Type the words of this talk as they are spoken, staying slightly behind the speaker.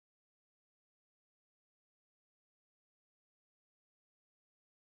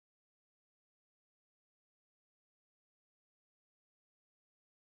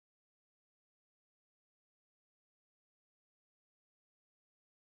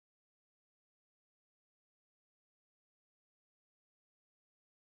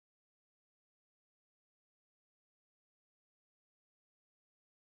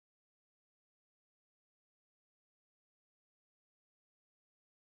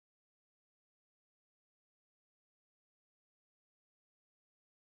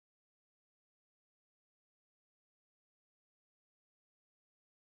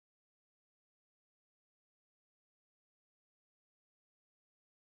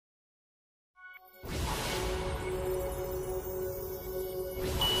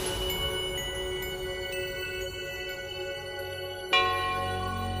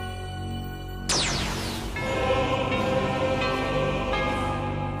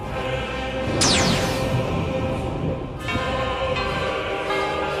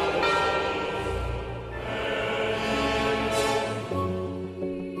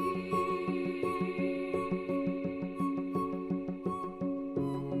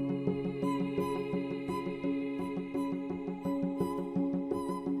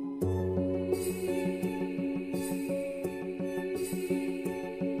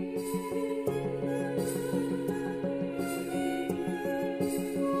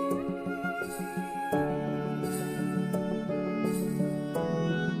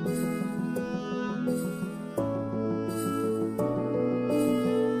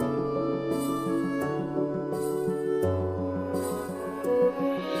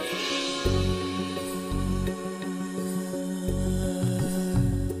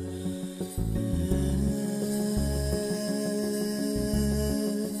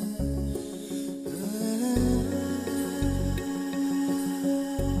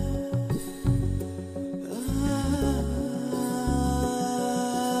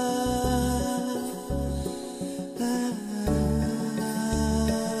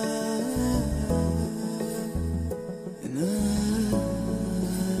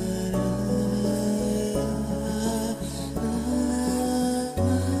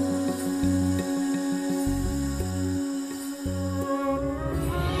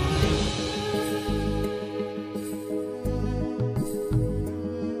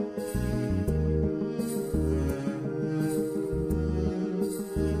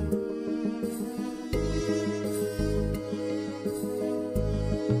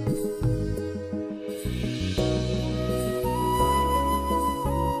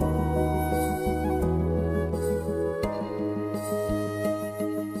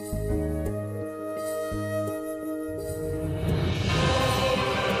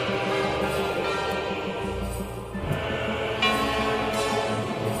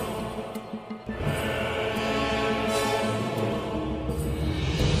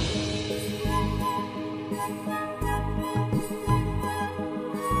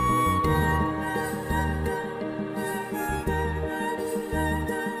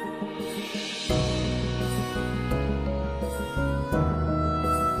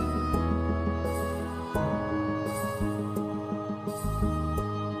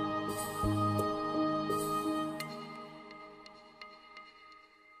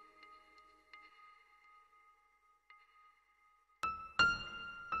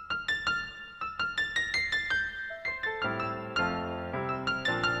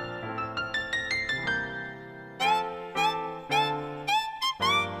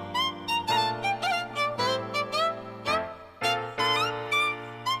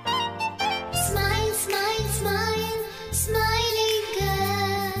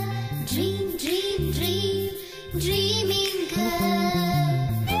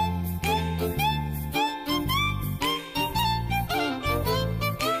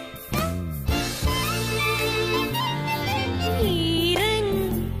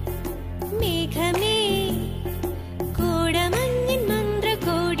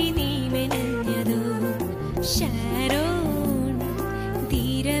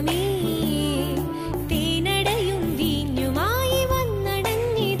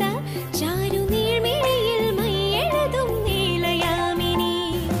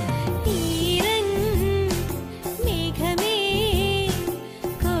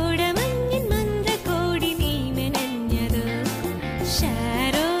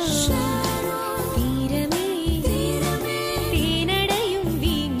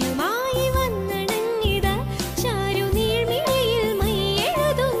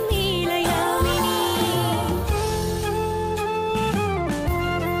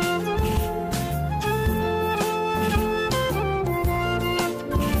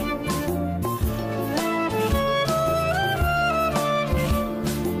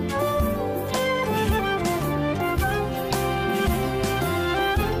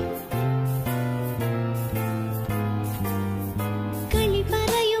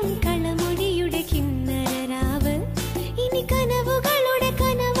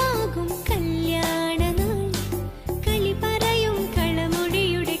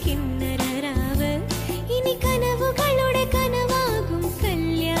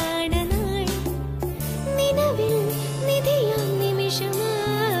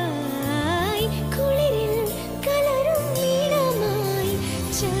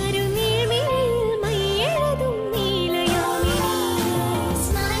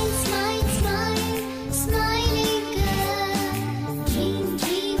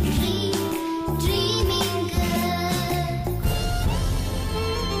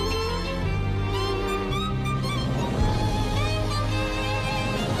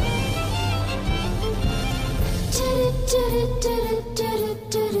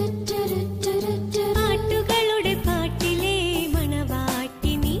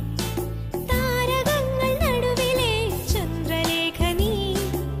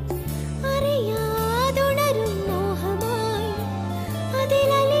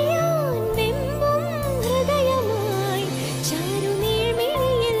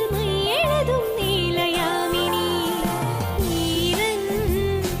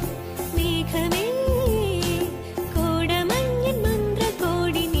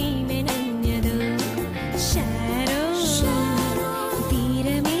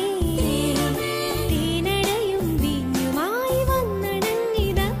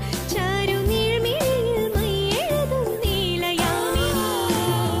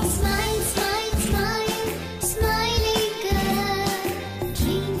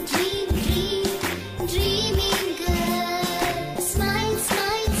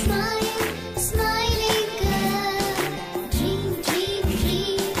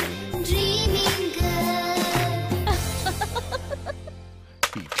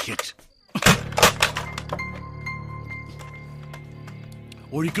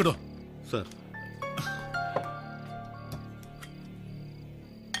ഒഴിക്കടോ sir.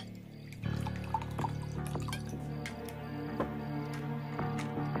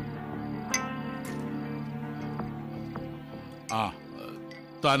 ആ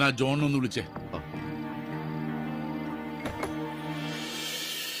Thana John ഒന്ന് വിളിച്ചേ.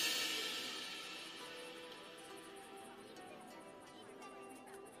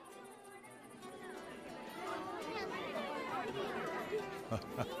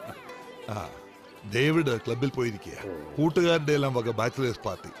 ഡേവിഡ് ക്ലബിൽ പോയിരിക്കുക. കൂട്ടുകാരുടെ എല്ലാം വക ബാച്ചിലേഴ്സ്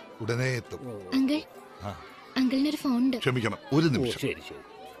പാർട്ടി ഉടനെ എത്തും. അങ്കിളിനൊരു ഫോൺ ഉണ്ട്. ക്ഷമിക്കണം, ഒരു നിമിഷം.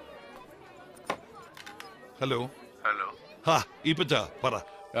 Hello hello. ഹാ ഈപ്പച്ച പറ.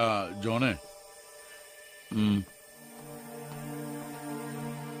 ജോണേ,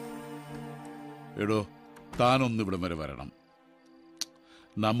 എടോ താനൊന്ന് ഇവിടം വരെ വരണം.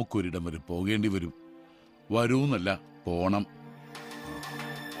 നമുക്കൊരിടം വരെ പോകേണ്ടി വരും. വരൂന്നല്ല, പോണം.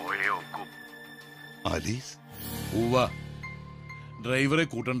 ഉവ്വ, ഡ്രൈവറെ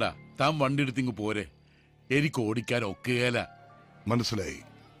കൂട്ടണ്ട, താൻ വണ്ടി എടുത്തിങ്ങ് പോരെ. എനിക്ക് ഓടിക്കാൻ ഒക്കെയല്ല. മനസ്സിലായി.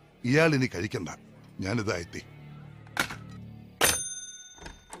 ഇയാൾ ഇനി കഴിക്കണ്ട, ഞാനിതാ എത്തി.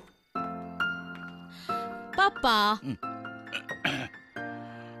 പാപ്പാ,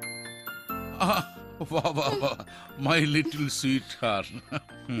 my little sweet heart.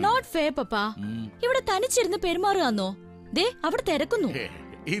 Not fair പപ്പാ. ഇവിടെ തനിച്ചിരുന്ന് പെരുമാറുകയാന്നോ? ദേ അവിടെ തിരക്കുന്നു.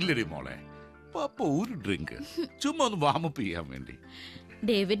 ഇല്ലടി മോളെ, പാപ്പ ഒരു ഡ്രിങ്ക് ചുമ്മാ ഒന്ന് വാമപ്പ് ചെയ്യാൻ വേണ്ടി.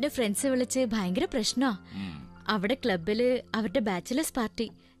 ഡേവിഡിന്റെ ഫ്രണ്ട്സ് വിളിച്ച് ഭയങ്കര പ്രശ്നാ. അവിടെ ക്ലബില് അവരുടെ ബാച്ചിലേഴ്സ് പാർട്ടി.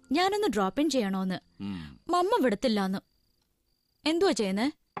 ഞാനൊന്ന് ഡ്രോപ്പ് ഇൻ ചെയ്യണോന്ന്. മമ്മ വിടത്തില്ലാന്ന്. എന്തുവാ ചെയ്യുന്നേ?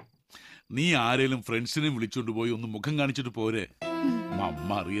 നീ ആരേലും ഫ്രണ്ട്സിനെ വിളിച്ചോണ്ട് പോയി ഒന്ന് മുഖം കാണിച്ചിട്ട് പോരെ. മമ്മ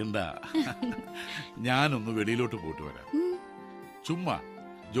അറിയണ്ട. ഞാനൊന്ന് വെളിയിലോട്ട് പോയിട്ട് വരാം. ചുമ്മാ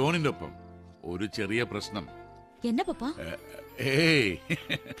ജോണിന്റെ ഒപ്പം ഒരു ചെറിയ പ്രശ്നം. എന്നാ പപ്പാ? ഏയ്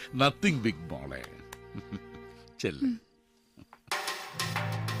നത്തിങ് ബിഗ് മോളെ. ചെല്ല്.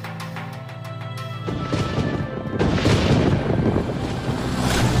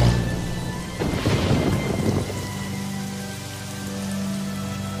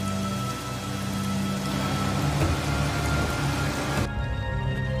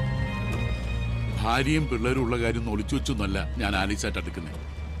 ഭാര്യയും പിള്ളേരും ഉള്ള കാര്യം ഒളിച്ചു വെച്ചൊന്നല്ല ഞാൻ ആലീസായിട്ട് അടുക്കുന്നത്.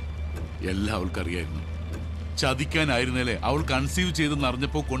 എല്ലാം അവൾക്കറിയായിരുന്നു. ചതിക്കാനായിരുന്നല്ലേ അവൾ കൺസീവ് ചെയ്തെന്ന്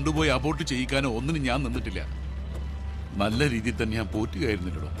അറിഞ്ഞപ്പോ കൊണ്ടുപോയി അബോർട്ട് ചെയ്യിക്കാനോ ഒന്നിനും ഞാൻ നിന്നിട്ടില്ല. നല്ല രീതിയിൽ തന്നെ ഞാൻ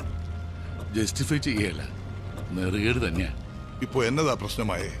പോറ്റുകയായിരുന്നില്ലടോ. ജസ്റ്റിഫൈ ചെയ്യല്ല, നെറുകേട് തന്നെയാ. ഇപ്പൊ എന്നതാ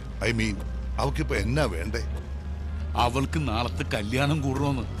പ്രശ്നമായേ? ഐ മീൻ, അവക്കിപ്പോ എന്നാ വേണ്ടേ? അവൾക്ക് നാളത്തെ കല്യാണം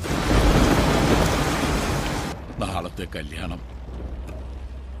കൂടണമെന്ന്. നാളത്തെ കല്യാണം.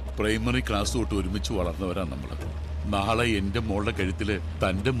 പ്രൈമറി ക്ലാസ് തൊട്ട് ഒരുമിച്ച് വളർന്നവരാ നമ്മള്. നാളെ എന്റെ മോളുടെ കഴുത്തില്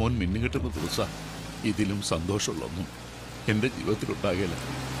തന്റെ മോൻ മിന്നുകിട്ടുന്ന ദിവസം. ഇതിലും സന്തോഷമുള്ളൊന്നും എന്റെ ജീവിതത്തിലുണ്ടാകില്ല.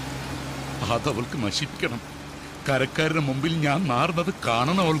 അതവൾക്ക് നശിപ്പിക്കണം. കരക്കാരുടെ മുമ്പിൽ ഞാൻ മാറുന്നത്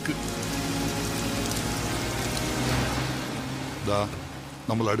കാണണം അവൾക്ക്.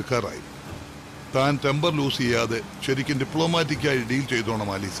 നമ്മൾ അടുക്കാറായി. താൻ ടെമ്പർ ലൂസ് ചെയ്യാതെ ശരിക്കും ഡിപ്ലോമാറ്റിക്കായി ഡീൽ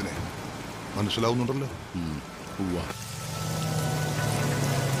ചെയ്തോണം ആലീസിനെ. മനസ്സിലാവുന്നുണ്ടല്ലോ?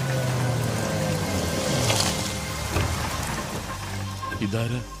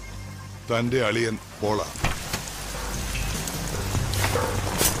 ഇതാരാ? തന്റെ അളിയൻ പോള.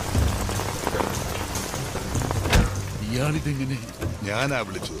 ഇയാളിതെങ്ങനെ? ഞാനാ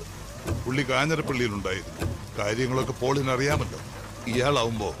വിളിച്ചത്. പുള്ളി കാഞ്ഞിരപ്പള്ളിയിലുണ്ടായിരുന്നു. കാര്യങ്ങളൊക്കെ പോളിന് അറിയാമല്ലോ.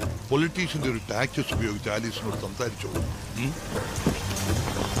 ഇയാളാവുമ്പോ പൊളിറ്റീഷ്യന്റെ ഒരു ടാക്ടിക്സ് ഉപയോഗിച്ച് ആലീസിനോട് സംസാരിച്ചോളൂ.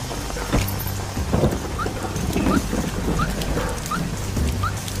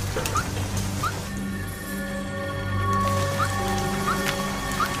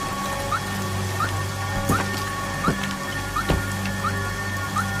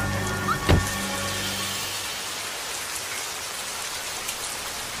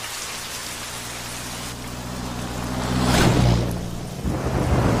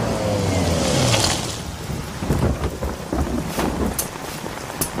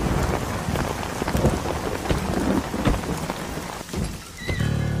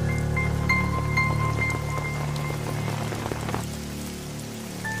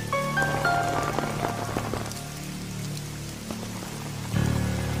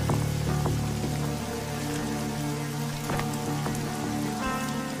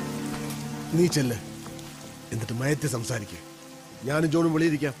 നീ ചെല്ല്, എന്നിട്ട് മയത്തി സംസാരിക്കുക. ഞാനും ജോണും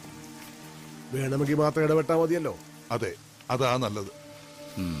വെളിയിരിക്കാം. വേണമെങ്കിൽ മാത്രം ഇടപെട്ടാ മതിയല്ലോ. അതെ, അതാ നല്ലത്.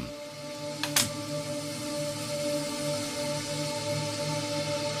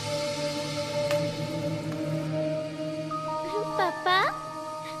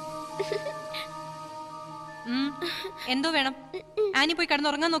 എന്തോ വേണം? ആനി പോയി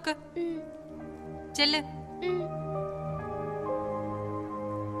കിടന്നുറങ്ങാൻ നോക്ക്. ചെല്ല്.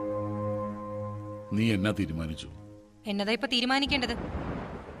 നീ എന്നാ തീരുമാനിച്ചു? എന്നതാ ഇപ്പൊ തീരുമാനിക്കേണ്ടത്?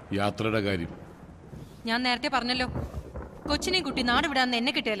 യാത്രയുടെ കാര്യം ഞാൻ നേരത്തെ പറഞ്ഞല്ലോ, കൊച്ചിനെയും കുട്ടി നാട് വിടാന്ന്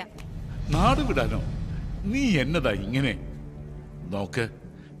എന്നെ കിട്ടിയല്ല. നാട് വിടാനോ? നീ എന്നതാ ഇങ്ങനെ? നോക്ക്,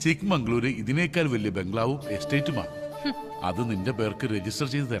 ചിക്മംഗ്ലൂര് ഇതിനേക്കാൾ വലിയ ബംഗ്ലാവും എസ്റ്റേറ്റുമാ. അത് നിന്റെ പേർക്ക് രജിസ്റ്റർ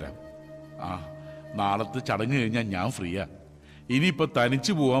ചെയ്ത് തരാം. ആ, നാളത്തെ ചടങ്ങ് കഴിഞ്ഞാൽ ഞാൻ ഫ്രീയാ. ഇനിയിപ്പൊ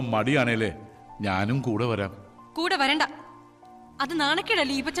തനിച്ചു പോവാൻ മടിയാണേലേ ഞാനും കൂടെ വരാം. കൂടെ വരണ്ട, അത്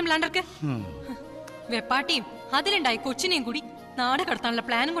നാണക്കേടല്ലേ ഈ പച്ചം ലാണ്ടർക്ക്. വെപ്പാട്ടിയും അതിലുണ്ടായി കൊച്ചിനെയും കൂടി നാട് കടത്താനുള്ള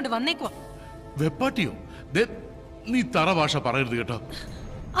പ്ലാനും കൊണ്ട് വന്നേക്കുവാ. വെപ്പാട്ടിയോ? നീ തറ ഭാഷ പറയരുത് കേട്ടോ.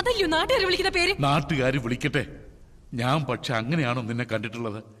 അതല്ലോ നാട്ടുകാർ വിളിക്കുന്ന പേര്. നാട്ടുകാർ വിളിക്കട്ടെ. ഞാൻ പക്ഷെ അങ്ങനെയാണോ നിന്നെ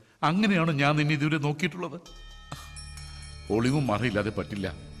കണ്ടിട്ടുള്ളത്? അങ്ങനെയാണോ ഞാൻ നിന്നെ ഇതുവരെ നോക്കിയിട്ടുള്ളത്? ഒളിവും മറയില്ലാതെ പറ്റില്ല,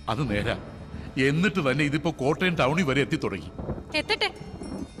 അത് നേരാ. എന്നിട്ട് തന്നെ ഇതിപ്പോ കോട്ടയം ടൗണിൽ വരെ എത്തി തുടങ്ങി. എത്തട്ടെ,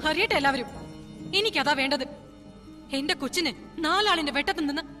 അറിയട്ടെ എല്ലാവരും. എനിക്കതാ വേണ്ടത്. എന്റെ കൊച്ചിന് 4 ആളിന്റെ വെട്ടത്തിൽ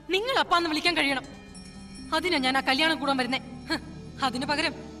നിന്ന് നിങ്ങൾ അപ്പാന്ന് വിളിക്കാൻ കഴിയണം. അതിനാ ഞാൻ ആ കല്യാണം കൂടാൻ വരുന്നേ. അതിനു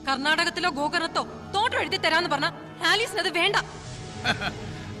പകരം കർണാടകത്തിലോ ഗോകർണത്തോ തോട്ടം എഴുതി തരാന്ന് പറഞ്ഞ ആലീസിന് അത് വേണ്ട.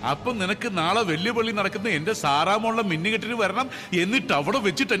 അപ്പൊ നിനക്ക് നാളെ വലിയ പള്ളി നടക്കുന്ന എന്റെ സാറാമുള്ള മിന്നുകെട്ടിന് വരണം, എന്നിട്ട് അവിടെ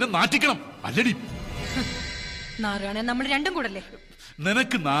വെച്ചിട്ട് എന്നെ നാറ്റിക്കണം, അല്ലടി? നാറുകയാണെ നമ്മൾ രണ്ടും കൂടല്ലേ?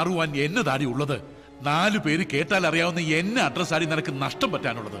 നിനക്ക് നാറുവാൻ എന്നതാടി ഉള്ളത്? 4 പേര് കേട്ടാൽ അറിയാവുന്ന എന്നെ അഡ്രസ്സാടി നിനക്ക് നഷ്ടം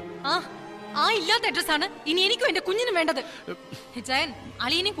പറ്റാനുള്ളത്. ആ ഇല്ലാത്ത അഡ്രസ്സാണ് ഇനി എനിക്കും എന്റെ കുഞ്ഞിനും വേണ്ടത്. ജയൻ,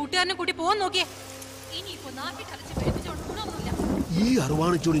 അളിയനെയും കൂട്ടുകാരനെ കൂട്ടി പോവാൻ നോക്കിയേ. ഇനിയിപ്പോ നാട്ടിട്ടരച്ച് പേടിപ്പിച്ചോണ്ട് ഗുണമൊന്നുമില്ല. ഈ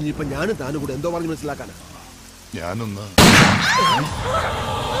അറിവാണിച്ചോട് ഇനിയിപ്പൊ ഞാനും താനും കൂടെ എന്തോ പറഞ്ഞ് മനസ്സിലാക്കാനാ? ഞാനൊന്ന്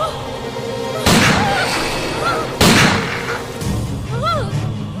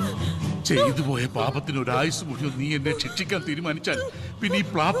ചെയ്തു പോയ പാപത്തിന് ഒരായുസ് മുഴുവൻ നീ എന്നെ ശിക്ഷിക്കാൻ തീരുമാനിച്ചാൽ പിന്നെ ഈ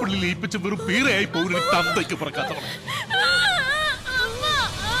പ്ലാപ്പള്ളിൽ ഏൽപ്പിച്ച വെറും പീറയായി പോകുന്ന തന്തയ്ക്ക് പറക്കാത്തവൾ.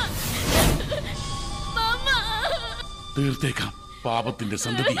 തീർത്തേക്കാം പാപത്തിന്റെ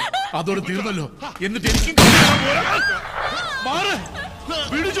സന്തതി. അതോടെ തീർന്നല്ലോ. എന്നിട്ട് എനിക്ക്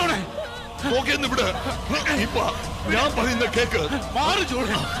പിടിച്ചോടെ ഞാൻ പറയുന്ന കേക്ക്.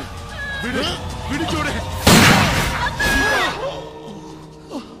 മാറിച്ചോടെ, പിടിച്ചോടെ.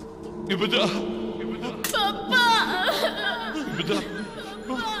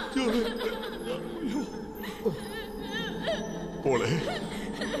 പോളെ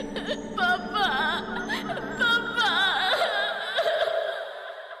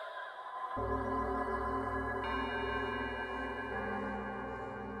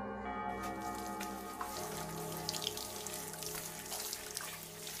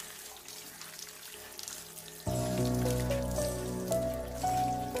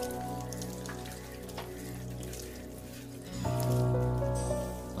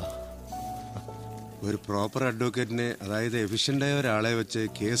ഒരു പ്രോപ്പർ അഡ്വക്കേറ്റിനെ, അതായത് എഫിഷ്യൻ്റായ ഒരാളെ വെച്ച്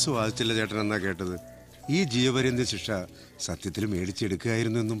കേസ് വാദിച്ചില്ല ചേട്ടൻ എന്നാ കേട്ടത്. ഈ ജീവപര്യന്ത ശിക്ഷ സത്യത്തിൽ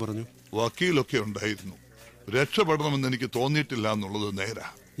മേടിച്ചെടുക്കുകയായിരുന്നു എന്നും പറഞ്ഞു. വക്കീലൊക്കെ ഉണ്ടായിരുന്നു. രക്ഷപ്പെടണമെന്ന് എനിക്ക് തോന്നിയിട്ടില്ല എന്നുള്ളത് നേരാ.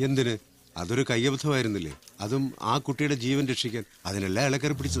 എന്തിന്? അതൊരു കയ്യബദ്ധമായിരുന്നില്ലേ? അതും ആ കുട്ടിയുടെ ജീവൻ രക്ഷിക്കാൻ. അതിനല്ല അയാളെ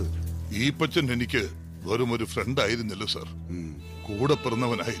കയറി പിടിച്ചത്. ഈ പച്ചൻ എനിക്ക് വെറും ഒരു ഫ്രണ്ട് ആയിരുന്നില്ല സർ, കൂടെ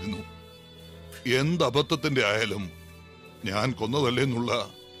പിറന്നവനായിരുന്നു. എന്ത് അബദ്ധത്തിന്റെ ആയാലും ഞാൻ കൊന്നതല്ലേന്നുള്ള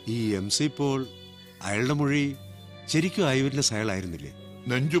ഈ MC പോൾ, അയാളുടെ മൊഴി ശരിക്കും ഐ വിറ്റ്നസ് അയാളായിരുന്നില്ലേ?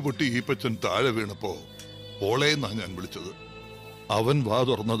 നെഞ്ചുപൊട്ടി ഈ പച്ചൻ താഴെ വീണപ്പോ പോളേന്നാ ഞാൻ വിളിച്ചത്. അവൻ വാ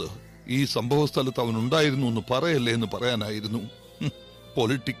തുറന്നത് ഈ സംഭവ സ്ഥലത്ത് അവൻ ഉണ്ടായിരുന്നു എന്ന് പറയല്ലേ എന്ന് പറയാനായിരുന്നു.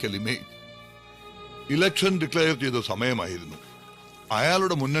 Political image. ഇലക്ഷൻ ഡിക്ലെയർ ചെയ്ത സമയമായിരുന്നു.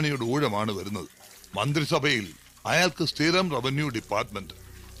 അയാളുടെ മുന്നണിയുടെ ഊഴമാണ് വരുന്നത്. മന്ത്രിസഭയിൽ അയാൾക്ക് സ്ഥിരം റവന്യൂ ഡിപ്പാർട്ട്മെന്റ്.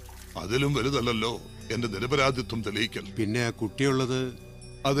 അതിലും വലുതല്ലോ എന്റെ നിരപരാധിത്വം തെളിയിക്കൽ. പിന്നെ ആ കുട്ടിയുള്ളത്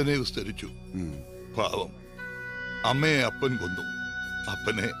അതിനെ വിസ്തരിച്ചു. പാവം, അമ്മയെ അപ്പൻ കൊന്നു,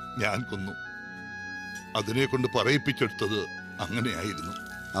 അപ്പനെ ഞാൻ കൊന്നു. അതിനെ കൊണ്ട് പറയിപ്പിച്ചെടുത്തത് അങ്ങനെയായിരുന്നു.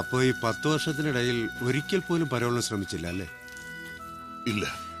 അപ്പോ ഈ 10 വർഷത്തിനിടയിൽ ഒരിക്കൽ പോലും പരോളിന് ശ്രമിച്ചില്ല അല്ലേ? ഇല്ല,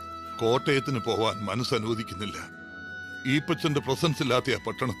 കോട്ടയത്തിന് പോവാൻ മനസ്സനുവദിക്കുന്നില്ല. ഈപ്പച്ചന്റെ പ്രസൻസ് ഇല്ലാത്ത ആ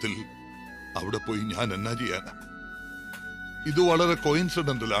പട്ടണത്തിൽ അവിടെ പോയി ഞാൻ എന്നാ ചെയ്യാനാ? ഇത് വളരെ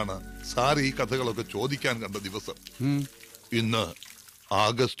കോയിൻസിഡന്റലാണ് സാർ ഈ കഥകളൊക്കെ ചോദിക്കാൻ കണ്ട ദിവസം. ഇന്ന്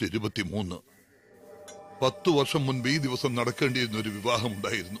ആഗസ്റ്റ് 23. 10 വർഷം മുൻപ് ഈ ദിവസം നടക്കേണ്ടിയിരുന്ന ഒരു വിവാഹം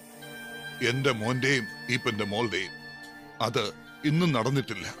ഉണ്ടായിരുന്നു. എന്റെ മോന്റെയും ഈപ്പന്റെ മോളുടെയും. അത് ഇന്നും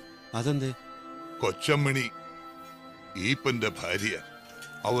നടന്നിട്ടില്ല. അതെന്തേ? കൊച്ചമ്മണി, ഈപ്പന്റെ ഭാര്യ,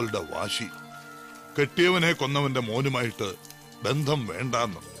 അവളുടെ വാശി, കെട്ടിയവനെ കൊന്നവന്റെ മോനുമായിട്ട് ബന്ധം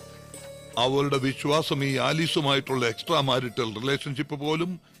വേണ്ടാന്ന്. അവളുടെ വിശ്വാസം ഈ ആലീസുമായിട്ടുള്ള എക്സ്ട്രാ മാരിറ്റൽ റിലേഷൻഷിപ്പ്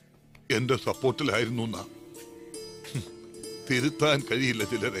പോലും എന്റെ സപ്പോർട്ടിലായിരുന്നു. തിരുത്താൻ കഴിയില്ല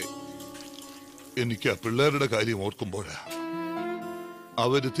ചിലരെ. എനിക്ക് ആ പിള്ളേരുടെ കാര്യം ഓർക്കുമ്പോഴാ.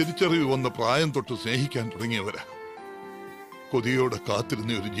 അവര് തിരിച്ചറിവ് വന്ന പ്രായം തൊട്ട് സ്നേഹിക്കാൻ തുടങ്ങിയവരാ. കൊതിയോടെ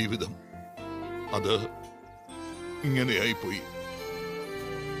കാത്തിരുന്ന ഒരു ജീവിതം അത് ഇങ്ങനെയായിപ്പോയി.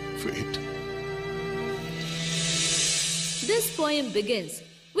 Fate. This poem begins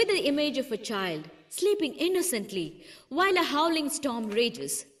with the image of a child sleeping innocently while a howling storm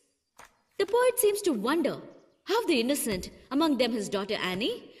rages. The poet seems to wonder how the innocent, among them his daughter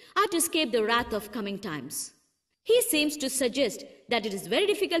Annie, are to escape the wrath of coming times. He seems to suggest that it is very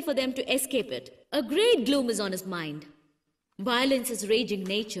difficult for them to escape it. A great gloom is on his mind. Violence is raging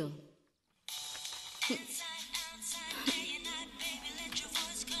nature.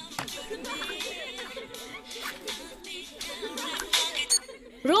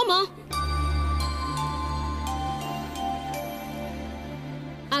 Roma!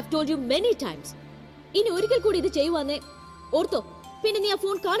 I've told you many times. ഇനി ഒരിക്കൽ കൂടി ഇത് ചെയ്യുവാന്നേ ortho. പിന്നെ നീ ആ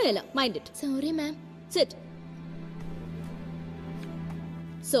phone കാണുകയല്ല. Mind it. Sorry, ma'am. Sit.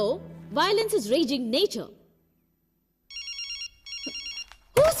 So, violence is raging nature.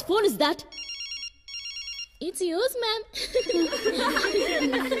 Whose phone is that? It's yours, ma'am.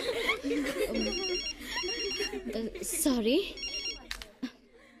 Sorry.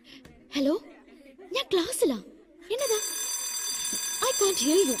 Hello? ഞാൻ ക്ലാസ്സിലാ. എന്നതാ? I can't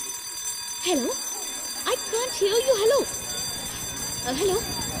hear you. Hello? I can't hear you. Hello? Hello?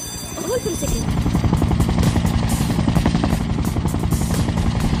 Hold for a second.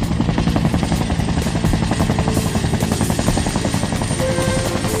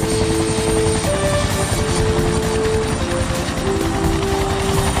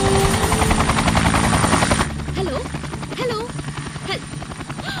 Hello? Hello?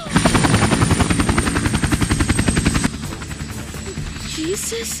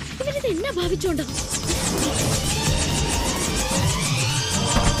 Jesus, ഇവരിത് എന്നാ ഭാവിച്ചോണ്ടോ?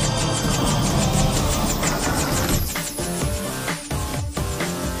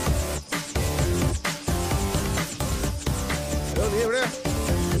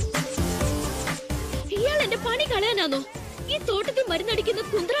 ഇയാൾ എന്റെ പണി കളയാനാണോ? ഈ തോട്ടത്തിൽ മരുന്നടിക്കുന്ന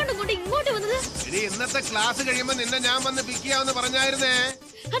കുന്ത്രാണ്ടം കൊണ്ട് ഇങ്ങോട്ട് വന്നത്? ഇന്നത്തെ ക്ലാസ് കഴിയുമ്പോ നിന്നെ ഞാൻ വന്ന് പിക്ക് ചെയ്യാമെന്ന് പറഞ്ഞായിരുന്നേ.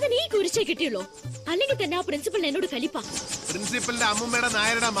 അത് നീ കുരിശേ കിട്ടിയുള്ളൂ. അല്ലെങ്കിൽ തന്നെ ആ പ്രിൻസിപ്പൽ എന്നോട് കലിപ്പ. പ്രിൻസിപ്പലിന്റെ അമ്മൂമ്മയുടെ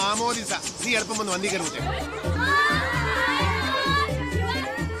നായരുടെ മാമോദിസ. നീ എളുപ്പം വന്ന് വന്നി കയറി.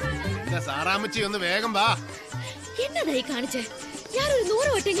 സാറാമ്മച്ചി ഒന്ന് വേഗം വാ. എന്നതായി കാണിച്ചേ? ഞാനൊരു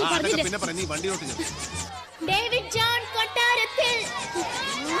 100 വട്ടെങ്കിലും പറഞ്ഞില്ലേ? പിന്നെ പറഞ്ഞ വണ്ടിയോട്ട് ഡേവിഡ് ജോൺ കൊട്ടാരത്തിൽ.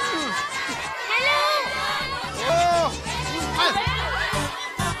 ഹലോ.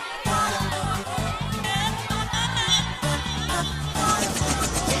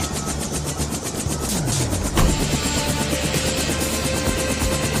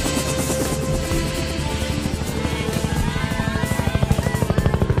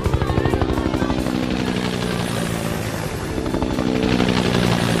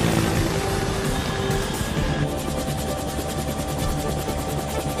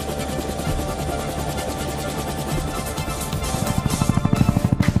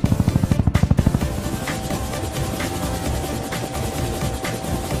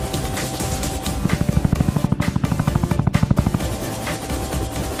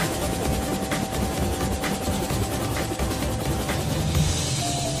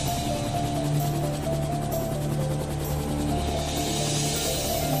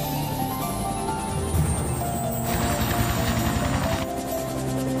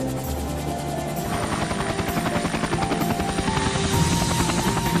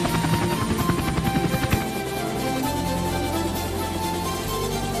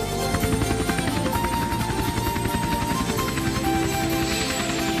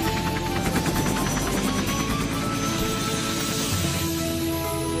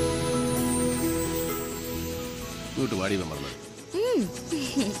 വാടി വന്നത്.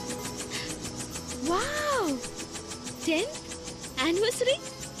 Wow! 10th anniversary?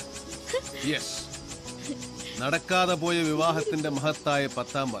 Yes. നടക്കാതെ പോയ വിവാഹത്തിന്റെ മഹത്തായ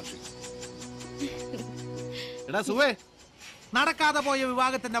 10ാം വാർഷികം. എടാ സുവേ, നടക്കാതെ പോയ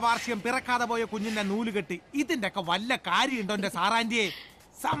വിവാഹത്തിന്റെ വാർഷികം, പിറക്കാതെ പോയ കുഞ്ഞിന്റെ നൂലുകെട്ടി, ഇതിന്റെ ഒക്കെ വല്ല കാര്യമുണ്ടോ എന്റെ സാറാന്റിയെ?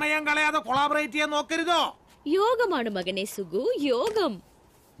 സമയം കളയാതെ കൊളാബറേറ്റ് ചെയ്യാൻ നോക്കരുതോ? യോഗമാണ് മകനെ സുഗു, യോഗം.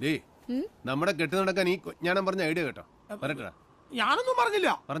 നമ്മുടെ കെട്ടി നടക്കാൻ ഈ ഞാൻ പറഞ്ഞ ഐഡിയ കേട്ടോ. പറയട്ടാ. ഞാനൊന്നും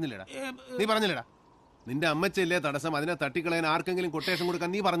പറഞ്ഞില്ലടാ. നീ പറഞ്ഞില്ലടാ. നിന്റെ അമ്മച്ചല്ലേ തടസ്സം, അതിനെ തട്ടിക്കളയാൻ ആർക്കെങ്കിലും കൊട്ടേഷൻ കൊടുക്കാൻ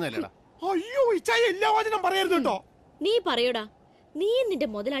നീ പറഞ്ഞല്ലേടാ. അയ്യോ, എല്ലാ വചനം പറയരുത് കേട്ടോ. നീ പറയൂടാ. നീ നിന്റെ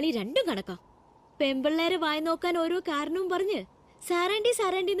മുതലാളി രണ്ടും കണക്കാ. പെമ്പിള്ളേരെ വായി നോക്കാൻ ഓരോ കാരണവും പറഞ്ഞ് സാറാൻഡി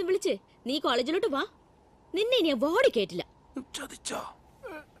സാറാൻഡി എന്ന് വിളിച്ച് നീ കോളേജിലോട്ട് വാ. നിന്നെ ഇനി ബോഡി കേട്ടില്ല.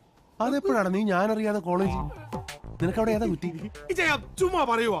 അതെപ്പോഴാണ് നീ ഞാനറിയാതെ കോളേജ്? നിനക്കവിടെ ഏതാ കുറ്റി? ചുമ്മാ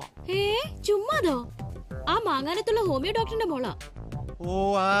പറയുവാ. ചുമ്മാതോ? ആ മാങ്ങാനത്തുള്ള ഹോമിയോ ഡോക്ടറിന്റെ മോളാ. ഓ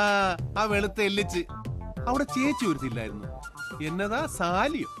ആ വെളുത്ത എല്ലിച്ച് അവിടെ ചേച്ചി ഒരുത്തില്ലായിരുന്നു. എന്നതാ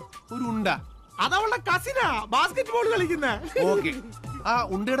സാലിയോ ഒരു ഉണ്ട? അതവളുടെ കസിനാ ബാസ്കറ്റ് ബോൾ കളിക്കുന്ന. ഓക്കെ, ആ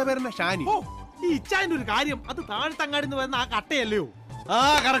ഉണ്ടയുടെ പേരെന്നാ? ഷാനി. ഓ ഈ ഇച്ചായന്റെ ഒരു കാര്യം, അത് താഴ്ത്തങ്ങാടിന്ന് വരുന്ന ആ കട്ടയല്ലയോ? ആ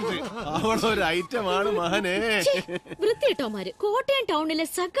കറക്റ്റ്, അവളൊരു ഐറ്റമാണ് മഹനെ. വൃത്തിയിട്ടോമാര് കോട്ടയം ടൗണിലെ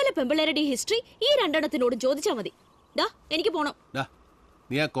സകല പെമ്പിളരുടെ ഹിസ്റ്ററി ഈ രണ്ടെണ്ണത്തിനോട് ചോദിച്ചാ മതി. എനിക്ക് പോണം.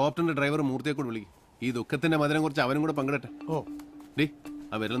 നീ ആ കോപ്റ്ററിന്റെ ഡ്രൈവർ മൂർത്തിയെ കൂടെ വിളിക്കും. ഈ ദുഃഖത്തിന്റെ മധുരം കുറിച്ച് അവനും കൂടെ പങ്കിടട്ടെ. ഓ ഡേ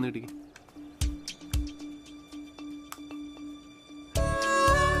ആ വിരൽ നീട്ടിക്ക്.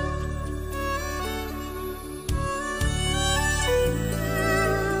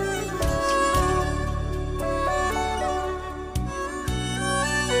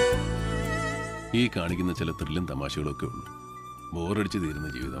 ഈ കാണിക്കുന്ന ചില ത്രില്ലും തമാശകളും ഒക്കെ ഉള്ളൂ. ബോറടിച്ച് തീരുന്ന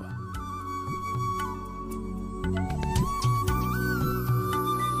ജീവിതമാണ്.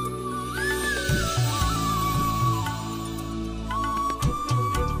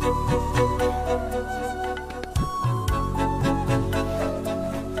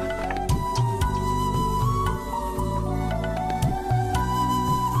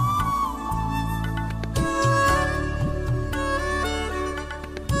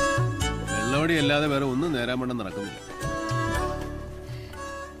 അല്ലാതെ വേറെ ഒന്നും നേരാമണ്ണം നടക്കുന്നില്ല.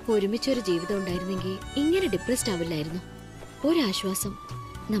 ഒരുമിച്ചൊരു ജീവിതം ഉണ്ടായിരുന്നെങ്കിൽ ഇങ്ങനെ ഡിപ്രസ്ഡ് ആവില്ലായിരുന്നു. ഒരാശ്വാസം,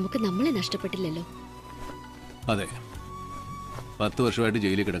 നമുക്ക് നമ്മളെ നഷ്ടപ്പെട്ടില്ലല്ലോ. അതെ, 10 വർഷമായിട്ട്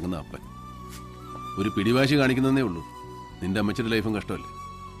ജയിലിൽ കിടക്കുന്ന അപ്പൻ ഒരു പിടിവാശി കാണിക്കുന്നതേ ഉള്ളൂ. നിന്റെ അമ്മച്ചിയുടെ ലൈഫും കഷ്ടമല്ലേ?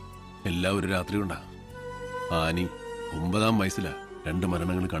 എല്ലാം ഒരു രാത്രി കൊണ്ടാ. ആനി 9-ാം വയസ്സിലാ 2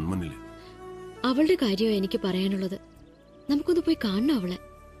 മരണങ്ങൾ കൺമുന്നില്ല. അവളുടെ കാര്യമോ എനിക്ക് പറയാനുള്ളത്. നമുക്കൊന്ന് പോയി കാണണം അവളെ.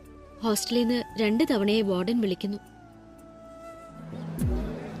 ഹോസ്റ്റലിൽ നിന്ന് 2 തവണയായി വാർഡൻ വിളിക്കുന്നു.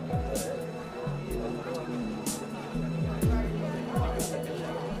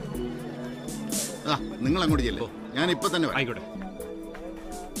 നിങ്ങൾ അങ്ങോട്ട് ചെല്ലോ, ഞാൻ ഇപ്പൊ തന്നെ ആയിക്കോട്ടെ.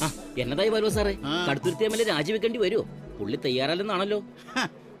 എന്നതായി വരുമോ സാറേ? കടുത്തുരുത്തി എം എൽ എ രാജിവെക്കേണ്ടി വരുമോ? പുള്ളി തയ്യാറല്ലെന്നാണല്ലോ.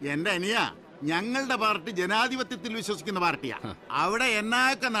 എന്റെ അനിയ, ഞങ്ങളുടെ പാർട്ടി ജനാധിപത്യത്തിൽ വിശ്വസിക്കുന്ന പാർട്ടിയാ. അവിടെ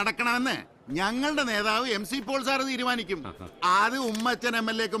എന്നൊക്കെ നടക്കണമെന്ന് ഞങ്ങളുടെ നേതാവ് MC പോൾ സാറ് തീരുമാനിക്കും. അത് ഉമ്മച്ചൻ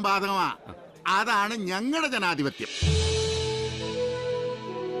MLA ക്കും ബാധകമാ. അതാണ് ഞങ്ങളുടെ ജനാധിപത്യം.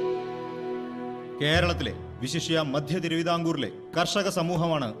 കേരളത്തിലെ വിശിഷ്യ മധ്യ തിരുവിതാംകൂറിലെ കർഷക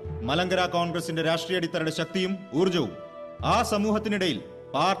സമൂഹമാണ് മലങ്കര കോൺഗ്രസിന്റെ രാഷ്ട്രീയ അടിത്തറയുടെ ശക്തിയും ഊർജവും. ആ സമൂഹത്തിനിടയിൽ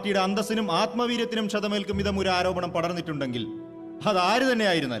പാർട്ടിയുടെ അന്തസ്സിനും ആത്മവീര്യത്തിനും ക്ഷതമേൽക്കും വിധം ഒരു ആരോപണം പടർന്നിട്ടുണ്ടെങ്കിൽ അതാര്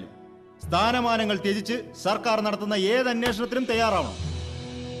തന്നെയായിരുന്നാലും സ്ഥാനമാനങ്ങൾ ത്യജിച്ച് സർക്കാർ നടത്തുന്ന ഏത് അന്വേഷണത്തിനും തയ്യാറാവണം.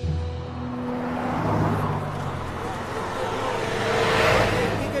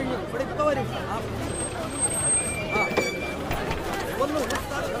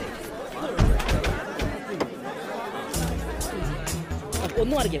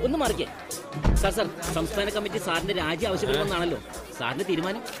 ഒന്ന് മാറിക്കേ. സാർ, സംസ്ഥാന കമ്മിറ്റി സാറിന്റെ രാജി ആവശ്യപ്പെടുമെന്നാണല്ലോ സാറിന്റെ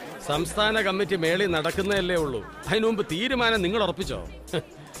തീരുമാനം? സംസ്ഥാന കമ്മിറ്റി മേളിൽ നടക്കുന്നതല്ലേ ഉള്ളൂ. അതിനു മുമ്പ് തീരുമാനം നിങ്ങൾ ഉറപ്പിച്ചോ?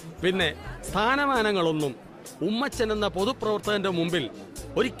 പിന്നെ സ്ഥാനമാനങ്ങളൊന്നും ഉമ്മച്ചൻ എന്ന പൊതുപ്രവർത്തകന്റെ മുമ്പിൽ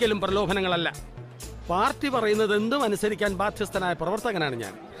ഒരിക്കലും പ്രലോഭനങ്ങളല്ല. പാർട്ടി പറയുന്നത് എന്തും അനുസരിക്കാൻ ബാധ്യസ്ഥനായ പ്രവർത്തകനാണ്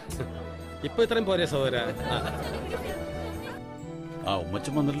ഞാൻ. ഇപ്പൊ ഇത്രയും പോരെ സഹോദര?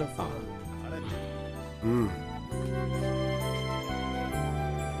 ഉമ്മച്ചൻ വന്നല്ലോ.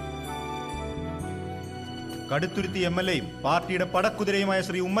 കടുത്തുരുത്തി MLAയും പാർട്ടിയുടെ പടക്കുതിരയുമായ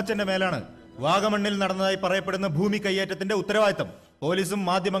ശ്രീ ഉമ്മച്ചന്റെ മേലാണ് വാഗമണ്ണിൽ നടന്നതായി പറയപ്പെടുന്ന ഭൂമി കയ്യേറ്റത്തിന്റെ ഉത്തരവാദിത്തം പോലീസും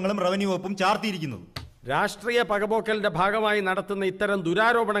മാധ്യമങ്ങളും റവന്യൂ വകുപ്പും ചാർത്തിയിരിക്കുന്നത്. രാഷ്ട്രീയ പകപോക്കലിന്റെ ഭാഗമായി നടത്തുന്ന ഇത്തരം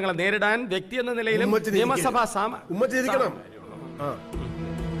ദുരാരോപണങ്ങളെ നേരിടാൻ വ്യക്തി എന്ന നിലയിലും നിയമസഭാ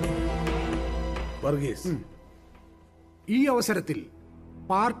ഈ അവസരത്തിൽ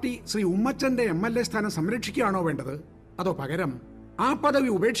പാർട്ടി ശ്രീ ഉമ്മച്ചന്റെ MLA സ്ഥാനം സംരക്ഷിക്കുകയാണോ വേണ്ടത്, അതോ പകരം ആ പദവി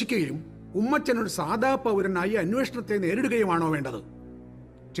ഉപേക്ഷിക്കുകയും ഉമ്മച്ചൻ ഒരു സാധാ പൗരനായി അന്വേഷണത്തെ നേരിടുകയുമാണോ വേണ്ടത്?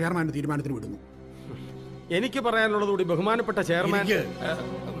 ചെയർമാന്റെ തീരുമാനത്തിന് വിടുന്നു. എനിക്ക് പറയാനുള്ളതുകൂടി ബഹുമാനപ്പെട്ട ചെയർമാൻ.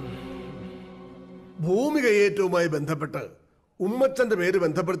 ഭൂമി കയ്യേറ്റവുമായി ബന്ധപ്പെട്ട് ഉമ്മച്ചന്റെ പേര്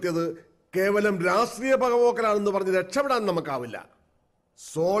ബന്ധപ്പെടുത്തിയത് കേവലം രാഷ്ട്രീയ പകപോക്കലാണെന്ന് പറഞ്ഞ് രക്ഷപ്പെടാൻ നമുക്കാവില്ല.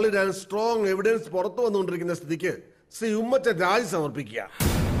 സോളിഡ് ആൻഡ് സ്ട്രോങ് എവിഡൻസ് പുറത്തു വന്നുകൊണ്ടിരിക്കുന്ന സ്ഥിതിക്ക് ശ്രീ ഉമ്മച്ചൻ രാജി സമർപ്പിക്കുക.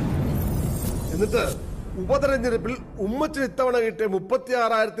 എന്നിട്ട് ഉപതെരഞ്ഞെടുപ്പിൽ ഉമ്മച്ചൻ ഇത്തവണ കിട്ടിയ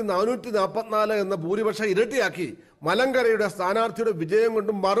 36,444 എന്ന ഭൂരിപക്ഷം ഇരട്ടിയാക്കി മലങ്കരയുടെ സ്ഥാനാർത്ഥിയുടെ വിജയം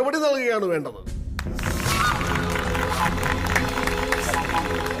കൊണ്ട് മറുപടി നൽകുകയാണ് വേണ്ടത്.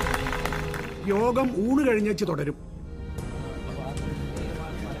 യോഗം ഊണ് കഴിഞ്ഞേച്ച് തുടരും.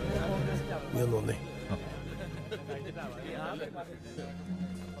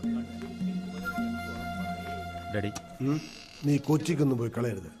 നീ കൊച്ചിക്കൊന്നും പോയി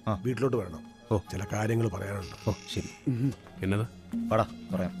കളയരുത്, വീട്ടിലോട്ട് വരണം. ചില കാര്യങ്ങൾ പറയാനുണ്ട്. ശരി. എന്നതാ?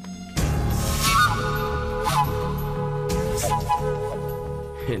 പറയാം.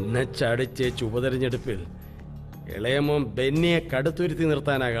 എന്നെ ചടിച്ച് ഉപതെരഞ്ഞെടുപ്പിൽ ഇളയമോൻ ബെന്നിയെ കടുത്തുരുത്തി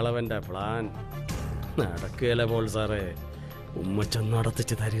നിർത്താനാ കളവന്റെ പ്ലാൻ. നടക്കുകയല്ല പോൾ സാറേ, ഉമ്മച്ചൻ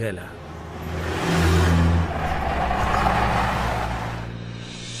നടത്തിച്ച് തരികയില്ല.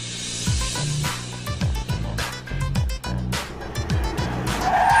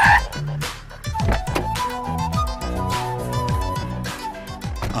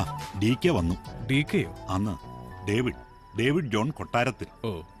 DK വന്നു. DKയോ? അന്ന് ഡേവിഡ് ജോൺ കൊട്ടാരത്തിൽ.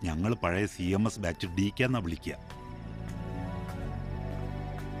 ഞങ്ങൾ പഴയ CMS ബാച്ച് DK എന്നാ വിളിക്കുക.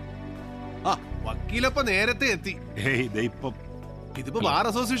 വക്കീലപ്പ നേരത്തെ എത്തി. ഇതിപ്പോ ബാർ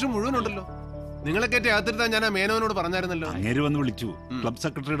അസോസിയേഷൻ മുഴുവനുണ്ടല്ലോ. നിങ്ങളെ കയറ്റി അകത്തിരുത്താൻ ഞാൻ ആ മേനോനോട് പറഞ്ഞായിരുന്നല്ലോ. അങ്ങേര് വന്ന് വിളിച്ചു. ക്ലബ്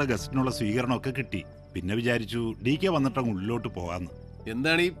സെക്രട്ടറിയുടെ ഗസ്റ്റിനുള്ള സ്വീകരണമൊക്കെ കിട്ടി. പിന്നെ വിചാരിച്ചു DK വന്നിട്ടങ്ങ് ഉള്ളിലോട്ട് പോകാന്ന്.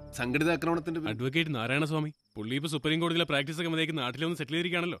 എന്താണ് ഈ സംഘടിത ആക്രമണത്തിന്റെ? അഡ്വക്കേറ്റ് നാരായണസ്വാമി പുള്ളി ഇപ്പൊ സുപ്രീം കോടതിയിലെ പ്രാക്ടീസ് ഒക്കെ മതിയാക്കി നാട്ടിലൊന്ന് സെറ്റിൽ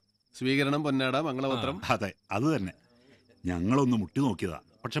ചെയ്തിരിക്കുകയാണല്ലോ. സ്വീകരണം, പൊന്നാട, മംഗളപത്രം. അതെ, അത് തന്നെ. ഞങ്ങളൊന്ന് മുട്ടി നോക്കിയതാ,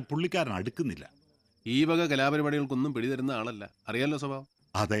 പക്ഷെ പുള്ളിക്കാരൻ അടുക്കുന്നില്ല. ഈ വക കലാപരിപാടികൾക്കൊന്നും പിടിതരുന്ന ആളല്ല, അറിയാലോ സ്വഭാവം.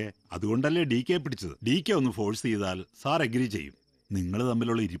 അതെ, അതുകൊണ്ടല്ലേ DK പിടിച്ചത്. DK ഒന്ന് ഫോഴ്സ് ചെയ്താൽ സാർ എഗ്രി ചെയ്യും. നിങ്ങൾ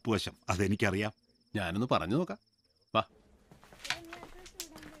തമ്മിലുള്ള ഇരിപ്പുവശം അതെനിക്കറിയാം. ഞാനൊന്ന് പറഞ്ഞു നോക്കാം. വാ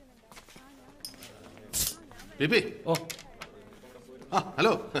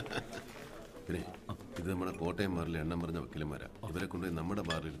ഹലോ. പിന്നെ ഇത് നമ്മുടെ കോട്ടയം ബാറിലെ എണ്ണം പറഞ്ഞ വക്കീലന്മാരാ. ഇവരെ കൊണ്ട് നമ്മുടെ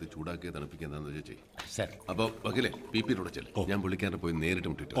ബാറിലെടുത്ത് ചൂടാക്കിയ തണുപ്പിക്കാന്ന് ചേച്ചി. അപ്പൊ വക്കീലെ PP ചെല്ല്. ഞാൻ പുള്ളിക്കാരനെ പോയി നേരിട്ട്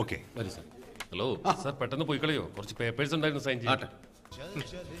മുട്ടിട്ട്. ഓക്കെ. ഹലോ സാർ, പെട്ടെന്ന് പോയി കളയോ? കുറച്ച് പേപ്പേഴ്സ് ഉണ്ടായിരുന്നു സൈൻ ചെയ്യാൻ.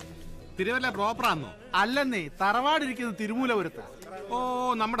 തിരുവല്ല പ്രോപ്പറാന്നോ? അല്ലെന്നേ, തറവാടിരിക്കുന്നത് തിരുമൂലപുരത്ത്. ഓ,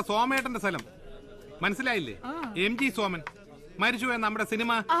 നമ്മുടെ സോമേട്ടന്റെ സ്ഥലം മനസ്സിലായില്ലേ? MG സോമൻ മരിച്ചുപോയ നമ്മുടെ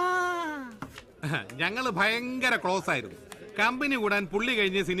സിനിമ. ഞങ്ങള് ഭയങ്കര ക്ലോസ് ആയിരുന്നു. കമ്പനി കൂടാൻ പുള്ളി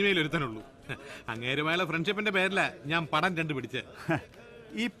കഴിഞ്ഞ സിനിമയിൽ ഒരുത്തനുള്ളൂ. അങ്ങേരുമായുള്ള ഫ്രണ്ട്ഷിപ്പിന്റെ പേരില ഞാൻ പടം കണ്ടുപിടിച്ച്.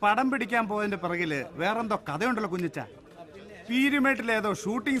 ഈ പടം പിടിക്കാൻ പോയതിന്റെ പിറകില് വേറെന്തോ കഥയുണ്ടല്ലോ കുഞ്ഞിച്ച. പീരുമേട്ടിലേതോ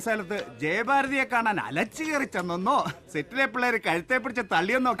ഷൂട്ടിംഗ് സ്ഥലത്ത് ജയഭാരതിയെ കാണാൻ അലച്ചു കയറി ചെന്നോ, സെറ്റിലെ പിള്ളേര് കഴുത്തെ പിടിച്ച്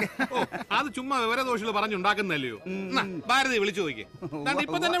തള്ളിയെന്നൊക്കെ. അത് ചുമ്മാ വിവരദോഷികൾ പറഞ്ഞുണ്ടാക്കുന്നല്ലയോ. ഭാരതി വിളിച്ചു നോക്കി.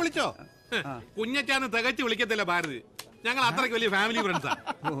 ഇപ്പൊ തന്നെ വിളിച്ചോ? കുഞ്ഞച്ചാന്ന് തികച്ചു വിളിക്കത്തില്ല ഭാരതി. ഞങ്ങൾ അത്രയ്ക്ക് വലിയ ഫാമിലി ഫ്രണ്ട്സാ.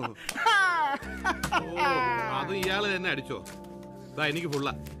 അത് ഇയാള് തന്നെ അടിച്ചോ? എനിക്ക്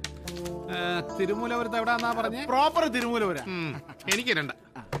ഫുള്ള. തിരുമൂലപുരത്ത് എവിടാന്നാ പറഞ്ഞേ? പ്രോപ്പർ തിരുമൂലപുരം. എനിക്ക് രണ്ട.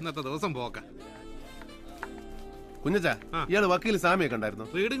 ഇന്നത്തെ ദിവസം പോക്കാം. കുഞ്ഞച്ചാ, ഇയാള് വക്കീൽ സാമിയൊക്കെ ഉണ്ടായിരുന്നു?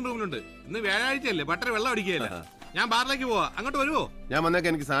 റീഡിംഗ് റൂമിലുണ്ട്. ഇന്ന് വ്യാഴാഴ്ചയല്ലേ, ബട്ടർ വെള്ളം അടിക്കുകയല്ല. ഞാൻ ബാറിലേക്ക് പോവാ. അങ്ങോട്ട് വരുവോ? ഞാൻ വന്നേക്ക്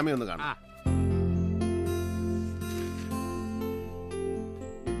എനിക്ക് സാമി ഒന്ന് കാണാം.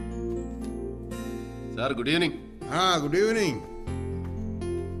 Sir, good evening. Good evening.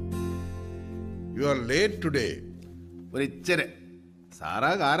 You are late today. ഒരു ഇച്ചരെ സാറാ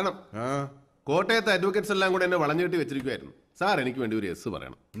കാരണം. കോട്ടയത്തെ അഡ്വക്കേറ്റ്സ് എല്ലാം കൂടെ എന്നെ വളഞ്ഞു കെട്ടി വെച്ചിരിക്കുവായിരുന്നു. സാർ എനിക്ക് വേണ്ടി ഒരു എസ്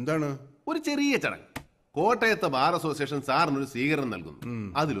പറയണം. എന്താണ്? ഒരു ചെറിയ ചടങ്ങ്. കോട്ടയത്തെ ബാർ അസോസിയേഷൻ സാറിനൊരു സ്വീകരണം നൽകുന്നു.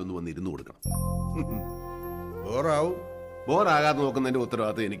 അതിലൊന്ന് വന്ന് ഇരുന്ന് കൊടുക്കണം. ബോറാകാതെ നോക്കുന്നതിന്റെ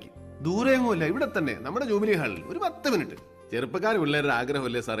ഉത്തരവാദിത്തം എനിക്ക്. ദൂരെയൊന്നുമില്ല, ഇവിടെ തന്നെ നമ്മുടെ ജൂബിലി ഹാളിൽ ഒരു 10 മിനിറ്റ്. ചെറുപ്പക്കാർ പിള്ളേരുടെ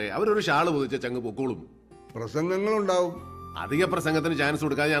ആഗ്രഹമല്ലേ സാറേ? അവരൊരു ഷാള് പൊതിച്ച ചങ്ങ് പൊക്കോളും. പ്രസംഗങ്ങളുണ്ടാവും. അധിക പ്രസംഗത്തിന് ചാൻസ്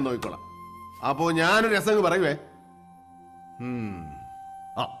കൊടുക്കാതെ ഞാൻ നോക്കിക്കോളാം. അപ്പോ ഞാനൊരു രസം പറയുവേ.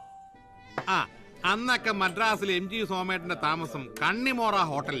 അന്നൊക്കെ മദ്രാസിൽ MG സോമേട്ടന്റെ താമസം കണ്ണിമോറ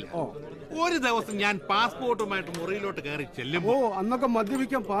ഹോട്ടലിൽ. ഒരു ദിവസം ഞാൻ പാസ്പോർട്ടുമായിട്ട് മുറിയിലോട്ട് കയറി ചെല്ലുമ്പോ അന്നൊക്കെ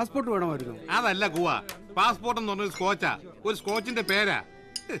മദ്യപിക്കാൻ പാസ്പോർട്ട് വേണമായിരുന്നു. അതല്ല കുവാ, പാസ്പോർട്ട് എന്ന് പറഞ്ഞൊരു സ്കോച്ചാ. ഒരു സ്കോച്ചിന്റെ പേരാ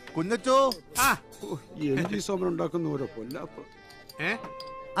കുഞ്ഞച്ചോ. MG സോമൻ ഉണ്ടാക്കുന്ന ഓരോ പൊല്ലാപ്പ്.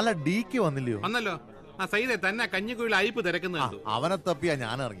 അല്ല, DK വന്നില്ലയോ? വന്നല്ലോ. സൈദെ തന്നെ കഞ്ഞിക്കുഴിയിൽ അയപ്പ് തിരക്കുന്നത്. അവനെ തപ്പിയാ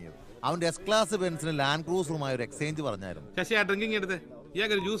ഞാൻ ഇറങ്ങിയത്. അവന്റെ S ക്ലാസ് ബെൻസിന് ലാൻഡ് ക്രൂസറുമായി ഒരു എക്സ്ചേഞ്ച് പറഞ്ഞായിരുന്നു. ശശി, ആ ഡ്രിങ്കിങ് എടുത്ത്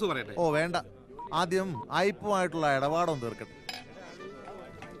ഇയാൾക്കൊരു ജ്യൂസ് പറയട്ടെ. ഓ വേണ്ട, ആദ്യം അയപ്പുമായിട്ടുള്ള ഇടപാടൊന്നും തീർക്കട്ടെ.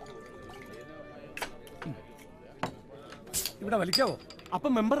 ഇവിടെ വലിക്കാവോ? അപ്പൊ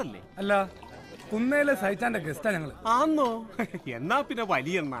മെമ്പർ അല്ലേ? അല്ല, കുന്നേലെ സഹിച്ചാന്റെ ഗസ്റ്റാ ഞങ്ങള്. ആന്നോ? എന്നാ പിന്നെ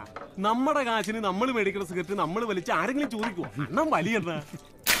വലിയെണ്ണ. നമ്മുടെ കാശിന് നമ്മൾ മേടിക്കുന്ന സിഗരറ്റ് നമ്മൾ വലിച്ച് ആരെങ്കിലും ചോദിക്കുവോ? എന്നാ വലിയെണ്ണ.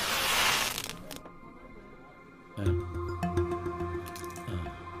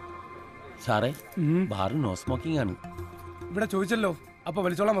 സാറേ, ബാറിൽ നോ സ്മോക്കിംഗ് ആണ്. ഇവിടെ ചോദിച്ചല്ലോ, അപ്പൊ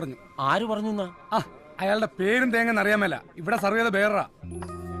വലിച്ചോളാൻ പറഞ്ഞു. ആര് പറഞ്ഞു? അയാളുടെ പേരും തേങ്ങന്ന് അറിയാമല്ല. ഇവിടെ സർവ് ചെയ്ത ബേറാ.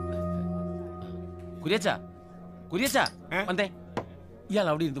 കുര്യച്ചാ വന്നേ. ഇയാൾ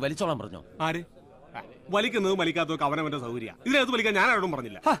അവിടെ ഇരുന്ന് വലിച്ചോളാൻ പറഞ്ഞോ? ആര്? വലിക്കുന്നതും വലിക്കാത്തതൊക്കെ അവനവന്റെ സൗകര്യ. ഇതിനകത്ത് വലിക്കാൻ ഞാൻ ആരോടും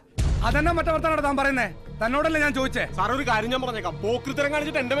പറഞ്ഞില്ല. അതെന്നാ മറ്റേ വർത്താനോട് താൻ പറയുന്നേ? തന്നോടല്ലേ ഞാൻ ചോദിച്ചേ. സാറേ, ഒരു കാര്യം ഞാൻ പറഞ്ഞേക്കാം. പോക്രിത്തരം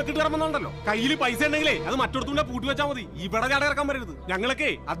കാണിച്ചിട്ട് എന്റെ വെക്കിട്ട് ഇറങ്ങുന്നുണ്ടല്ലോ. കയ്യിൽ പൈസ ഉണ്ടെങ്കിലേ അത് മറ്റൊരുത്തൂടെ പൂട്ടി വെച്ചാൽ മതി. ഇവിടെ ചാട ഇറക്കാൻ വരരുത്. ഞങ്ങളൊക്കെ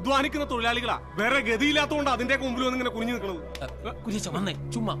അധ്വാനിക്കുന്ന തൊഴിലാളികളാ. വേറെ ഗതിയില്ലാത്തതുകൊണ്ട് അതിന്റെ മുമ്പിൽ വന്ന് ഇങ്ങനെ കുനിഞ്ഞു നിൽക്കുന്നത്. വന്നേ,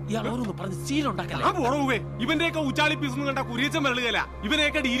 ചുമ്മാ ഇയാൾ ഓരോന്ന് പറഞ്ഞ് ശീലുണ്ടാക്കല്ലേ. ആ പോണേ, ഇവന്റെയൊക്കെ ഉച്ചാളി പീസൊന്നും കണ്ട കുരിയച്ചൻ വരളുകയല്ല.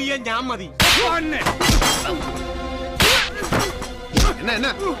 ഇവനെയൊക്കെ ഡീൽ ചെയ്യാൻ ഞാൻ മതി.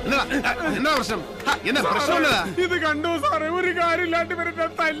 എന്നാ പ്രശ്നം? എന്നാ പ്രശ്നം? ഇത് കണ്ടോ സാറേ, ഒരു കാര്യമില്ലാണ്ട് ഇവരെ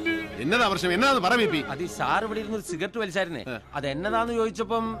തല്ലി. എന്നതാ പ്രശ്നം? എന്നാന്ന് പറ ബിപി. അത് ഈ സാർ ഇവിടെ ഇരുന്ന് സിഗരറ്റ് വലിച്ചായിരുന്നേ, അത് എന്നതാന്ന്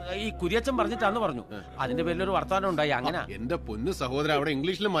ചോദിച്ചപ്പം ഈ കുര്യച്ചൻ പറഞ്ഞിട്ടാന്ന് പറഞ്ഞു. അതിന്റെ പേരിൽ ഒരു വർത്തമാനം ഉണ്ടായി. അങ്ങനെ എന്റെ പൊന്നു സഹോദരൻ, അവിടെ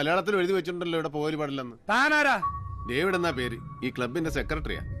ഇംഗ്ലീഷിലും മലയാളത്തിലും എഴുതി വെച്ചിട്ടുണ്ടല്ലോ ഇവിടെ പോകല് പാടില്ലെന്ന്. താനാരാ? ഡേവിഡ് എന്നാ പേര്, ഈ ക്ലബിന്റെ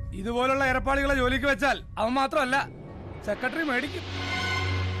സെക്രട്ടറിയാ. ഇതുപോലുള്ള ഏർപ്പാടുകളെ ജോലിക്ക് വെച്ചാൽ അവൻ മാത്രമല്ല സെക്രട്ടറി മേടിക്കും.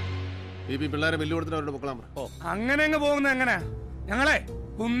 ബിപി പിള്ളേരെ ബില്ല് കൊടുത്തിട്ട് അവരുടെ പൊക്കളാൻ പറ. അങ്ങനെ അങ്ങ് പോകുന്നത് എങ്ങനെ? ഞങ്ങളെ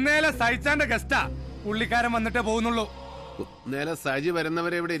കുന്നേലെ സൈച്ചാന്റെ ഗസ്റ്റാ, പുള്ളിക്കാരൻ വന്നിട്ടേ പോകുന്നുള്ളൂ. നേരെ സജി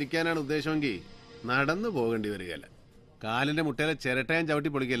വരുന്നവരെ ഇവിടെ ഇരിക്കാനാണ് ഉദ്ദേശമെങ്കിൽ നടന്നു പോകേണ്ടി വരികയല്ല. കാലിന്റെ മുട്ടയിലെ ചിരട്ടയും ചവിട്ടി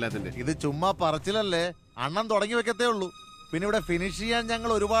പൊളിക്കല്ലാത്തിന്റെ. ഇത് ചുമ്മാ പറച്ചിലല്ലേ, അണ്ണൻ തുടങ്ങി വെക്കത്തേ ഉള്ളൂ. പിന്നെ ഇവിടെ ഫിനിഷ് ചെയ്യാൻ ഞങ്ങൾ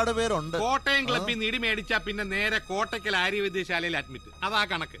ഒരുപാട് പേരുണ്ട്. കോട്ടയം ക്ലബിൽ നീടി മേടിച്ചാ പിന്നെ നേരെ കോട്ടയ്ക്കൽ ആര്യവൈദ്യശാലയിൽ അഡ്മിറ്റ്. അതാ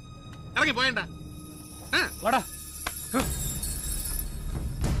കണക്ക്. ഇറങ്ങി പോയണ്ട.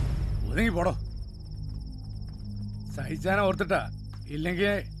 ഒതുങ്ങി പോടോ. സഹിച്ചാനെ ഓർത്തിട്ടാ,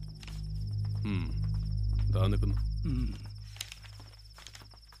 ഇല്ലെങ്കിൽ നിൽക്കുന്നു.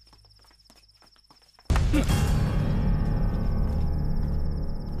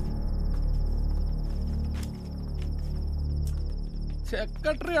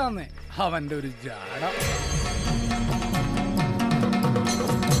 സെക്രട്ടറി ആന്നേ അവന്റെ ഒരു ജാട.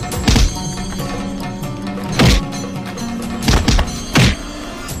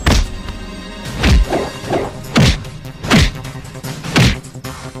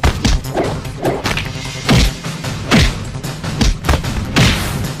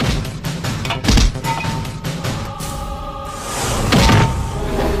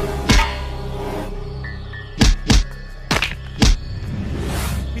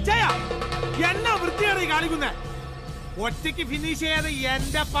 ഒറ്റയ്ക്ക് ഫിനിഷ് ചെയ്യാതെ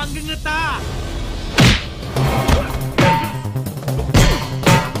എന്റെ പങ്കും കിട്ടാ.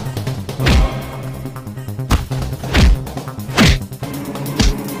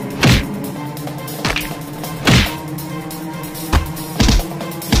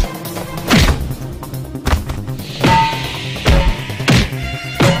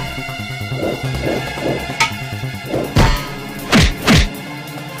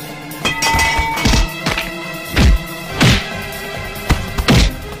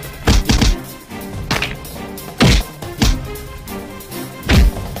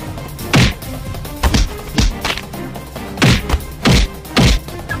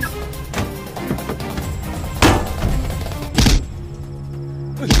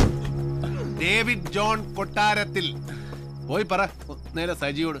 ഡേവിഡ് ജോൺ കൊട്ടാരത്തിൽ പോയി പറ നേരെ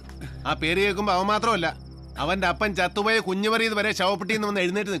സജിയോട്. ആ പേര് കേൾക്കുമ്പോ അവൻ മാത്രമല്ല, അവന്റെ അപ്പൻ ചത്തുപോയ കുഞ്ഞുമറിയത് വരെ ശവപ്പെട്ടിന്ന് വന്ന്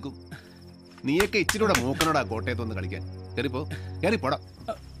എഴുന്നേറ്റ് നിൽക്കും. നീയൊക്കെ ഇച്ചിരി കൂടെ മൂക്കനോടാ കോട്ടയത്ത് വന്ന് കളിക്കാൻ. കേറിപ്പോ, കേറിപ്പോടാ.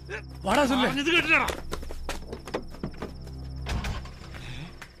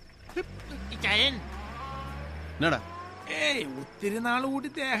 ഏയ്, ഒത്തിരി നാൾ കൂടി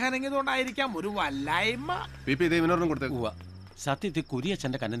ദേഹനങ്ങിയതുകൊണ്ടായിരിക്കാം ഒരു വല്ലായ്മ. ഇവനോടും കൊടുത്തേക്കുക. സത്യത്തിൽ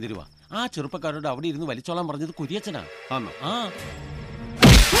കുര്യച്ചന്റെ കന്നം തരുവാ. ആ ചെറുപ്പക്കാരോട് അവിടെ ഇരുന്ന് വലിച്ചോളാൻ പറഞ്ഞത് കുര്യച്ചനാ.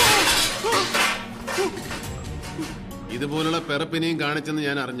 ഇതുപോലുള്ള പെറപ്പിനെയും കാണിച്ചെന്ന്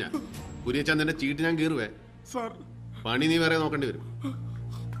ഞാൻ അറിഞ്ഞ കുര്യച്ചന്റെ ചീട്ട് ഞാൻ കീറുവേ. പണി നീ വേറെ നോക്കേണ്ടി വരും.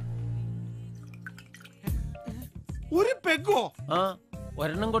 ഒരു പെഗോ?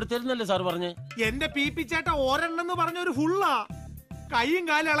 ഒരെണ്ണം കൊടുത്തിരുന്നല്ലേ സാർ പറഞ്ഞേ? എന്റെ പീപ്പിച്ചേട്ട ഒരെണ്ണം എന്ന് പറഞ്ഞ ഒരു ഫുള്ളാ. കൈയും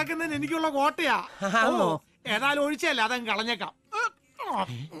കാലും ഇളക്കുന്നതിന് എനിക്കുള്ള കോട്ടയാ. ഏതായാലും ഒഴിച്ചല്ല, അതങ്ങ് കളഞ്ഞേക്കാം.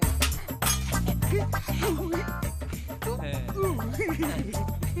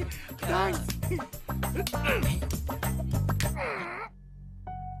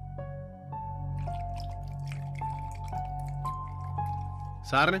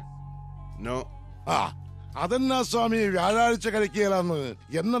 സാറിന് നോ. അതെന്നാ സ്വാമി വ്യാഴാഴ്ച കഴിക്കുകയെന്ന്?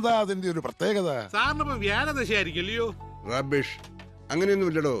 എന്നതാ അതിന്റെ ഒരു പ്രത്യേകത? സാറിനിപ്പോ വ്യാഴദശയായിരിക്കല്ലയോ? റബിഷ്,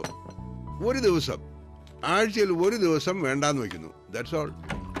 അങ്ങനെയൊന്നുമില്ലടോ. ഒരു ദിവസം, ആഴ്ചയിൽ ഒരു ദിവസം വേണ്ടാന്ന് വെക്കുന്നു. That's all.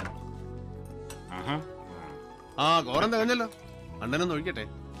 കോറം തികഞ്ഞല്ലോ. അണ്ണനൊന്ന് ഒഴിക്കട്ടെ.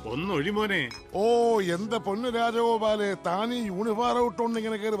 ഒന്നൊഴിമോനെ. ഓ, എന്റെ പൊന്നു രാജഗോപാലെ, താനീ യൂണിഫോം ഇട്ടോണ്ട്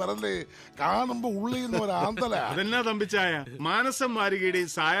ഇങ്ങനെ കയറി വരല്ലേ? കാണുമ്പോ ഉള്ളിൽ നിന്ന് ഒരു ആന്തല. അതെന്നാ തമ്പിച്ചായ, മാനസം വാരികയുടെയും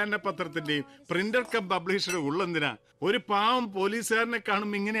സായാഹ്ന പത്രത്തിന്റെയും പ്രിന്റർ കം പബ്ലിഷറുടെ ഉള്ളെന്തിനാ ഒരു പാവം പോലീസുകാരനെ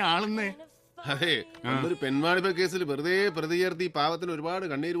കാണുമ്പോ ഇങ്ങനെ ആളുന്നേ? അതെ, ഒരു പെൺവാണിഭ കേസിൽ വെറുതെ പ്രതി ചേർത്തി പാവത്തിന് ഒരുപാട്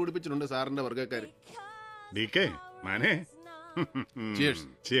കണ്ണീര് കുടിപ്പിച്ചിട്ടുണ്ട് സാറിന്റെ വർഗ്ഗക്കാര്.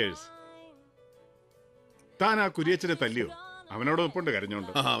 താൻ ആ കുര്യച്ചനെ തല്ലിയോ? അവനോട് ഒപ്പുണ്ട്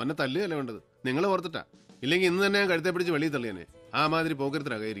കരഞ്ഞോണ്ട്. അവനെ തല്ലുകയല്ല വേണ്ടത്, നിങ്ങൾ ഓർത്തിട്ടാ. ഇല്ലെങ്കിൽ ഇന്ന് തന്നെ ഞാൻ കഴുത്തെ പിടിച്ച് വെളിയിൽ തള്ളിയനെ. ആ മാതിരി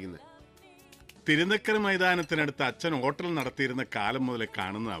പോക്കരത്തിലാകായിരിക്കുന്നത്. തിരുനക്കര മൈതാനത്തിനടുത്ത് അച്ഛൻ ഹോട്ടൽ നടത്തിയിരുന്ന കാലം മുതലേ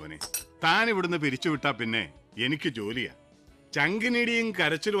കാണുന്ന അവനെ താൻ ഇവിടുന്ന് പിരിച്ചുവിട്ടാ പിന്നെ എനിക്ക് ജോലിയാ. ചങ്കിനിടിയും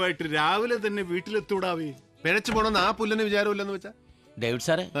കരച്ചിലുമായിട്ട് രാവിലെ തന്നെ വീട്ടിലെത്തൂടാവേ. പിഴച്ചു പോണെന്ന് ആ പുല്ലന് വിചാരമില്ലെന്ന് വെച്ചാ ഡേവിഡ്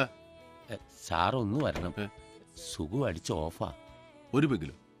സാറേ, സാർ ഒന്ന് വരണം. സുഖം അടിച്ച് ഓഫാ. ഒരു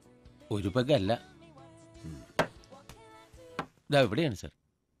പെഗിലോ? ഒരു പെഗല്ല, ഇതാ എവിടെയാണ് സാർ.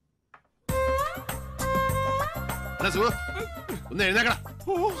 ഒന്ന് എഴുന്നേക്കടാ.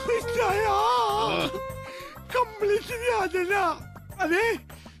 കംപ്ലീറ്റ് വ്യാജന. അതെ,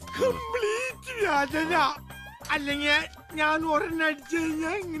 കംപ്ലീറ്റ് വ്യാജന. അല്ലെങ്കിൽ ഞാൻ ഒരെണ്ണം അടിച്ചു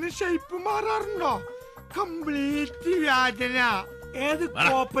കഴിഞ്ഞാൽ ഇങ്ങനെ ഷേപ്പ് മാറാറുണ്ടോ? കംപ്ലീറ്റ് വ്യാജന. ഏത്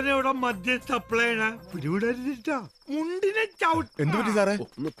കോപ്പനയുടെ മദ്യം സപ്ലൈ പിടിവിടരുതിട്ടാ. മുണ്ടിനെ ചവിട്ട്. എന്ത് പറ്റി സാറേ?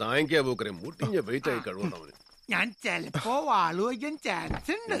 ഒന്ന് താങ്ങിക്കാ പോക്കരെ, മുട്ടിഞ്ഞ വെയിറ്റ് ആയി കഴിവുണ്ടാവും. ഞാൻ ചിലപ്പോ വാളു വയ്ക്കാൻ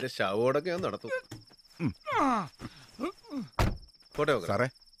ചാൻസ് ഉണ്ട്. ശവോടൊക്കെ ഞാൻ നടത്തും. സാറേ,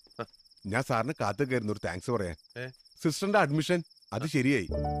 ഞാൻ സാറിന് കാത്തു കയറുന്ന ഒരു താങ്ക്സ് പറയാൻ. സിസ്റ്ററിന്റെ അഡ്മിഷൻ അത് ശരിയായി.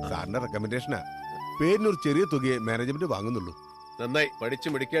 സാറിന്റെ റെക്കമെൻഡേഷനാ. പേരിനൊരു ചെറിയ തുകയെ മാനേജ്മെന്റ് വാങ്ങുന്നുള്ളൂ. നന്നായി പഠിച്ചു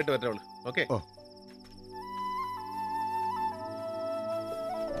മിടിക്കായിട്ട് പറ്റുള്ളൂ. ഓക്കെ.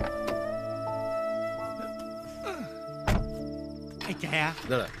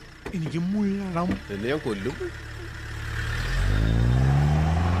 എനിക്ക് മുള്ളണം. എന്നെ ഞാൻ കൊല്ലും.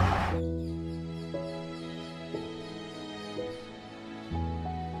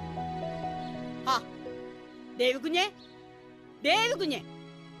 ദേവികുഞ്ഞെ, ദേവികുഞ്ഞെ,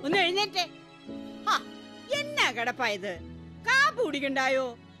 ഒന്ന് എഴുന്നേറ്റേ. എന്നാ കിടപ്പായത്? കാപ്പ് കുടിക്കണ്ടായോ?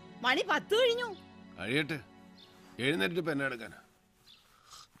 മണി 10 കഴിഞ്ഞു. കഴിയട്ടെ, എഴുന്നേറ്റ് പെന്നെ എടുക്കാനാ.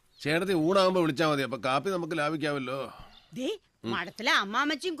 ചേട്ടത്തി ഊണാകുമ്പോ വിളിച്ചാ മതി, അപ്പൊ കാപ്പി നമുക്ക് ലാഭിക്കാമല്ലോ. ദേ, മഠത്തിലെ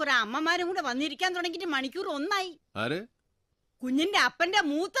അമ്മാമ്മച്ചും കുറെ അമ്മമാരും കൂടെ വന്നിരിക്കാൻ തുടങ്ങിയിട്ട് മണിക്കൂർ 1 ആയി. ആര്? കുഞ്ഞിന്റെ അപ്പന്റെ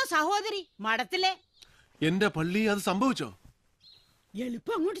മൂത്ത സഹോദരി മഠത്തിലെ. എന്റെ പള്ളി അത് സംഭവിച്ചോ?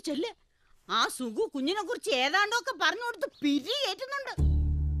 എളുപ്പം അങ്ങോട്ട് ചെല്ല്. ആ സുഖു കുഞ്ഞിനെ കുറിച്ച് ഏതാണ്ടൊക്കെ പറഞ്ഞു കൊടുത്ത് പിരി കയറ്റുന്നുണ്ട്.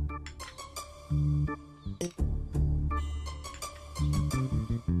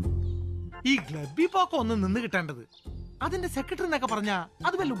 ഈ ക്ലബി പോക്ക ഒന്ന് നിന്ന് കിട്ടേണ്ടത്. അതിന്റെ സെക്രട്ടറി എന്നൊക്കെ പറഞ്ഞാ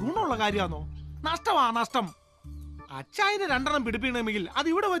അത് വല്ല ഗുണമുള്ള കാര്യമാണോ? നഷ്ടമാ നഷ്ടം. അച്ചായനെ 2 പിടിപ്പിക്കണമെങ്കിൽ അത്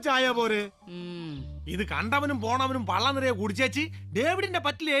ഇവിടെ വെച്ചായ പോരെ. ഇത് കണ്ടവനും പോണവനും പള്ള നിറയെ കുടിച്ചേച്ച് ഡേവിഡിന്റെ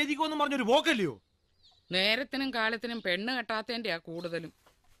പറ്റിൽ എഴുതിക്കോന്ന് പറഞ്ഞൊരു പോക്കല്ലയോ? നേരത്തിനും കാലത്തിനും പെണ്ണ് കെട്ടാത്തതിന്റെയാ കൂടുതലും.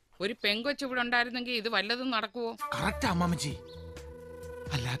 ഒരു പെങ്കൊച്ചു ഇവിടെ ഉണ്ടായിരുന്നെങ്കിൽ ഇത് വല്ലതും നടക്കുവോ? കറക്റ്റ് അമ്മാമ്മച്ചി.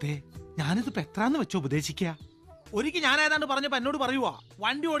 അല്ലാതെ ഞാനിത് എത്രാന്ന് വെച്ചോ ഉപദേശിക്ക. ഒരിക്കൽ ഞാൻ ഏതാണ്ട് പറഞ്ഞപ്പോ എന്നോട് പറയുവാ,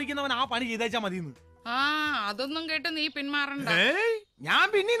 വണ്ടി ഓടിക്കുന്നവൻ ആ പണി ചെയ്തേച്ചാ മതിയെന്ന്. ആ, അതൊന്നും കേട്ട് നീ പിന്മാറണ്ട. ഞാൻ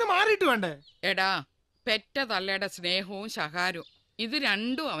പിന്നീന്ന് മാറിയിട്ട് വേണ്ടേ? എടാ, പെറ്റ തള്ളയുടെ സ്നേഹവും ശകാരവും ഇത്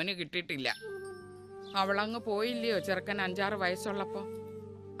രണ്ടും അവന് കിട്ടിയിട്ടില്ല. അവളങ്ങ് പോയില്ലയോ ചെറുക്കൻ 5-6 വയസ്സുള്ളപ്പോ.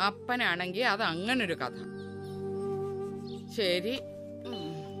 അപ്പനാണെങ്കി അത് അങ്ങനൊരു കഥ. ശരി,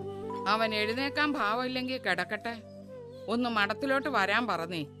 അവൻ എഴുന്നേക്കാൻ ഭാവമില്ലെങ്കിൽ കിടക്കട്ടെ. ഒന്ന് മഠത്തിലോട്ട് വരാൻ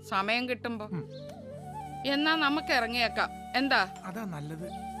പറഞ്ഞേ, സമയം കിട്ടുമ്പോ. എന്നാ നമുക്ക് ഇറങ്ങിയേക്കാം. എന്താ? അതാ നല്ലത്.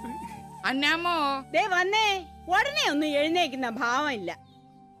 അന്നാമോ, ദേ വന്നേ. ഉടനെ ഒന്നും എഴുന്നേക്കുന്ന ഭാവമില്ല.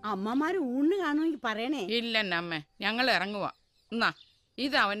 അമ്മമാര് ഊണ് കാണുമെങ്കിൽ പറയണേ. ഇല്ലെന്നമ്മേ, ഞങ്ങൾ ഇറങ്ങുവാ. എന്നാ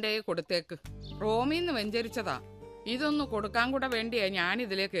ഇത് അവന്റെ കൊടുത്തേക്ക്. റോമിന്ന് വെഞ്ചരിച്ചതാ. ഇതൊന്ന് കൊടുക്കാൻ കൂടെ വേണ്ടിയാ ഞാൻ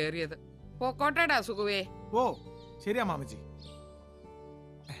ഇതിലേ കേറിയത്. പോക്കോട്ടേടാ സുഖുവേ. ഓ ശരി അമ്മാമ്മച്ചി.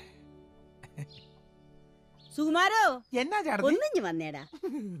 സുകുമാരോ, എന്നാ ഒന്നിഞ്ഞു വന്നേടാ.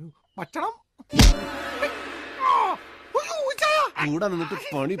 ഭക്ഷണം കൂടെ നിന്നിട്ട്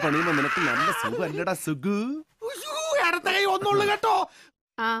പണി പണിയുമ്പോ നിനക്ക് നല്ല സുഖല്ലടാ സുഖു. ഒന്നുള്ളു കേട്ടോ.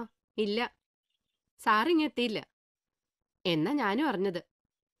 ആ ഇല്ല, സാറിങ് എത്തിയില്ല എന്നാ ഞാനും അറിഞ്ഞത്.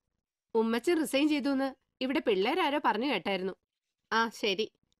 ഉമ്മച്ചൻ റിസൈൻ ചെയ്തു ഇവിടെ പിള്ളേരാരോ പറഞ്ഞു കേട്ടായിരുന്നു. ആ ശരി,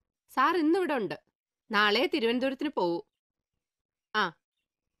 സാർ ഇന്നിവിടെ ഉണ്ട്. നാളെ തിരുവനന്തപുരത്തിന് പോവൂ. ആ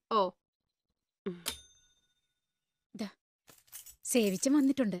ഓ. സേവിച്ചൻ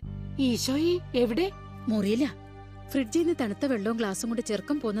വന്നിട്ടുണ്ട്. ഈശോയെ, എവിടെ? മുറിയില്ല. ഫ്രിഡ്ജിൽ നിന്ന് തണുത്ത വെള്ളവും ഗ്ലാസും കൊണ്ട്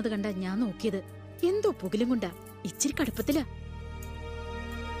ചെറുക്കം പോകുന്നത് കണ്ടാ ഞാൻ നോക്കിയത്. എന്തോ പുകിലും കൊണ്ടാ. ഇച്ചിരി കടുപ്പത്തിലാ.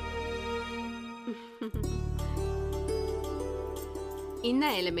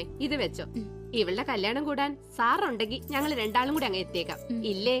 ഇന്നായാലമേ ഇത് വെച്ചോ. ഇവളുടെ കല്യാണം കൂടാൻ സാറുണ്ടെങ്കിൽ ഞങ്ങൾ 2 കൂടി അങ്ങ് എത്തിയേക്കാം.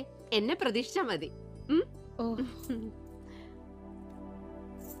 ഇല്ലേ, എന്നെ പ്രതീക്ഷിച്ചാ മതി. ഓ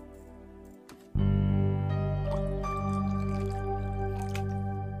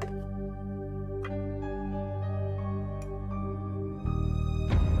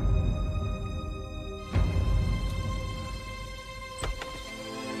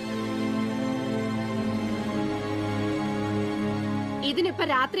ഇതിനിപ്പോ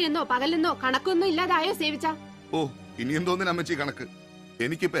രാത്രിയെന്നോ പകലെന്നോ കണക്കൊന്നും ഇല്ലാതായോ സേവിച്ച? ഓ, ഇനി എന്തോന്നിന് അമ്മച്ചി കണക്ക്?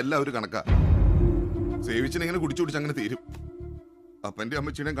 എനിക്കിപ്പോ എല്ലാവരും കണക്കാ. സേവിച്ചിനെങ്ങനെ കുടിച്ചു കുടിച്ച് അങ്ങനെ തീരും. അപ്പന്റെ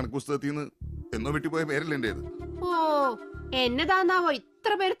അമ്മച്ചിയുടെയും കണക്ക് പുസ്തകത്തിൽ നിന്ന് എന്നോ വെട്ടിപ്പോയ പേരല്ലേ എന്റേത്. ഓ, എന്നതാന്നാവോ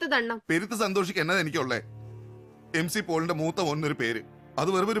ഇത്ര പേരുത്ത ദണ്ണം? പെരുത്ത് സന്തോഷിക്ക് എന്നതാ എനിക്കുള്ളേ. MC പോളിന്റെ മൂത്ത മോനൊരു പേര്.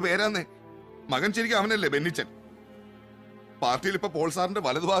 അത് വെറും ഒരു പേരാന്നേ. മകൻ ശരിക്കും അവനല്ലേ, ബെന്നിച്ചൻ. പാർട്ടിയിൽ ഇപ്പൊ പോൾ സാറിന്റെ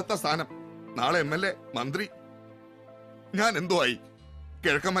വലതുഭാഗത്ത സ്ഥാനം, നാളെ MLA, മന്ത്രി. ഞാൻ എന്തോ ആയി?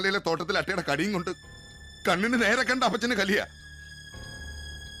 കിഴക്കമലയിലെ തോട്ടത്തിൽ അട്ടയുടെ കടിയും കൊണ്ട് കണ്ണിന് നേരെ കണ്ട അപ്പച്ചന് കലിയ.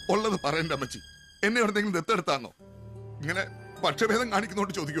 ഉള്ളത് പറയണ്ട അമ്മച്ചി, എന്നെ എവിടെന്തെങ്കിലും ദത്തെടുത്താന്നോ? ഇങ്ങനെ പക്ഷഭേദം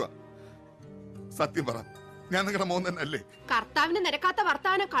കാണിക്കുന്നോണ്ട് ചോദിക്കുക. സത്യം പറ, ഞാൻ നിങ്ങളുടെ മോൻ തന്നെ അല്ലേ? കർത്താവിന് നിരക്കാത്ത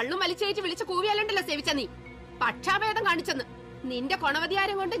വർത്താനം കള്ളും വലിച്ചേറ്റ് വിളിച്ച് കൂവിയാലുണ്ടല്ലോ സേവിച്ച നീ. പക്ഷാഭേദം കാണിച്ചെന്ന് നിന്റെ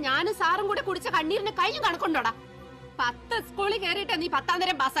കൊണവധികാരം കൊണ്ട് ഞാനും സാറും കൂടെ കുടിച്ച കണ്ണീരിന് കയ്യും കണക്കുണ്ടോടാ. 10 സ്കൂളിൽ കയറിയിട്ടാ നീ 10ാം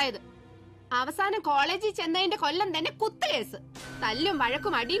തരം പാസ്സായത്. അവസാനം കോളേജിൽ ചെന്നതിന്റെ കൊല്ലം തന്നെ കുത്തുകേസ്. തല്ലും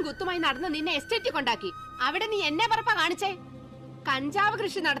വഴക്കും അടിയും കുത്തുമായി നടന്ന് നിന്നെ എസ്റ്റേറ്റിൽ കൊണ്ടാക്കി. അവിടെ നീ എന്നെ പറപ്പാ കാണിച്ചേ? കഞ്ചാവ്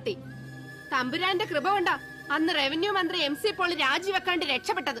കൃഷി നടത്തി. തമ്പുരാന്റെ കൃപ കൊണ്ടാ അന്ന് റവന്യൂ മന്ത്രി MC പോൾ രാജിവെക്കാണ്ട്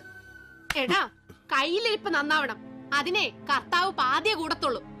രക്ഷപ്പെട്ടത്. എടാ, കയ്യിലിരിപ്പ് നന്നാവണം. അതിനെ കർത്താവ് പാതിയെ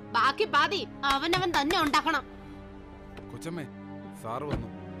കൂടത്തുള്ളൂ. ബാക്കി പാതി അവനവൻ തന്നെ ഉണ്ടാക്കണം. കൊച്ചമ്മേ, സാറ് വന്നു.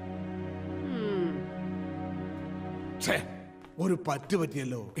 ഒരു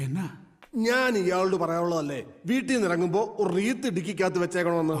പറ്റിയല്ലോ. എന്നാ ഞാൻ ഇയാളോട് പറയാനുള്ളതല്ലേ, വീട്ടിൽ നിന്ന് ഇറങ്ങുമ്പോ ഒരു റീത്ത് ഇടുക്കിക്കകത്ത്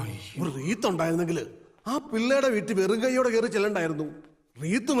വെച്ചേക്കണമെന്ന്. ഒരു റീത്ത് ഉണ്ടായിരുന്നെങ്കിൽ ആ പിള്ളേരുടെ വീട്ടിൽ വെറും കൈയോടെ കയറി ചെല്ലണ്ടായിരുന്നു.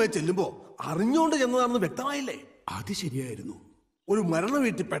 റീത്തുമായി ചെല്ലുമ്പോ അറിഞ്ഞോണ്ട് ചെന്നതാണെന്ന് വ്യക്തമായില്ലേ? അത് ശരിയായിരുന്നു. ഒരു മരണ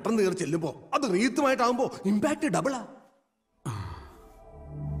വീട്ടിൽ പെട്ടെന്ന് കയറി ചെല്ലുമ്പോ അത് റീത്തുമായിട്ടാകുമ്പോ ഇമ്പാക്ട് ഡബിളാ.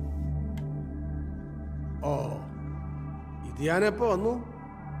 ഓ, ഇത് ഞാനെപ്പോ വന്നു?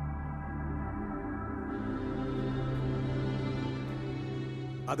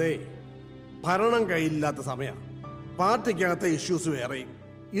 അതെ, ഭരണം കയ്യിലില്ലാത്ത സമയം, പാർട്ടിക്കകത്തെ ഇഷ്യൂസ് വേറെയും.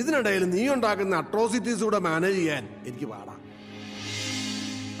 ഇതിനിടയിൽ നീ ഉണ്ടാക്കുന്ന അട്രോസിറ്റീസ് കൂടെ മാനേജ് ചെയ്യാൻ എനിക്ക് പാടാം.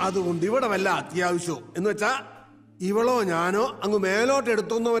 അതുകൊണ്ട് ഇവിടെ വല്ല അത്യാവശ്യവും എന്ന് വെച്ചാ ഇവളോ ഞാനോ അങ്ങ് മേലോട്ട്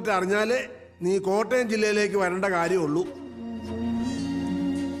എടുത്തോന്നോ മറ്റോ അറിഞ്ഞാലേ നീ കോട്ടയം ജില്ലയിലേക്ക് വരേണ്ട കാര്യമുള്ളൂ.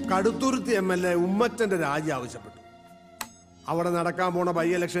 കടുത്തുരുത്തി MLA ഉമ്മച്ചന്റെ രാജി ആവശ്യപ്പെട്ടു. അവിടെ നടക്കാൻ പോണ ബൈ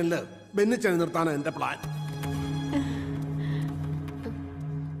ഇലക്ഷനിൽ ബെന്നിച്ചനെ നിർത്താനാണ് എന്റെ പ്ലാൻ.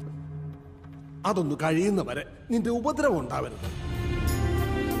 അതൊന്ന് കഴിയുന്നവരെ നിന്റെ ഉപദ്രവം ഉണ്ടാവരുത്.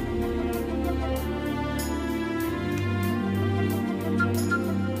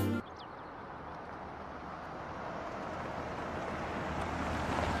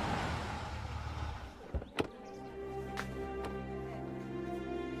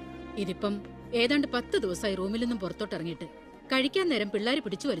 ഇതിപ്പം ഏതാണ്ട് 10 ദിവസമായി റൂമിൽ നിന്നും പുറത്തോട്ടിറങ്ങിയിട്ട്. കഴിക്കാൻ നേരം പിള്ളേര്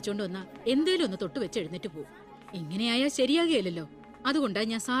പിടിച്ചു വലിച്ചോണ്ട് വന്നാ എന്തേലും ഒന്ന് തൊട്ട് വെച്ച് എഴുന്നേറ്റ് പോവും. ഇങ്ങനെയായാൽ ശരിയാകുകയല്ലോ. അതുകൊണ്ടാണ്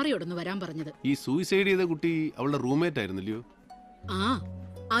ഞാൻ സാറിയോടൊന്ന് വരാൻ പറഞ്ഞത്. ഈ സൂയിസൈഡ് ചെയ്ത കുട്ടി അവളുടെ റൂംമേറ്റ് ആയിരുന്നില്ലയോ? ആ,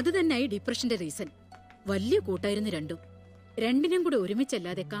 അത് തന്നെയായി ഡിപ്രഷന്റെ റീസൺ. വലിയ കൂട്ടായിരുന്നു രണ്ടും. രണ്ടിനും കൂടെ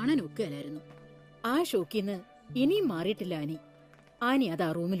ഒരുമിച്ചല്ലാതെ കാണാൻ ഒക്കുകയല്ലായിരുന്നു. ആ ഷോക്കിന്ന് ഇനിയും മാറിയിട്ടില്ല ആനി. ആനി അത്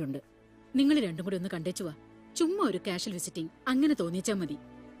ആ റൂമിലുണ്ട്. നിങ്ങൾ രണ്ടും കൂടെ ഒന്ന് കണ്ടേച്ചുവാ. ചുമ്മാ ഒരു കാഷ്വൽ വിസിറ്റിംഗ് അങ്ങനെ തോന്നിച്ചാ മതി.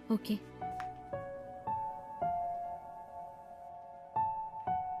 ഓക്കെ.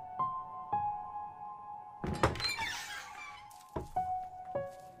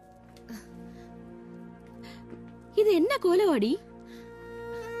 ഇത് എന്നാ കോലവാടി?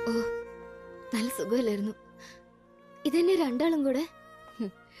 ഓ, നല്ല സുഖമല്ലായിരുന്നു. ഇതെന്നെ രണ്ടാളും കൂടെ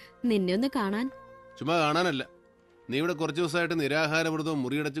നിന്നെ ഒന്ന് കാണാൻ. ചുമ്മാ കാണാനല്ല, നീ ഇവിടെ കുറച്ചു ദിവസമായിട്ട് നിരാഹാരവ്രതവും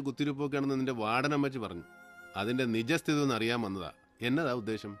മുറിയടച്ച് കുത്തിരിപ്പൊക്കെയാണെന്ന് നിന്റെ വാർഡനമ്മച്ചി പറഞ്ഞു. അതിന്റെ നിജസ്ഥിതി ഒന്ന് അറിയാൻ വന്നതാ. എന്നതാ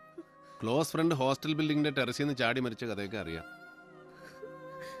ഉദ്ദേശം? ക്ലോസ് ഫ്രണ്ട് ഹോസ്റ്റൽ ബിൽഡിങ്ങിന്റെ ടെറസിൽ നിന്ന് ചാടി മരിച്ച കഥയൊക്കെ അറിയാം.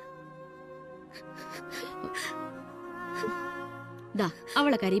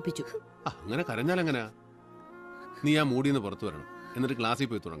 അവളെ കരയിപ്പിച്ചു. അങ്ങനെ കരഞ്ഞാലെങ്ങനാ? നീ ആ മൂടിന്ന് പുറത്തു വരണം. എന്നിട്ട് ക്ലാസ്സിൽ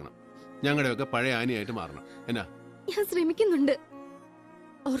പോയി തുടങ്ങണം. ഞങ്ങളുടെയൊക്കെ പഴയ ആനിയായിട്ട് മാറണം. എന്നാ? ഞാൻ ശ്രമിക്കുന്നുണ്ട്.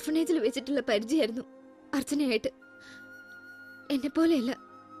 ഓർഫനേജിൽ വെച്ചിട്ടുള്ള പരിചയമായിരുന്നു അർച്ചനയായിട്ട്. എന്നെ പോലെയല്ല,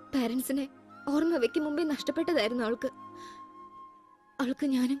 പാരന്റ്സിനെ ഓർമ്മ വെക്കും മുമ്പേ നഷ്ടപ്പെട്ടതായിരുന്നു അവൾക്ക്. അവൾക്ക്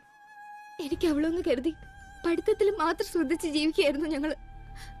ഞാനും എനിക്ക് അവളൊന്ന് കരുതി പഠിത്തത്തിൽ മാത്രം ശ്രദ്ധിച്ച് ജീവിക്കുകയായിരുന്നു ഞങ്ങള്.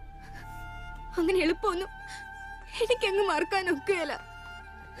 അങ്ങനെ എളുപ്പമൊന്നും എനിക്കങ്ങ് മറക്കാനൊക്കെയല്ല.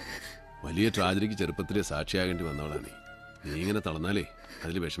 വലിയ ട്രാജഡിക്ക് ചെറുപ്പത്തിലെ സാക്ഷിയാകേണ്ടി വന്നവളാണ് നീ. നീ ഇങ്ങനെ തളർന്നാലേ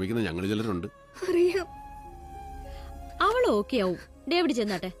അതിൽ വിഷമിക്കുന്ന ഞങ്ങൾ ചിലരുണ്ട്. അറിയാം. അവൾ ഓക്കെ ആവും. ഡേവിഡ്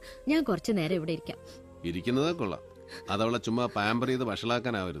ചെന്നാട്ടെ, ഞാൻ കുറച്ചു നേരം ഇവിടെ ഇരിക്കാം. ഇരിക്കുന്നതേ കൊള്ളാം. അതവളെ ചുമ്മാ പാമ്പർ ചെയ്ത്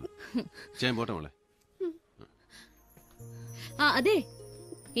വഷളാക്കാനാവരുത്. ചെയ്യാൻ പോട്ടെ മോളെ. ആ അതെ,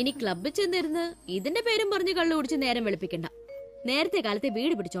 ഇനി ക്ലബിൽ ചെന്നിരുന്ന് ഇതിന്റെ പേരും പറഞ്ഞ് കള്ളു കുടിച്ച് നേരം വെളുപ്പിക്കണ്ട. നേരത്തെ കാലത്തെ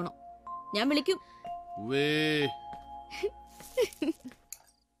വീട് പിടിച്ചോണം. ഞാൻ വിളിക്കും.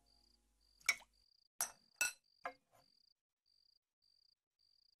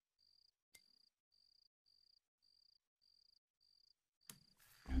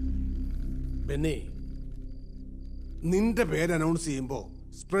 ബെന്നി, നിന്റെ പേര് അനൗൺസ് ചെയ്യുമ്പോ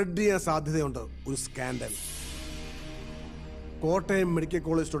സ്പ്രെഡ് ചെയ്യാൻ സാധ്യതയുണ്ട് ഒരു scandal. Kottayam medical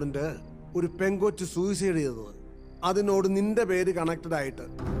college student ഒരു പെങ്കൊച്ച് സൂയിസൈഡ് ചെയ്തത്, അതിനോട് നിന്റെ പേര് കണക്റ്റഡ് ആയിട്ട്.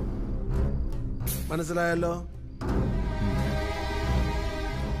 മനസ്സിലായല്ലോ?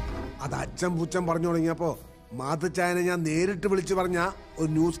 അത് അച്ഛൻ പുച്ഛൻ പറഞ്ഞു തുടങ്ങിയപ്പോ മാതച്ചായനെ ഞാൻ നേരിട്ട് വിളിച്ചു പറഞ്ഞ ഒരു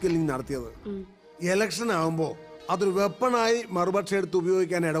ന്യൂസ് കില്ലിംഗ് നടത്തിയത്. ഇലക്ഷൻ ആവുമ്പോ അതൊരു വെപ്പണായി മറുപക്ഷം എടുത്ത്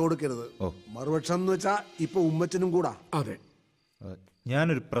ഉപയോഗിക്കാൻ ഇടകൊടുക്കരുത്. മറുപക്ഷം എന്ന് വെച്ചാ ഇപ്പൊ ഉമ്മച്ചനും കൂടാ. അതെ,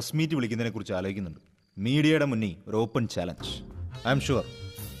 ഞാനൊരു പ്രസ് മീറ്റ് വിളിക്കുന്നതിനെ കുറിച്ച് ആലോചിക്കുന്നുണ്ട്. മീഡിയയുടെ മുന്നിൽ ഒരു open challenge. I am sure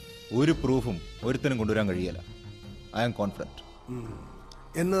ഒരു പ്രൂഫും ഒരുത്തനും കൊണ്ടുവരാൻ കഴിയില്ല. I am confident.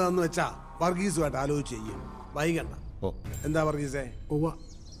 എന്നതാന്ന് വെച്ചാ വർഗീസുമായിട്ട് ആലോചിച്ച് ചെയ്യും. വൈകണ്ട. എന്താ വർഗീസേ?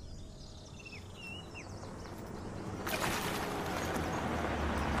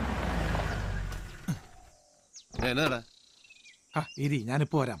 ഇരി,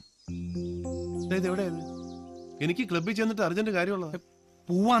 ഞാനിപ്പോ വരാം. എനിക്ക് ക്ലബിൽ ചെന്നിട്ട് അർജന്റ് കാര്യമുള്ള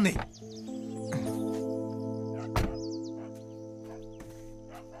പോവാന്നേ.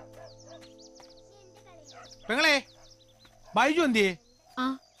 പെങ്ങളെ, ബൈജു എന്തിയേ? ആ,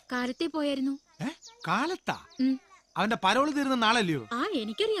 കാലത്തെ പോയായിരുന്നു. കാലത്താ? അവന്റെ പരോള് തീരുന്ന നാളല്ലയോ? ആ,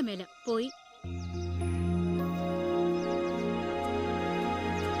 എനിക്കറിയാൻ മേല. പോയി.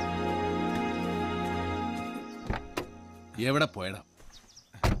 എവിടെ പോയടാ?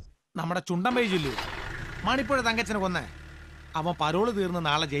 നമ്മുടെ ചുണ്ടൻ ബൈജുല്ലേ, മണിപ്പുഴ തങ്കച്ചനെ കൊന്നേ. അവൻ പരോള് തീർന്ന്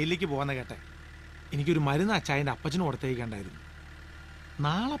നാളെ ജയിലിലേക്ക് പോകാന്ന് കേട്ടെ. എനിക്കൊരു മരുന്ന് അച്ചായന്റെ അപ്പച്ചന് കൊടുത്തേക്കണ്ടായിരുന്നു.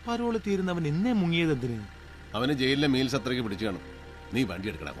 നാളെ പരോള് തീരുന്നവൻ ഇന്നേ മുങ്ങിയത് എന്തിന്? അവന് ജയിലിലെ മീൽസ് അത്രയ്ക്ക് പിടിച്ചു കാണും. നീ വണ്ടി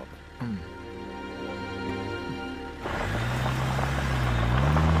എടുക്കടാ പാപ്പ.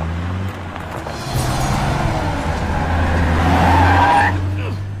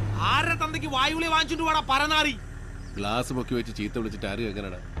 ആരുടെ തന്തയ്ക്ക് വായുവിളി വാങ്ങിച്ചിട്ട് വേടാ പരനാറി? ഗ്ലാസ് പൊക്കി വെച്ച് ചീത്ത വിളിച്ചിട്ട് ആര്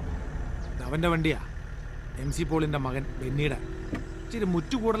കേൾക്കാനടാ? അവന്റെ വണ്ടിയാ, MC പോളിന്റെ മകൻ ബെന്നിയുടെ. ഇച്ചിരി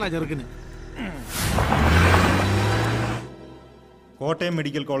മുറ്റുകൂടലാ ചെറുക്കിന്. കോട്ടയം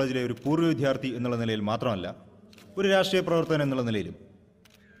മെഡിക്കൽ കോളേജിലെ ഒരു പൂർവ്വ വിദ്യാർത്ഥി എന്നുള്ള നിലയിൽ മാത്രമല്ല, ഒരു രാഷ്ട്രീയ പ്രവർത്തകൻ എന്നുള്ള നിലയിലും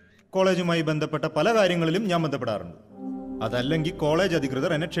കോളേജുമായി ബന്ധപ്പെട്ട പല കാര്യങ്ങളിലും ഞാൻ ബന്ധപ്പെടാറുണ്ട്. അതല്ലെങ്കിൽ കോളേജ്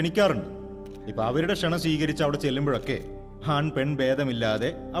അധികൃതർ എന്നെ ക്ഷണിക്കാറുണ്ട്. ഇപ്പം അവരുടെ ക്ഷണം സ്വീകരിച്ച് അവിടെ ചെല്ലുമ്പോഴൊക്കെ ആൺ പെൺ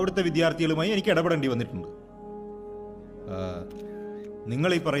ഭേദമില്ലാതെ അവിടുത്തെ വിദ്യാർത്ഥികളുമായി എനിക്ക് ഇടപെടേണ്ടി വന്നിട്ടുണ്ട്.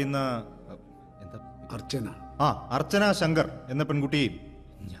 നിങ്ങൾ ഈ പറയുന്ന അർച്ചന, അർച്ചന ശങ്കർ എന്ന പെൺകുട്ടിയെയും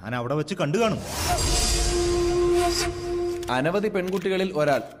ഞാൻ അവിടെ വെച്ച് കണ്ടു കാണും. അനവധി പെൺകുട്ടികളിൽ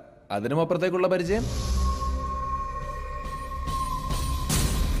ഒരാൾ, അതിനും അപ്പുറത്തേക്കുള്ള പരിചയം?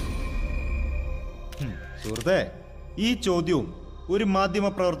 സുഹൃത്തെ, ഈ ചോദ്യവും ഒരു മാധ്യമ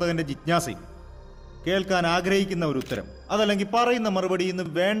പ്രവർത്തകന്റെ ജിജ്ഞാസയും, കേൾക്കാൻ ആഗ്രഹിക്കുന്ന ഒരു ഉത്തരം, അതല്ലെങ്കിൽ പറയുന്ന മറുപടിയിൽ നിന്ന്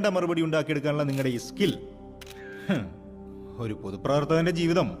വേണ്ട മറുപടി ഉണ്ടാക്കിയെടുക്കാനുള്ള നിങ്ങളുടെ ഈ സ്കിൽ, ഒരു പൊതുപ്രവർത്തകന്റെ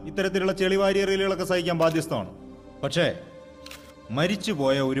ജീവിതം ഇത്തരത്തിലുള്ള ചെളിവാരിയറിയലുകളൊക്കെ സഹിക്കാൻ ബാധ്യസ്ഥമാണ്. പക്ഷേ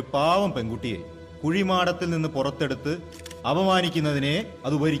മരിച്ചുപോയ ഒരു പാവം പെൺകുട്ടിയെ കുഴിമാടത്തിൽ നിന്ന് പുറത്തെടുത്ത് അപമാനിക്കുന്നതിനെ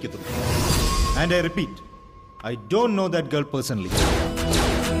അത് ഉപകരിക്കത്തുള്ളൂ. And I repeat, I don't know that girl personally.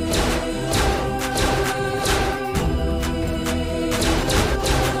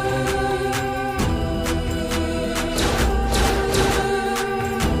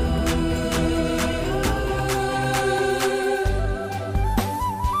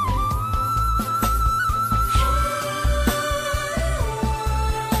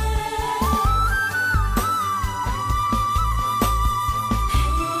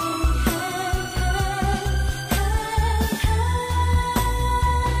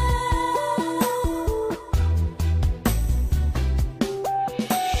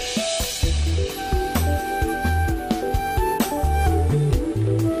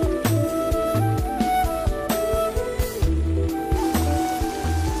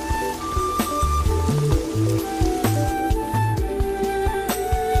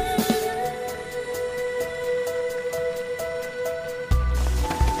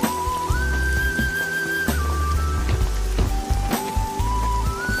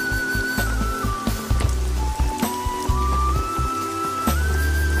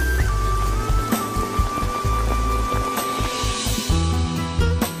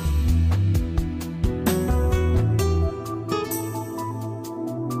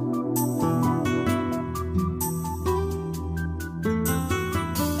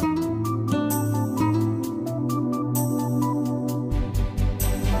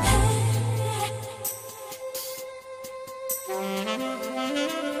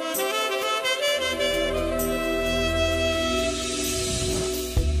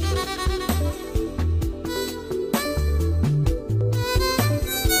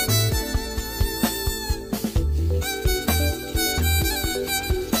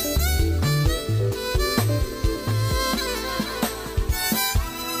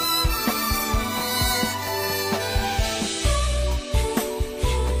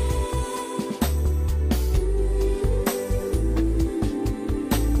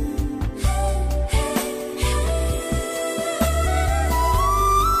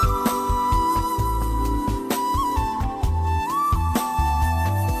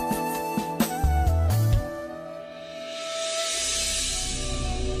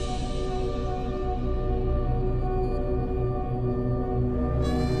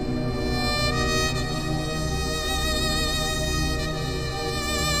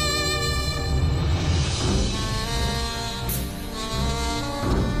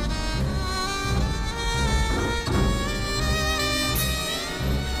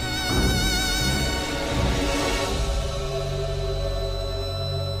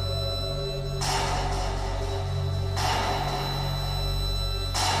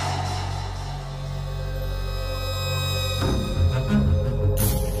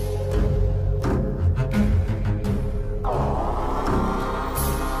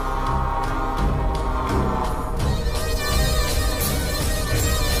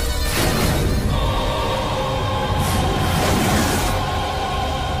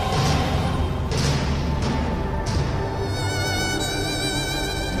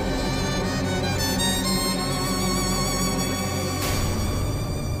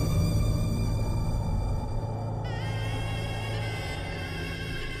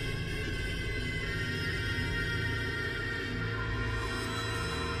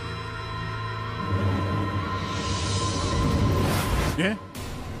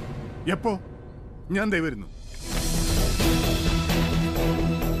 എപ്പോ? ഞാൻ ദേ വരുന്നു.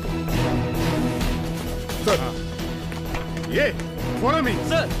 Follow me.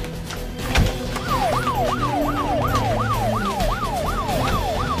 Sir.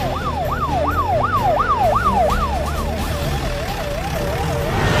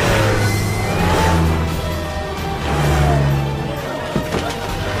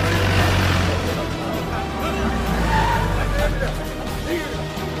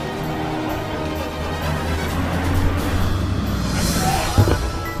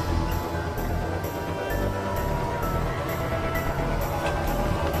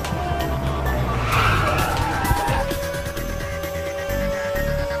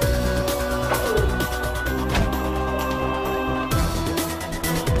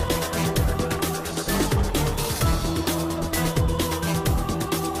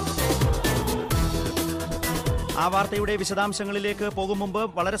 ആ വാർത്തയുടെ വിശദാംശങ്ങളിലേക്ക് പോകും മുമ്പ്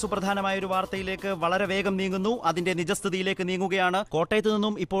വളരെ സുപ്രധാനമായ ഒരു വാർത്തയിലേക്ക് വളരെ വേഗം നീങ്ങുന്നു. അതിന്റെ നിജസ്ഥിതിയിലേക്ക് നീങ്ങുകയാണ്. കോട്ടയത്ത്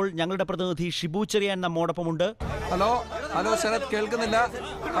നിന്നും ഇപ്പോൾ ഞങ്ങളുടെ പ്രതിനിധി ഷിബു ചെറിയാൻ നമ്മോടൊപ്പമുണ്ട്. ഹലോ ഹലോ ശരത്, കേൾക്കുന്നില്ല?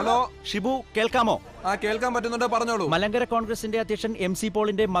 ഹലോ ഷിബു, കേൾക്കാമോ? കേൾക്കാൻ പറ്റുന്നുണ്ട്, പറഞ്ഞോളൂ. മലങ്കര കോൺഗ്രസിന്റെ അധ്യക്ഷൻ MC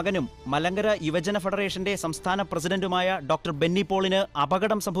പോളിന്റെ മകനും മലങ്കര യുവജന ഫെഡറേഷന്റെ സംസ്ഥാന പ്രസിഡന്റുമായ ഡോക്ടർ ബെന്നി പോളിന്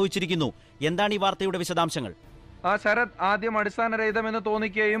അപകടം സംഭവിച്ചിരിക്കുന്നു. എന്താണ് ഈ വാർത്തയുടെ വിശദാംശങ്ങൾ? ശരത്, ആദ്യം അടിസ്ഥാനരഹിതമെന്ന്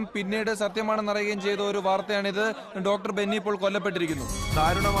തോന്നിക്കുകയും പിന്നീട് സത്യമാണെന്നറിയുകയും ചെയ്ത ഒരു വാർത്തയാണിത്. Doctor Benny Paul കൊല്ലപ്പെട്ടിരിക്കുന്നു.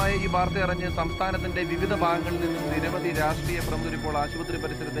 ദാരുണമായ ഈ വാർത്ത അറിഞ്ഞ് സംസ്ഥാനത്തിന്റെ വിവിധ ഭാഗങ്ങളിൽ നിന്നും നിരവധി രാഷ്ട്രീയ പ്രമുഖർ ഇപ്പോൾ ആശുപത്രി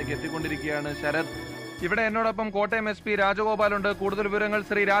പരിസരത്തേക്ക് എത്തിക്കൊണ്ടിരിക്കുകയാണ്. ശരത്, ഇവിടെ എന്നോടൊപ്പം കോട്ടയം SP രാജഗോപാലുണ്ട്. കൂടുതൽ വിവരങ്ങൾ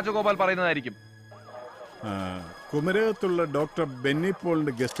ശ്രീ രാജഗോപാൽ പറയുന്നതായിരിക്കും. കുമരകത്തുള്ള ഡോക്ടർ ബെന്നി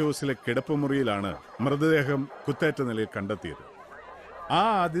പോളിന്റെ ഗസ്റ്റ് ഹൗസിലെ കിടപ്പുമുറിയിലാണ് മൃതദേഹം കുത്തേറ്റ നിലയിൽ കണ്ടെത്തിയത്. ആ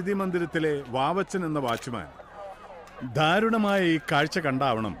അതിഥി മന്ദിരത്തിലെ വാവച്ചൻ എന്ന വാച്ച്മാൻ ദാരുണമായ ഈ കാഴ്ച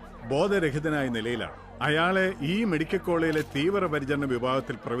കണ്ടാവണം ബോധരഹിതനായ നിലയിലാണ്. അയാളെ ഈ മെഡിക്കൽ കോളേജിലെ തീവ്രപരിചരണ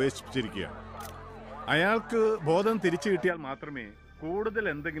വിഭാഗത്തിൽ പ്രവേശിപ്പിച്ചിരിക്കുകയാണ്. അയാൾക്ക് ബോധം തിരിച്ചു കിട്ടിയാൽ മാത്രമേ കൂടുതൽ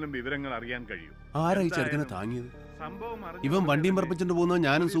എന്തെങ്കിലും വിവരങ്ങൾ അറിയാൻ കഴിയൂ. ആരാ ഈ ചെറുക്കനെ താങ്ങിയത്? ഇവൻ വണ്ടിയും പറപ്പിച്ചിട്ട് പോകുന്നത്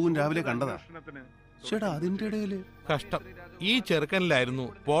ഞാനും സുഖം രാവിലെ കണ്ടതാ. ചേട്ടാ, അതിന്റെ ഇടയില് കഷ്ടം. ഈ ചെറുക്കനിലായിരുന്നു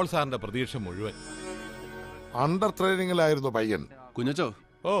പോൾ സാറിന്റെ പ്രതീക്ഷ മുഴുവൻ. അണ്ടർ ട്രെയിനിങ്ങിലായിരുന്നു പയ്യൻ. കുഞ്ഞച്ചോ,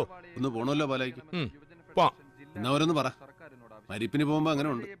 ഒന്ന് പോണല്ലോ പാലായിക്ക്. എന്നാ ഓരോന്ന് പറ. മരിപ്പിന് പോകുമ്പോ അങ്ങനെ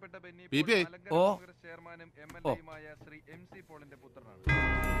ഉണ്ട്.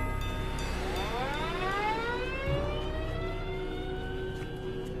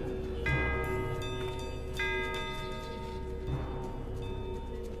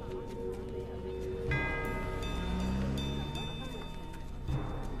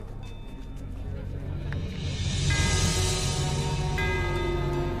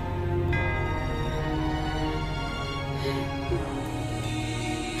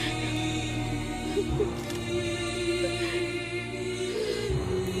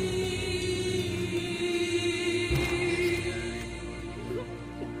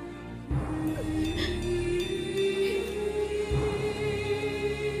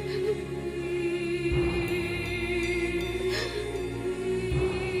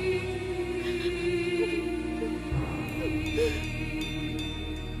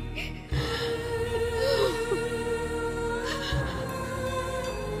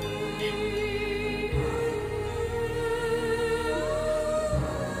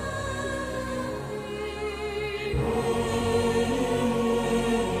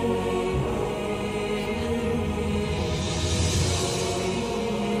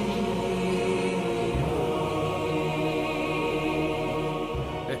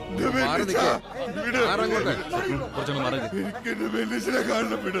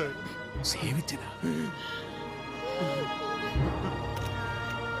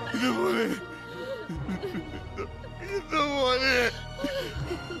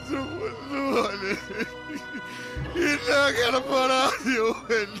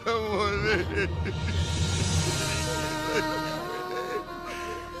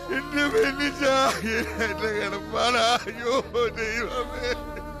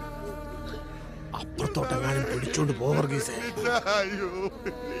 അപ്പുറത്തോട്ടെങ്ങാനും പിടിച്ചോണ്ട് പോവർഗീസേ.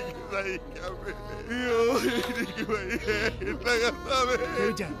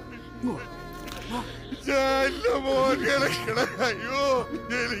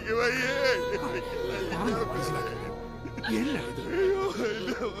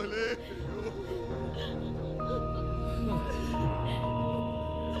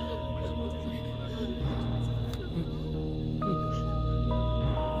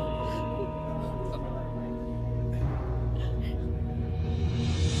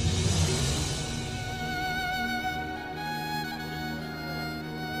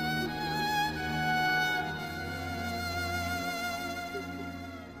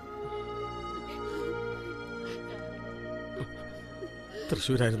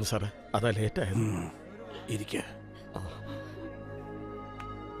 തൃശ്ശൂരായിരുന്നു സാറേ, അതാ ലേറ്റായത്. ഇരിക്കുക.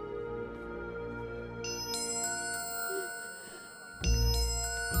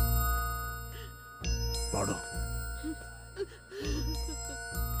 പാടോ.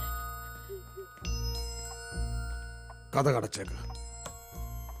 കഥ കടച്ചേക്ക.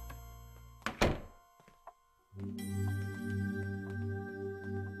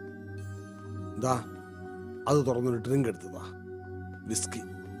 ദാ അത് തുറന്നൊരു ഡ്രിങ്ക് എടുത്തതാ, വിസ്കി.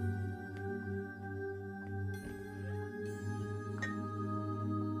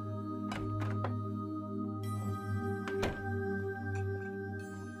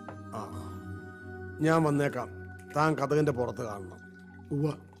 ഞാൻ വന്നേക്കാം. താൻ കഥകിന്റെ പുറത്ത് കാണണം.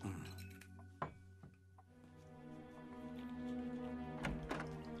 ഉവ്വ.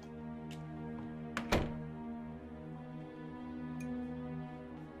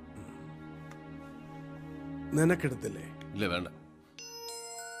 നിനക്കെടുത്തില്ലേ? ഇല്ല, വേണ്ട.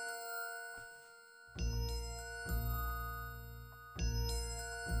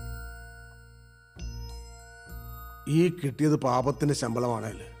 ഈ കിട്ടിയത് പാപത്തിന്റെ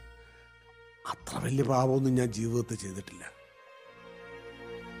ശമ്പളമാണല്ലേ. അത്ര വലിയ പാപമൊന്നും ഞാൻ ജീവിതത്തിൽ ചെയ്തിട്ടില്ല.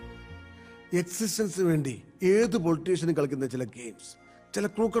 എക്സിസ്റ്റൻസിന് വേണ്ടി ഏത് പൊളിറ്റീഷ്യനും കളിക്കുന്ന ചില ഗെയിംസ്, ചില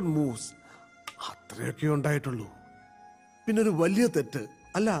ക്രൂക്കഡ് മൂവ്സ്, അത്രയൊക്കെ ഉണ്ടായിട്ടുള്ളൂ. പിന്നെ ഒരു വലിയ തെറ്റ്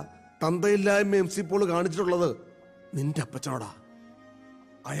അല്ല, തന്തയില്ലായ്മ MC പോൾ കാണിച്ചിട്ടുള്ളത് നിന്റെ അപ്പച്ചനോടാ.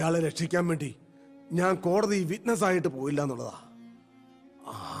 അയാളെ രക്ഷിക്കാൻ വേണ്ടി ഞാൻ കോടതി വിറ്റ്നസ് ആയിട്ട് പോയില്ല എന്നുള്ളതാ.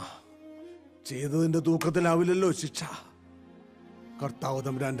 ചെയ്തതിന്റെ തൂക്കത്തിലാവില്ലല്ലോ ശിക്ഷ. കർത്താവ്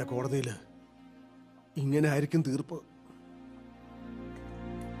തമ്പുരാന്റെ കോടതിയില് ഇങ്ങനെ ആയിരിക്കും തീർപ്പ്.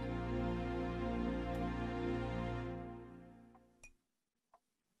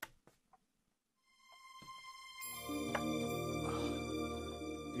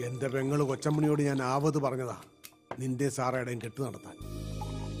 എന്റെ പെങ്ങള് കൊച്ചമ്മണിയോട് ഞാൻ ആവത് പറഞ്ഞതാ നിന്റെ സാറയുടെയും കെട്ടു നടത്താൻ.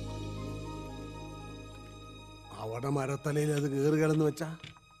 അവിടെ മരത്തലയിൽ അത് കയറി കിടന്ന് വെച്ചാ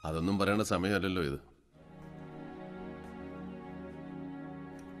അതൊന്നും പറയേണ്ട സമയമല്ലല്ലോ ഇത്.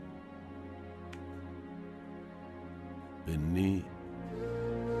 ബെന്നി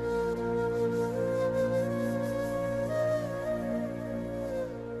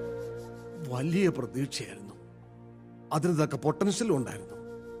വലിയ പ്രതീക്ഷയായിരുന്നു, അതിന് തക്ക പൊട്ടൻഷ്യലും ഉണ്ടായിരുന്നു.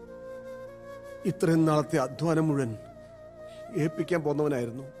 ഇത്രയും നാളത്തെ അധ്വാനം മുഴുവൻ ഏൽപ്പിക്കാൻ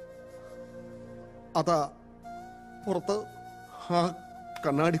പോന്നവനായിരുന്നു. അതാ പുറത്ത് ആ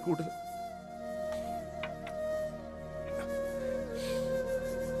കണ്ണാടിക്കൂട്ടിൽ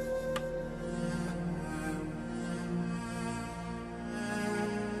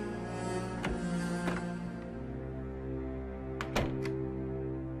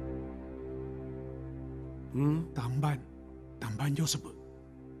തമ്പാൻ ജോസഫ്.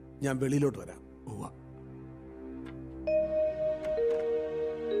 ഞാൻ വെളിയിലോട്ട് വരാം. ഉവ്വ.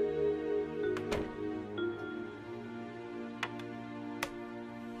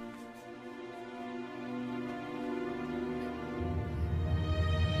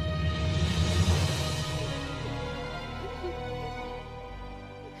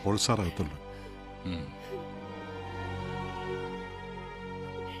 സാറകത്തുണ്ട്.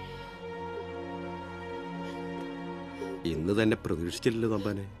 ഇന്ന് തന്നെ പ്രതീക്ഷിച്ചില്ലല്ലോ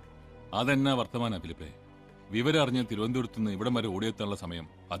തമ്പാനെ. അതെന്നാ വർത്തമാന ഫിലിപ്പേ? വിവരം അറിഞ്ഞ് തിരുവനന്തപുരത്ത് നിന്ന് ഇവിടം വരെ ഓടിയെത്താനുള്ള സമയം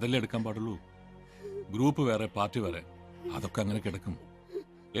അതല്ലേ എടുക്കാൻ പാടുള്ളൂ. ഗ്രൂപ്പ് വേറെ, പാർട്ടി വേറെ, അതൊക്കെ അങ്ങനെ കിടക്കും.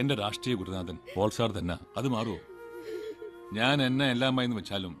 എന്റെ രാഷ്ട്രീയ ഗുരുനാഥൻ പോൾസാർ തന്നെ, അത് മാറുമോ? ഞാൻ എന്നെ എല്ലാമായെന്ന്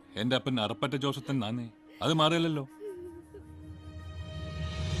വെച്ചാലും എന്റെ അപ്പൻ അറപ്പറ്റ ജോസഫൻ നാന്നേ, അത് മാറിയല്ലോ.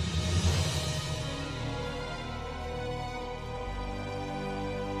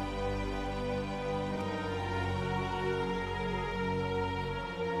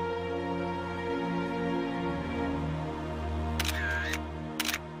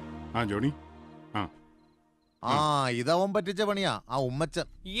 ജോണി, ഇതവൻ പറ്റിച്ച പണിയാ ആ ഉമ്മച്ചൻ.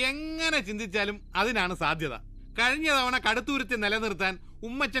 എങ്ങനെ ചിന്തിച്ചാലും അതിനാണ് സാധ്യത. കഴിഞ്ഞ തവണ കടുത്തൂരത്തെ നിലനിർത്താൻ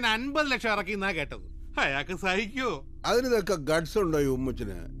ഉമ്മച്ചൻ 50 ലക്ഷം ഇറക്കി എന്നാ കേട്ടത്. അയാൾക്ക് സഹിക്കോ? അതിനൊക്കെ ഗഡ്സ് ഉണ്ടോ ഈ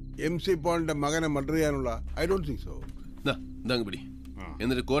ഉമ്മച്ചന്? MC പോളിന്റെ മകനെ മർഡർ ചെയ്യാനുള്ള? I don't think so. പിടി.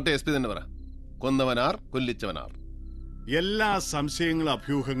 എന്നിട്ട് കോട്ടയം SP തന്നെ പറ, കൊന്നവനാർ കൊല്ലിച്ചവനാർ. എല്ലാ സംശയങ്ങളും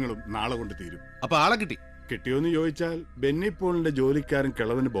അഭ്യൂഹങ്ങളും നാളെ കൊണ്ട് തീരും. അപ്പൊ ആളെ കിട്ടിയോന്ന് ചോദിച്ചാൽ ബെന്നി പോളിന്റെ ജോലിക്കാരൻ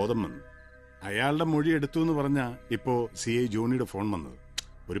കിളവന് ബോധം വന്നു. അയാളുടെ മൊഴി എടുത്തു എന്ന് പറഞ്ഞാ ഇപ്പോ CI ജോണിയുടെ ഫോൺ വന്നത്.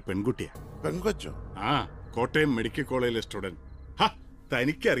 ഒരു പെൺകുട്ടിയാ. പെൺകൊച്ചോ? കോട്ടയം മെഡിക്കൽ കോളേജിലെ സ്റ്റുഡന്റ്.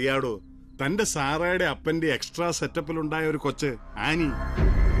 തനിക്കറിയാടോ, തന്റെ സാറയുടെ അപ്പന്റെ എക്സ്ട്രാ സെറ്റപ്പിലുണ്ടായ ഒരു കൊച്ച് ആനി.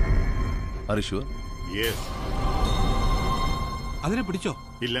 അതിനെ പിടിച്ചോ?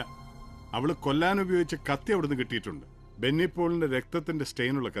 ഇല്ല, അവള് കൊല്ലാൻ ഉപയോഗിച്ച കത്തി അവിടുന്ന് കിട്ടിയിട്ടുണ്ട്. ബെന്നി പോളിന്റെ രക്തത്തിന്റെ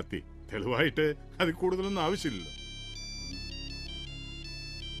സ്റ്റെയിനുള്ള കത്തി. തെളിവായിട്ട് അത് കൂടുതലൊന്നും ആവശ്യമില്ലല്ലോ.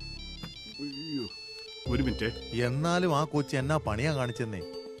 ഒരു മിനിറ്റ്. എന്നാലും ആ കൊച്ചി എന്നാ പണിയാ കാണിച്ചെന്നേ.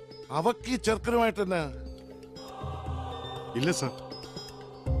 അവക്ക് ഈ ചെറുക്കനുമായിട്ട് തന്നെ. ഇല്ല സാർ,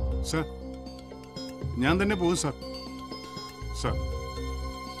 സാർ ഞാൻ തന്നെ പോകും സാർ. സാർ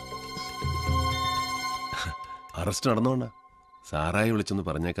അറസ്റ്റ് നടന്നോണ്ടാ സാറായി വിളിച്ചൊന്ന്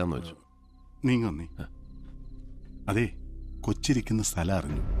പറഞ്ഞേക്കാന്ന് വെച്ചു. നീങ്ങൊന്നേ. അതെ, കൊച്ചിരിക്കുന്ന സ്ഥലം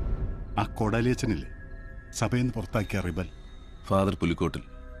അറിഞ്ഞു. ആ കൊടാലിയച്ചനില്ലേ, സഭയിൽ നിന്ന് പുറത്താക്കിയ റിബൽ ഫാദർ പുലിക്കോട്ടിൽ.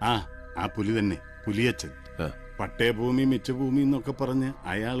 ആ പുലി തന്നെ, പുലിയച്ചൻ. പട്ടയഭൂമി മിച്ചഭൂമി എന്നൊക്കെ പറഞ്ഞ്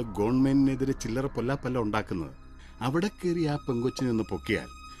അയാൾ ഗവൺമെന്റിനെതിരെ ചില്ലറ പൊല്ലാപ്പല്ല ഉണ്ടാക്കുന്നത്. അവിടെ കയറി ആ പെങ്കൊച്ചിനെ ഒന്ന് പൊക്കിയാൽ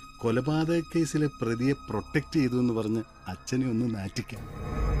കൊലപാതക കേസിലെ പ്രതിയെ പ്രൊട്ടക്ട് ചെയ്തു എന്ന് പറഞ്ഞ് അച്ഛനെ ഒന്ന് നാറ്റിക്കാം.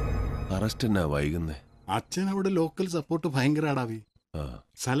 അറസ്റ്റ് എന്നാ വൈകുന്നേ? അച്ഛൻ അവിടെ ലോക്കൽ സപ്പോർട്ട് ഭയങ്കര ആടാവി.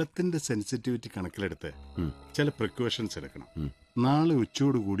 സ്ഥലത്തിന്റെ സെൻസിറ്റിവിറ്റി കണക്കിലെടുത്ത് ചില പ്രിക്കോഷൻസ് എടുക്കണം. നാളെ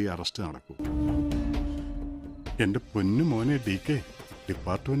ഉച്ചയോടുകൂടി അറസ്റ്റ് നടക്കും. എന്റെ പൊന്നു മോനെ DK,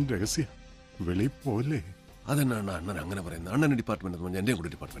 ഡിപ്പാർട്ട്മെന്റ് രഹസ്യ വെളിയിൽ പോലെ. അതെന്നാണ് അണ്ണൻ അങ്ങനെ പറയുന്നത്? അണ്ണന്റെ ഡിപ്പാർട്ട്മെന്റ് എന്റെ കൂടെ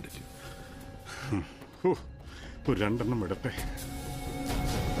ഡിപ്പാർട്ട്മെന്റ്. ഒരു 2 എണ്ണം വിടട്ടെ.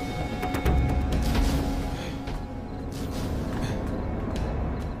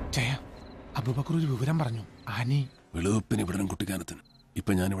 അബൂബക്കർ ഒരു വിവരം പറഞ്ഞു. ആനി വെളുപ്പിന് ഇവിടെ കുട്ടിക്കാനത്തിന്.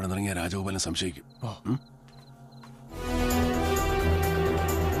 ഇപ്പൊ ഞാൻ ഇവിടെ ഇറങ്ങിയ രാജഗോപാലൻ സംശയിക്കും.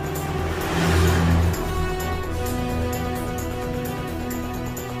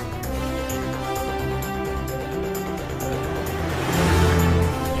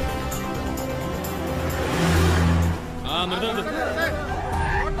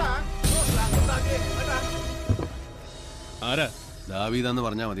 ആരാ? ദാവീദാന്ന്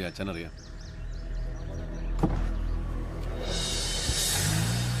പറഞ്ഞാ മതി, അച്ഛനറിയാം.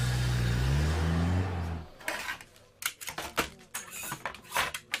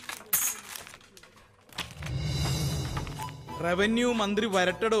 റവന്യൂ മന്ത്രി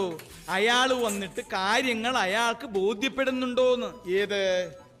വരട്ടടോ. അയാള് വന്നിട്ട് കാര്യങ്ങൾ അയാൾക്ക് ബോധ്യപ്പെടുന്നുണ്ടോന്ന്. ഏത്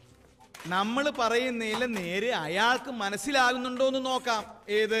നമ്മൾ പറയുന്നതിലെ നേരെ അയാൾക്ക് മനസ്സിലാകുന്നുണ്ടോന്ന് നോക്കാം.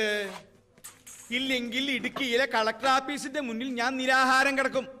 ഏത് ഇല്ലെങ്കിൽ ഇടുക്കിയിലെ കളക്ടർ ഓഫീസിന്റെ മുന്നിൽ ഞാൻ നിരാഹാരം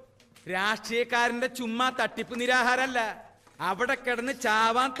കിടക്കും. രാഷ്ട്രീയക്കാരന്റെ ചുമ്മാ തട്ടിപ്പ് നിരാഹാരമല്ല, അവിടെ കിടന്ന്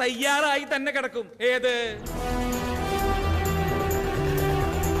ചാവാൻ തയ്യാറായി തന്നെ കിടക്കും. ഏത്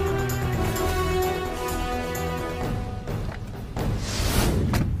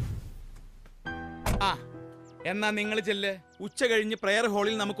എന്നാ നിങ്ങൾ ചെല്ല്. ഉച്ച കഴിഞ്ഞ് പ്രയർ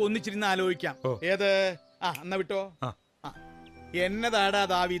ഹാളിൽ നമുക്ക് ഒന്നിച്ചിരുന്ന് ആലോചിക്കാം. ഏത് എന്നാ വിട്ടോ. എന്നതാടാ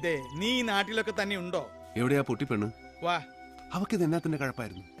ദാവീദേ, നീ നാട്ടിലൊക്കെ തന്നെ ഉണ്ടോ? എവിടെയാ പൊട്ടിപ്പെണ്ണ്? വാ, അവക്ക് തന്നെ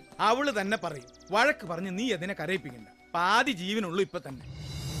കഴപ്പായിരുന്നു. അവള് തന്നെ പറയും. വഴക്ക് പറഞ്ഞ് നീ അതിനെ കരയിപ്പിക്കണ്ട. പാതി ജീവനുള്ളൂ ഇപ്പൊ തന്നെ.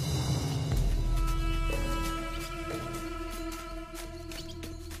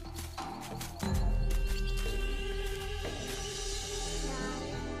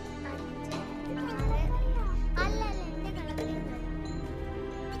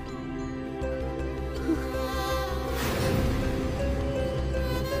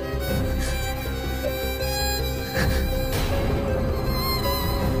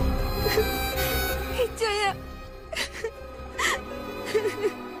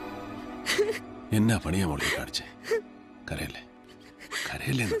 എന്നാ പണിയാ മോളെ കാണിച്ചേ? കരയല്ലേ,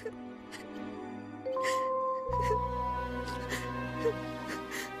 കരയല്ലേ?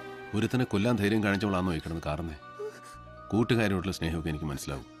 ഒരുത്തനെ കൊല്ലാൻ ധൈര്യം കാണിച്ചവളാന്നോ ഈ കിടന്ന് കാരണേ? കൂട്ടുകാരോടുള്ള സ്നേഹമൊക്കെ എനിക്ക്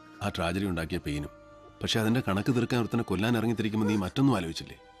മനസ്സിലാവും, ആ ട്രാജഡി ഉണ്ടാക്കിയ പെയിനും. പക്ഷെ അതിന്റെ കണക്ക് തീർക്കാൻ ഒരുത്തനെ കൊല്ലാൻ ഇറങ്ങിത്തിരിക്കുമ്പോൾ നീ മറ്റൊന്നും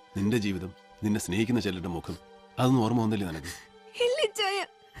ആലോചിച്ചില്ലേ? നിന്റെ ജീവിതം, നിന്നെ സ്നേഹിക്കുന്ന ചിലരുടെ മുഖം, അതൊന്നും ഓർമ്മ വന്നില്ലേ നിനക്ക്?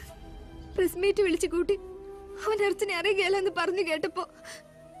 പ്രസ് മീറ്റ് വിളിച്ചു കൂട്ടി അവൻ അർച്ചനെ അറിയുകയല്ലെന്ന് പറഞ്ഞു കേട്ടപ്പോ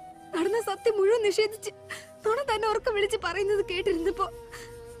നടന്ന സത്യം മുഴുവൻ നിഷേധിച്ച് നുണ തന്നെ ഉറക്കം വിളിച്ച് പറയുന്നത് കേട്ടിരുന്നപ്പോ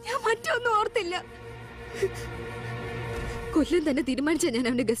ഞാൻ മറ്റൊന്നും ഓർത്തില്ല. കൊല്ലം തന്നെ തീരുമാനിച്ച ഞാൻ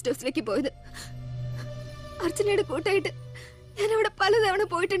അവന്റെ ഗസ്റ്റ് ഹൗസിലേക്ക് പോയത്. അർച്ചനയുടെ കൂട്ടായിട്ട് ഞാൻ അവിടെ പലതവണ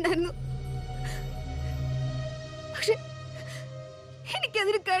പോയിട്ടുണ്ടായിരുന്നു. പക്ഷെ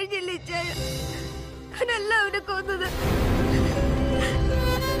എനിക്കതിന് കഴിഞ്ഞില്ല. ഇച്ചായ അവനല്ല അവനെ കൊന്നത്.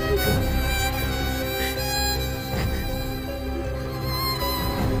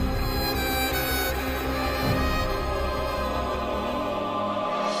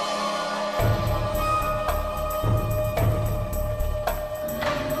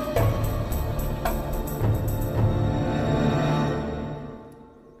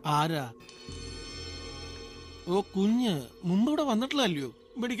 ആരാ? ഓ കുഞ്ഞ് മുമ്പ് ഇവിടെ വന്നിട്ടില്ലല്ലോ.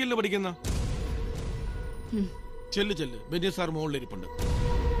 മെഡിക്കലില് പഠിക്കുന്ന. ചെല്ല് ചെല്ല്, ബെന്നി സാർ മുകളിലിരിപ്പുണ്ട്.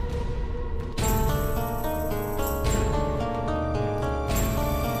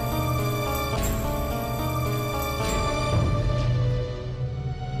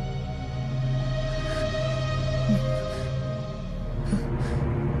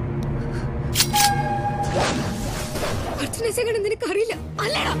 അച്ഛനെ ചെങ്ങണം നിനക്കറിയില്ല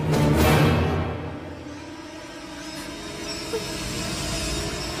അല്ലടാ.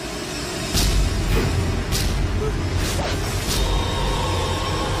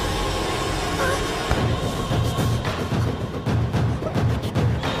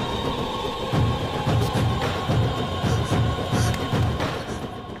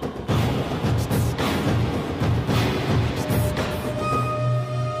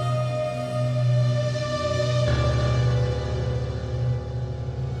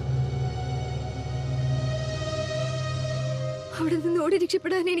 അവിടെ നിന്ന് ഓടി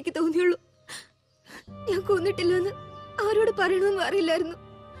രക്ഷപ്പെടാൻ എനിക്ക് തോന്നിയുള്ളൂ. ഞാൻ കൊന്നിട്ടില്ലെന്ന് ആരോട് പറയണമെന്ന് അറിയില്ലായിരുന്നു.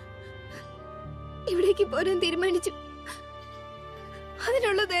 ഇവിടേക്ക് പോരാൻ തീരുമാനിച്ചു.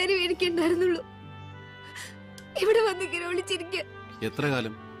 അതിനുള്ള ധൈര്യം എനിക്ക് ഉണ്ടായിരുന്നുള്ളൂ. ഇവിടെ വന്നിങ്ങനെ വിളിച്ചിരിക്കുക. എത്ര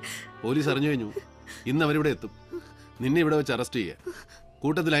കാലം? പോലീസ് അറിഞ്ഞു കഴിഞ്ഞു. ഇന്ന് അവരിവിടെ എത്തും. നിന്നെ ഇവിടെ വെച്ച് അറസ്റ്റ് ചെയ്യുക.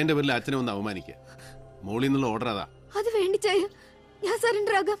 കൂട്ടത്തിൽ അതിന്റെ പേരിൽ അച്ഛനെ ഒന്ന് അവമാനിക്കുക. മോളിൽ നിന്നുള്ള ഓർഡർ അതാ. അത് വേണ്ടിച്ചായ ഞാൻ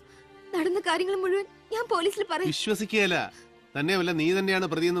സറണ്ടർ ആകാം. നടന്ന കാര്യങ്ങൾ മുഴുവൻ ഞാൻ പോലീസിൽ പറയും. വിശ്വസിക്കുകയല്ല. തന്നെയല്ല, നീ തന്നെയാണ്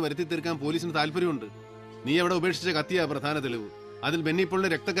പ്രതിയെന്ന് വരുത്തി തീർക്കാൻ പോലീസിന് താല്പര്യമുണ്ട്. നീ അവിടെ ഉപേക്ഷിച്ച കത്തിയാ പ്രധാന തെളിവ്. അതിൽ ബെന്നിപ്പോളിന്റെ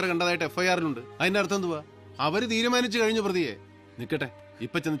രക്തക്കര കണ്ടതായിട്ട് എഫ്ഐആറിലുണ്ട്. അതിന്റെ അർത്ഥം എന്തുവാ? അവര് തീരുമാനിച്ചു കഴിഞ്ഞു പ്രതിയെ. നിക്കട്ടെ,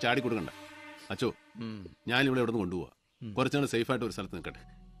 ഇപ്പൊ ചെന്ന് ചാടി കൊടുക്കണ്ട. അച്ചോ, ഞാൻ ഇവിടെ ഇവിടെ കൊണ്ടുപോവാ. കുറച്ചുനാൾ സേഫ് ആയിട്ട് ഒരു സ്ഥലത്ത് നിൽക്കട്ടെ.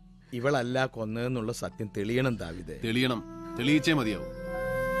 ഇവളല്ല കൊന്നതെന്നുള്ള സത്യം തെളിയണം ദാവിദേ. തെളിയണം. തെളിയിച്ചേ മതിയാവും.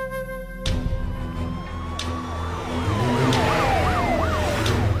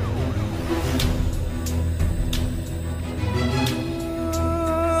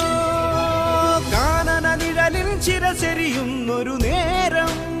 ചിരസെരിയുന്നൊരു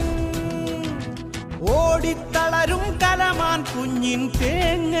നേരം ഓടിത്തളരും കലമാൻ കുഞ്ഞിൻ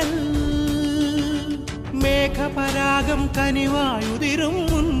തേങ്ങൽ മേഘപരാഗം കനിവായുതിരും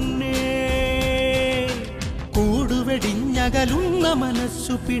മുന്നേ കൂടുവെടിഞ്ഞകലുന്ന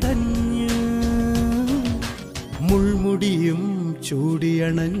മനസ്സു പിടഞ്ഞ് മുൾമുടിയും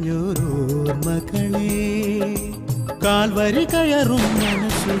ചൂടിയണഞ്ഞോരോർമകളെ കാൽവരി കയറും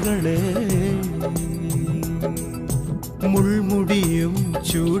മനസ്സുകളെ മുൾമുടിയും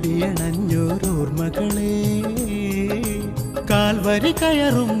ചൂടിയണഞ്ഞോരോർമകളെ കാൽവരി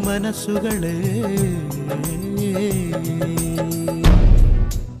കയറും മനസ്സുകളെ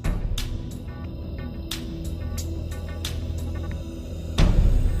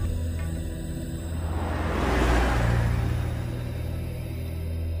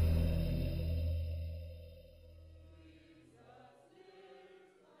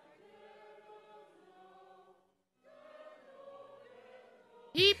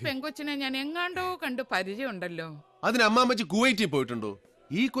ഈ പെങ്കൊച്ചിനെ ഞാൻ എങ്ങാണ്ടോ കണ്ട് പരിചയമുണ്ടല്ലോ. അതിന് അമ്മാമ്മച്ചി കുവൈറ്റിൽ പോയിട്ടുണ്ടോ?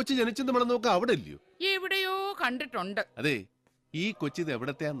 ഈ കൊച്ചു ജനിച്ചെന്ന് മണം നോക്ക അവിടെ ഇല്ലയോ? എവിടെയോ കണ്ടിട്ടുണ്ട്. അതെ, ഈ കൊച്ചിത്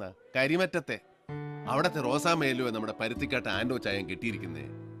എവിടത്തെയാന്നാ? കരിമറ്റത്തെ. അവിടത്തെ റോസാമേലോ നമ്മുടെ പരുത്തിക്കാട്ട് ആൻഡോ ചായം കെട്ടിയിരിക്കുന്നേ.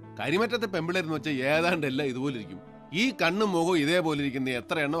 കരിമറ്റത്തെ പെമ്പിളരെന്ന് വെച്ചാൽ ഏതാണ്ട് എല്ലാം ഇതുപോലെ ഇരിക്കും. ഈ കണ്ണും മുഖവും ഇതേപോലെ ഇരിക്കുന്ന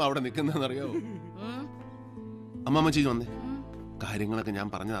എത്ര എണ്ണം അവിടെ നിൽക്കുന്നറിയാവോ? അമ്മാമ്മച്ചി വന്നേ, കാര്യങ്ങളൊക്കെ ഞാൻ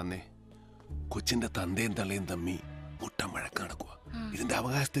പറഞ്ഞു തന്നേ. കൊച്ചിന്റെ തന്തയും തള്ളയും തമ്മി മുട്ടം വഴക്ക് നടക്കുക. ഇതിന്റെ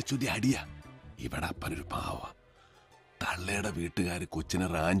അവകാശത്തെ ചൊല്ലി അടിയാ. ഇവിടെ അപ്പനൊരു പാവ. തള്ളയുടെ വീട്ടുകാര് കൊച്ചിനെ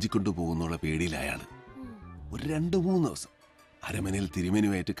റാഞ്ചിക്കൊണ്ടു പോകുന്നുള്ള പേടിയിൽ അയാള് ഒരു 2-3 ദിവസം അരമനയിൽ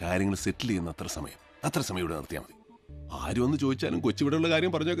തിരുമനുമായിട്ട് കാര്യങ്ങൾ സെറ്റിൽ ചെയ്യുന്ന അത്ര സമയം ഇവിടെ നിർത്തിയാൽ മതി. ആരും ഒന്ന് ചോദിച്ചാലും കൊച്ചിവിടെയുള്ള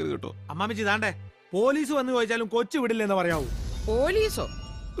കാര്യം പറഞ്ഞേക്കരുത് കേട്ടോ. അമ്മാമ്മച്ചി താണ്ടേ, പോലീസ് വന്ന് ചോദിച്ചാലും കൊച്ചു വിടില്ലെന്ന് പറയാവൂ. പോലീസോ?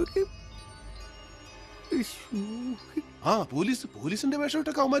 ആ പോലീസിന്റെ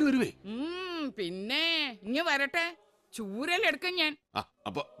വേഷമിട്ടൊക്കെ അവന്മാര് വരുവേ. പിന്നെ ഇങ്ങ് വരട്ടെ, ചൂരലെടുക്കാൻ ഞാൻ.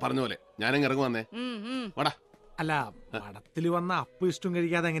 അപ്പൊ പറഞ്ഞ പോലെ ഞാനങ്ങ് ഇറങ്ങു വന്നേ. വടാ. അല്ല, പടത്തില് വന്ന അപ്പ് ഇഷ്ടം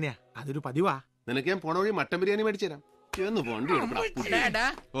കഴിക്കാതെ എങ്ങനെയാ? അതൊരു പതിവാ. നിനക്ക് ഞാൻ പോണ വഴി മട്ടൻ ബിരിയാണി മേടിച്ചു തരാം.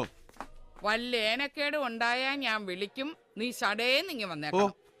 വല്ല ഏനക്കേട് ഉണ്ടായാ ഞാൻ വിളിക്കും. നീ സടേന്നിങ്ങി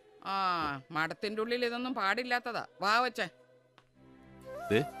വന്നേക്കാം. ആ മടത്തിന്റെ ഉള്ളിൽ ഇതൊന്നും പാടില്ലാത്തതാ. വാ വച്ചേ.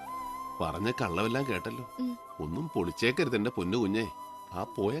 പറഞ്ഞ കള്ളവെല്ലാം കേട്ടല്ലോ. ഒന്നും പൊളിച്ചേക്കരുത് എന്റെ പൊന്നു കുഞ്ഞേ. ആ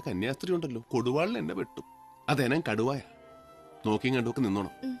പോയ കന്യാസ്ത്രീ ഉണ്ടല്ലോ, കൊടുവാളിൽ എന്നെ വെട്ടും. അതെനം കടുവായ. നോക്കിയും കണ്ടുമൊക്കെ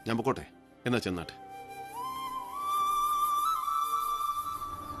നിന്നോണം. ഞാൻ പൊക്കോട്ടെ. എന്നാ ചെന്നാട്ടെ.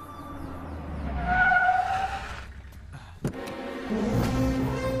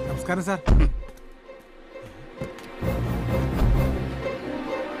 നമസ്കാരം സാർ.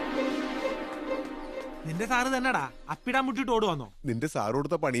 നിന്റെ സാറ് തന്നെടാ അപ്പിടാൻ മുട്ടിട്ട് ഓടുവന്നോ? നിന്റെ സാറ്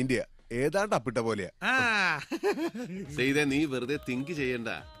കൊടുത്ത പണീന്റെ ഏതാണ്ട് അപ്പിട്ട പോലെയാ. ചെയ്തേ, നീ വെറുതെ തിങ്ക് ചെയ്യണ്ട.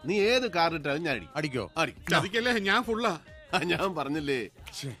 നീ ഏത് കാറിട്ടാലും ഞാൻ അടിക്കോ? അടിക്കല്ലേ, ഞാൻ ഫുള്ളാ. ഞാൻ പറഞ്ഞില്ലേ,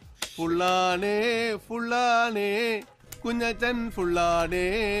 ഫുള്ളാണേ ഫുള്ളാണേ കുഞ്ഞച്ചൻ ഫുള്ളാണേ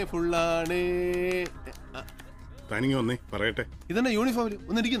ഫുള്ളാണേ. തനിങ്ങ ഒന്നേ പറയട്ടെ. ഇതെന്നെ യൂണിഫോമിൽ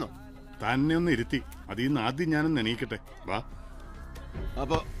ഒന്നിരിക്കുന്നോ? തന്നെ ഒന്ന് ഇരുത്തി. അതിന്ന് ആദ്യം ഞാനൊന്ന് എണീക്കട്ടെ. വാ.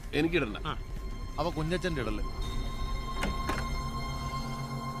 അപ്പൊ എനിക്കിടണ്ട. അവ കുഞ്ഞച്ചന്റെ ഇടല്ലേ.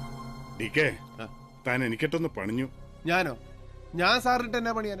 DK, താൻ എനിക്കിട്ടൊന്ന് പണിഞ്ഞു. ഞാനോ? ഞാൻ സാറിട്ട്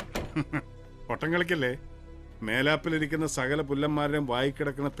എന്നാ പണിയാനോ? ഒട്ടം കളിക്കല്ലേ? മേലാപ്പിലിരിക്കുന്ന സകല പുല്ലന്മാരുടെയും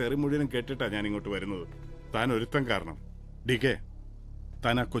വായിക്കിടക്കുന്ന തെറി മുഴുവനും കേട്ടിട്ടാ ഞാൻ ഇങ്ങോട്ട് വരുന്നത്. താൻ ഒരുത്തം കാരണം. DK,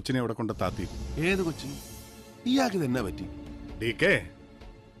 താൻ ആ കൊച്ചിനെ അവിടെ കൊണ്ട് താത്തി. ഏത് കൊച്ചിന്? ഇയാൾക്ക് തന്നെ പറ്റി? DK,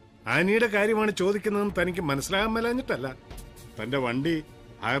 ആനിയുടെ കാര്യമാണ് ചോദിക്കുന്നതെന്ന് തനിക്ക് മനസ്സിലാകാൻ മേലാഞ്ഞിട്ടല്ല. തന്റെ വണ്ടി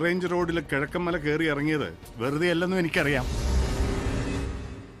ഹൈ റേഞ്ച് റോഡിൽ കിഴക്കമ്മല കയറി ഇറങ്ങിയത് വെറുതെ അല്ലെന്നും എനിക്കറിയാം.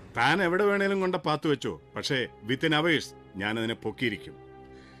 താൻ എവിടെ വേണേലും കൊണ്ട പാത്തു വെച്ചോ, പക്ഷേ വിത്തിൻ അവേഴ്സ് ഞാൻ അതിനെ പൊക്കിയിരിക്കും.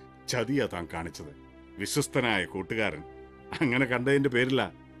 ചതിയാ താൻ കാണിച്ചത്. വിശ്വസ്തനായ കൂട്ടുകാരൻ അങ്ങനെ കണ്ടതിന്റെ പേരില്ല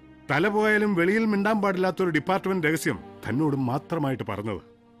തല പോയാലും വെളിയിൽ മിണ്ടാൻ പാടില്ലാത്തൊരു ഡിപ്പാർട്ട്മെന്റ് രഹസ്യം തന്നോട് മാത്രമായിട്ട് പറഞ്ഞത്.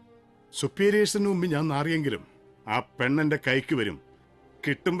 സുപ്പീരിയേഴ്സിന് മുമ്പ് ഞാൻ നാറിയെങ്കിലും ആ പെണ്ണെന്റെ കൈക്ക് വരും.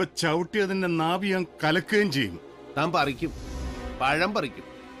 കിട്ടുമ്പോ ചവിട്ടി അതിന്റെ നാവി ഞാൻ കലക്കുകയും ചെയ്യും. താൻ പറിക്കും, പഴം പറിക്കും.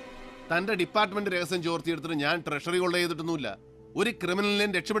 തന്റെ ഡിപ്പാർട്ട്മെന്റ് രഹസ്യം ചോർത്തിയെടുത്തിട്ട് ഞാൻ ട്രഷറി കൊള്ള ചെയ്തിട്ടൊന്നുമില്ല. ഒരു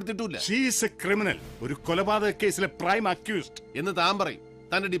ക്രിമിനലിനെ രക്ഷപ്പെടുത്തിയിട്ടില്ല. ഷീസ് എ ക്രിമിനൽ, ഒരു കൊലപാതക കേസിലെ പ്രൈം അക്യൂസ്ഡ് എന്ന് താൻ പറയും,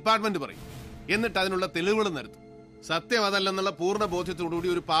 തന്റെ ഡിപ്പാർട്ട്മെന്റ് പറയും. എന്നിട്ട് അതിനുള്ള തെളിവുകൾ നിരത്തും. സത്യം അതല്ലെന്നുള്ള പൂർണ്ണ ബോധ്യത്തോടുകൂടി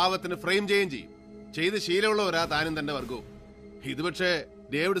ഒരു പാവത്തിന് ഫ്രെയിം ചെയ്യുകയും ചെയ്യും. ചെയ്ത് ശീലമുള്ളവരാ താനും തന്റെ വർഗവും. ഇത് പക്ഷേ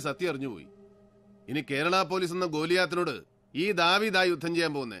ഡേവിഡ് സത്യം അറിഞ്ഞുപോയി. ഇനി കേരള പോലീസ് എന്ന ഗോലിയാത്തിനോട് ഈ ദാവീദാ യുദ്ധം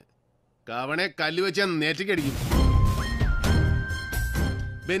ചെയ്യാൻ പോകുന്നേ. കവണെ കല്ലുവെച്ച് നെറ്റിക്കടിക്കും.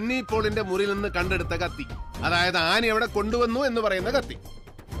 ബെന്നി പോളിന്റെ മുറിയിൽ നിന്ന് കണ്ടെടുത്ത കത്തി, അതായത് ആന എവിടെ കൊണ്ടുവന്നു എന്ന് പറയുന്ന കത്തി,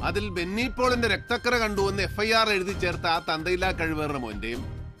 അതിൽ ബെന്നി പോളിന്റെ രക്തക്കറ കണ്ടുവന്ന് FIR എഴുതി ചേർത്ത ആ തന്തയില്ലാ കഴിവേറുന്ന മോന്റെയും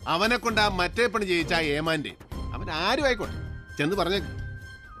അവനെ കൊണ്ട് ആ മറ്റേ പണി ചെയ്യിച്ച ആ ഏമാന്റെയും, അവൻ ആരും ആയിക്കോട്ടെ, ചെന്ന് പറഞ്ഞേക്ക്.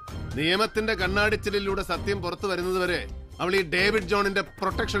 നിയമത്തിന്റെ കണ്ണാടിച്ചിലിലൂടെ സത്യം പുറത്തു വരുന്നത് വരെ അവൾ ഈ ഡേവിഡ് ജോണിന്റെ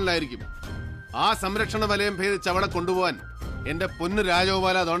പ്രൊട്ടക്ഷനിലായിരിക്കും. ആ സംരക്ഷണ വലയം ഭേദിച്ച് അവളെ കൊണ്ടുപോവാൻ എന്റെ പൊന്നു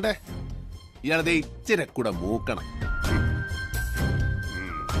രാജഗോപാല, അതുകൊണ്ടേ ഇയാളതെ ഇച്ചിരി കൂടെ മൂക്കണം.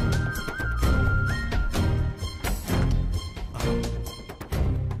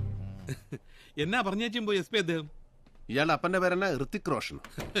 എന്നാ പറഞ്ഞേച്ചും പോയി SP അദ്ദേഹം? ഇയാളുടെ അപ്പന്റെ പേരെന്നാ? ഋത്തിക് റോഷൻ.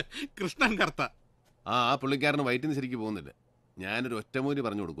 കൃഷ്ണൻ കർത്ത. ആ പുള്ളിക്കാരന് വയറ്റിന് ശരിക്ക് പോകുന്നില്ല. ഞാനൊരു ഒറ്റമൂലി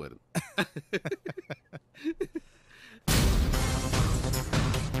പറഞ്ഞു കൊടുക്കുമായിരുന്നു.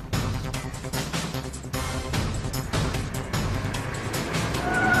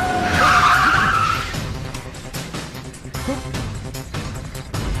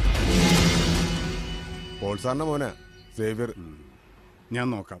 പോൾസാറിന്റെ മോനെ സേവ്യർ. ഞാൻ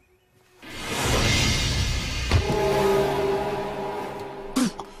നോക്കാം.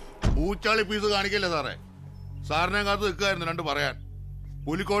 പൂച്ചാളി പീസ് കാണിക്കല്ലേ സാറേ? സാറിനെ കാത്ത് നിൽക്കുമായിരുന്നു രണ്ട് പറയാൻ.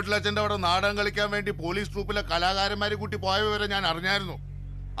 പുലിക്കോട്ടിലച്ഛന്റെ അവിടെ നാടകം കളിക്കാൻ വേണ്ടി പോലീസ് ട്രൂപ്പിലെ കലാകാരന്മാരെ കൂട്ടി പോയ വിവരം ഞാൻ അറിഞ്ഞായിരുന്നു.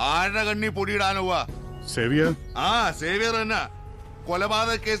 ആരുടെ കണ്ണി പൊടിയിടാനുവാ? സേവിയർ. ആ സേവിയർ തന്നെ.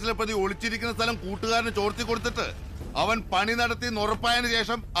 കൊലപാതക കേസിലെ പ്രതി ഒളിച്ചിരിക്കുന്ന സ്ഥലം കൂട്ടുകാരന് ചോർത്തി കൊടുത്തിട്ട് അവൻ പണി നടത്തി ഉറപ്പായതിനു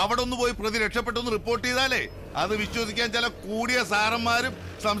ശേഷം അവിടെ ഒന്ന് പോയി പ്രതി രക്ഷപ്പെട്ടെന്ന് റിപ്പോർട്ട് ചെയ്താലേ അത് വിശ്വസിക്കാൻ ചില കൂടിയ സാറന്മാരും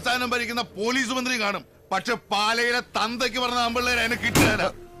സംസ്ഥാനം ഭരിക്കുന്ന പോലീസ് മന്ത്രി കാണും. പക്ഷെ പാലയിലെ തന്തയ്ക്ക് പറഞ്ഞ ആമ്പിള്ളേരെ അതിനെ കിട്ടില്ല.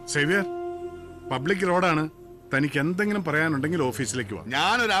 സേവിയർ, പബ്ലിക് റോഡാണ്. തനിക്ക് എന്തെങ്കിലും പറയാനുണ്ടെങ്കിൽ ഓഫീസിലേക്ക് വാ.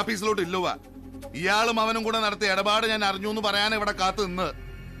 ഞാനൊരു ഓഫീസിലോട്ട് ഇല്ലുവാ. ഇയാളും അവനും കൂടെ നടത്തിയ ഇടപാട് ഞാൻ അറിഞ്ഞു എന്ന് പറയാൻ ഇവിടെ കാത്തു നിന്ന്.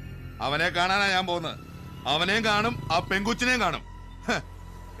 അവനെ കാണാനാ ഞാൻ പോകുന്നത്. അവനെയും കാണും, ആ പെങ്കുച്ചിനെയും കാണും.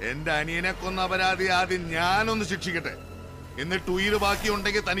 എന്റെ അനിയനെ കൊന്ന അപരാധി ആദ്യം ഞാനൊന്ന് ശിക്ഷിക്കട്ടെ, എന്നിട്ട് ഉയിര്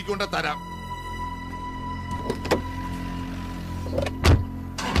ബാക്കിയുണ്ടെങ്കിൽ തനിക്കൊണ്ട് തരാം.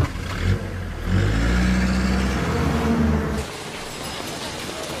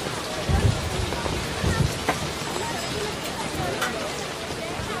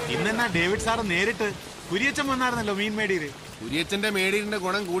 ഇന്നെന്നാ ഡേവിഡ് സാറ് നേരിട്ട് കുര്യച്ചൻ വന്നായിരുന്നല്ലോ മീൻ മേടിയില്. കുര്യച്ചന്റെ മേടിയുടെ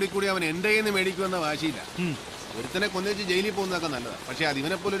ഗുണം കൂടിക്കൂടി അവൻ എന്റെ കയ്യിൽ മേടിക്കുമെന്ന വാശിയില്ല. ഒരുത്തനെ കൊന്നുവെച്ച് ജയിലിൽ പോകുന്നതൊക്കെ നല്ലതാ. പക്ഷെ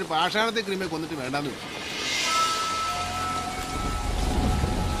അതിവനെ പോലെ ഒരു പാഷാണത്തെ ക്രിമിയെ കൊന്നിട്ട് വേണ്ടാന്ന് വെച്ചു.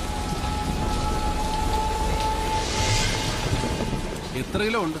 എത്ര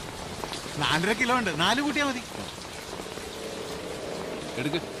കിലോ ഉണ്ട്? 4.5 കിലോ ഉണ്ട്. 4 കൂട്ടിയാ മതി.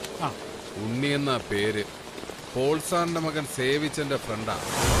 എടുക്ക്. ഉണ്ണി എന്ന പേര് പോൾസാറിന്റെ മകൻ സേവിച്ചന്റെ ഫ്രണ്ടാണ്.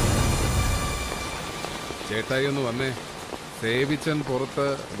 ചേട്ടായി ഒന്ന് വന്നേ. സേവിച്ചൻ പുറത്ത്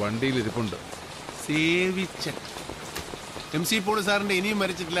വണ്ടിയിൽ ഇരിപ്പുണ്ട്. സേവിച്ചൻ MC പോൾ സാറിന്റെ ഇനിയും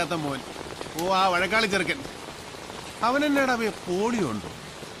മരിച്ചിട്ടില്ലാത്ത മോൻ. ഓ, ആ വഴക്കാളി ചെറുക്കൻ. അവൻ എന്നാടാ പോളിയോ ഉണ്ടോ?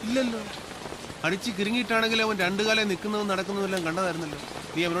 ഇല്ലല്ലോ. അടിച്ച് കിരിങ്ങിയിട്ടാണെങ്കിൽ അവൻ 2 കാലം നിൽക്കുന്നതും നടക്കുന്നതും എല്ലാം കണ്ടതായിരുന്നല്ലോ.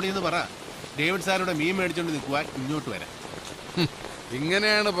 നീ അവനോട് ഇന്ന് പറ, ഡേവിഡ് സാറിയുടെ മീൻ മേടിച്ചോണ്ട് നിൽക്കുവാൻ ഇങ്ങോട്ട് വരാം.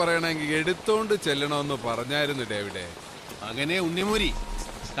 ഇങ്ങനെയാണ് പറയണമെങ്കിൽ എടുത്തോണ്ട് ചെല്ലണമെന്ന് പറഞ്ഞായിരുന്നു ഡേവിഡേ. അങ്ങനെ ഉണ്ണിമൂരി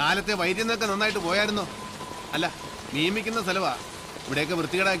കാലത്തെ വൈദ്യുന്നൊക്കെ നന്നായിട്ട് പോയായിരുന്നോ? അല്ല, നിയമിക്കുന്ന സ്ഥലവാ. ഇവിടെയൊക്കെ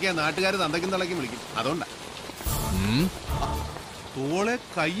വൃത്തികേടാക്കിയ നാട്ടുകാർ തന്തയ്ക്കും തളയ്ക്കും വിളിക്കും. അതുകൊണ്ടാ. തോളെ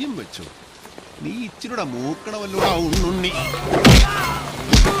കയ്യും വെച്ചു. നീ ഇച്ചിരൂടെ മൂക്കണമല്ലോ ഉണ്ണുണ്ണി.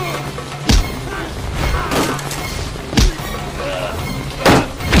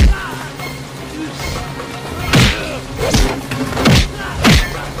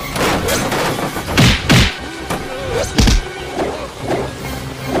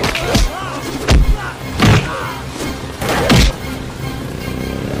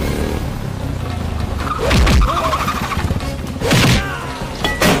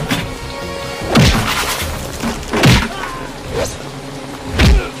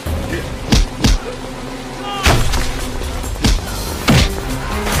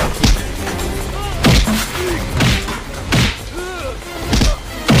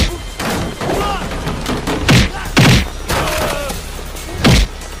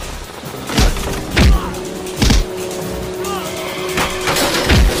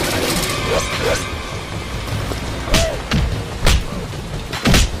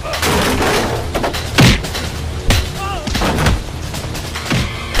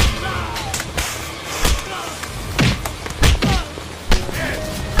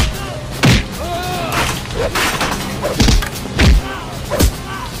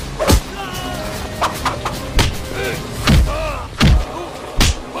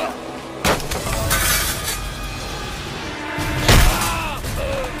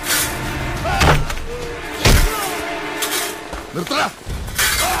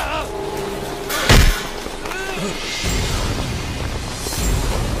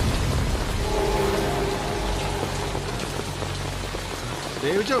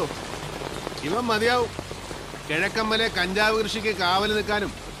 ദേവിച്ചോ ഇവൻ മതിയാവും. കിഴക്കമ്മലെ കഞ്ചാവ് കൃഷിക്ക് കാവൽ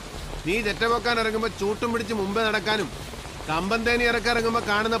നിൽക്കാനും, നീ ചെറ്റവെക്കാൻ ഇറങ്ങുമ്പോ ചൂട്ടും പിടിച്ച് മുമ്പേ നടക്കാനും, കമ്പന്തേനി ഇറക്കിറങ്ങുമ്പോ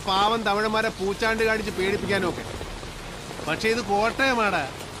കാണുന്ന പാവം തവഴന്മാരെ പൂച്ചാണ്ട് കാണിച്ച് പേടിപ്പിക്കാനും ഒക്കെ. പക്ഷെ ഇത് കോട്ടയമാടാ.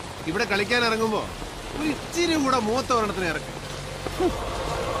 ഇവിടെ കളിക്കാൻ ഇറങ്ങുമ്പോ ഒരു ഇച്ചിരി കൂടെ മൂത്ത ഒരെണ്ണത്തിന് ഇറക്കും.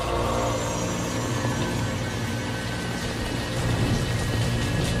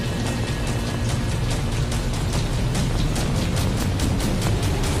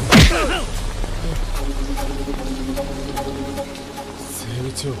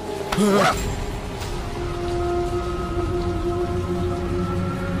 സേവിച്ചു.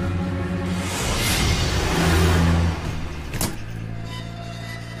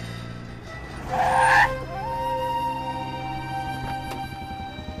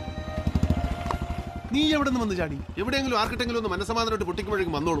 നീ എവിടെ നിന്ന് വന്ന് ചാടി? എവിടെയെങ്കിലും ആർക്കിട്ടെങ്കിലും ഒന്ന് മനസ്സമാധാനമായിട്ട്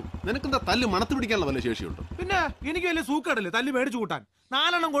പൊട്ടിക്കുമ്പോഴേക്കും വന്നോളും. നിനക്കെന്താ തല്ല് മണത്ത് പിടിക്കാനുള്ള വല്ല ശേഷിയുണ്ടോ? പിന്നെ എനിക്ക് വലിയ സൂക്കടല്ലേ തല്ലി മേടിച്ചു കൂട്ടാൻ.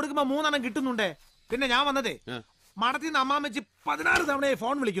 4 എണ്ണം കൊടുക്കുമ്പോ 3 എണ്ണം കിട്ടുന്നുണ്ടേ. പിന്നെ ഞാൻ വന്നതേ മടത്തിൽ നിന്ന് അമ്മാമ്മച്ചി 16 തവണയായി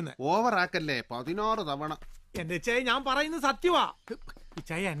ഫോൺ വിളിക്കുന്നത്. ഓവർ ആക്കല്ലേ, 16 തവണ. എന്റെ ഇച്ചായ ഞാൻ പറയുന്നത് സത്യവാ.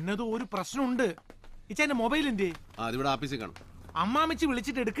 ഇച്ചായ എന്നതും ഒരു പ്രശ്നമുണ്ട്. ഇച്ചായന്റെ മൊബൈലിന്റെ അതിവിടെ ആഫീസിൽ കാണും. അമ്മാമ്മച്ചി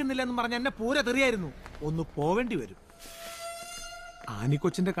വിളിച്ചിട്ട് എടുക്കുന്നില്ലെന്ന് പറഞ്ഞ എന്നെ പൂര തെറിയായിരുന്നു. ഒന്ന് പോവേണ്ടി വരും.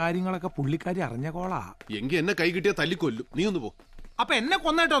 ആനിക്കൊച്ചിന്റെ കാര്യങ്ങളൊക്കെ പുള്ളിക്കാരി അറിഞ്ഞ കോളാ. എങ്കി എന്നെ കൈ കിട്ടിയാ തല്ലിക്കൊല്ലും. നീ ഒന്ന് പോ. അപ്പൊ എന്നെ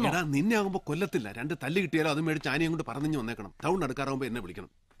കൊന്നേട്ടോ? നിന്നെ ആകുമ്പോ കൊല്ലത്തില്ല. 2 തല്ല് കിട്ടിയാലോ അത് മേടിച്ച് ആനയും കൊണ്ട് പറഞ്ഞു വന്നേക്കണം. ടൗൺ അടുക്കാറാകുമ്പോ എന്നെ വിളിക്കണം.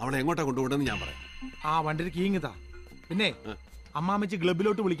 അവളെ എങ്ങോട്ടാ കൊണ്ടുപോകണമെന്ന് ഞാൻ പറയാം. ആ വണ്ടിയുടെ കീങ്ങിതാ. പിന്നെ അമ്മാമ്മച്ചി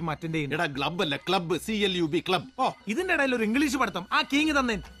ക്ലബിലോട്ട് വിളിക്കും. അറ്റൻഡ് എടാ ക്ലബ് അല്ല, ക്ലബ്, CLUB ക്ലബ്. ഓ ഇതിന്റെ ഇടയിൽ ഒരു ഇംഗ്ലീഷ് പഠിത്തം. ആ കീങ്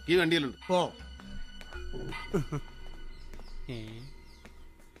തന്നെ ഈ വണ്ടിയിലുണ്ട്. ഓ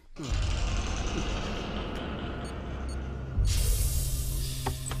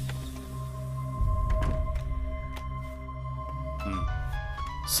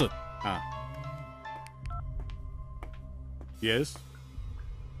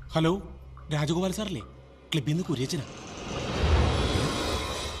ഹലോ, രാജഗോപാൽ സാറല്ലേ? ക്ലബിൽ നിന്ന് കുര്യച്ചനാ.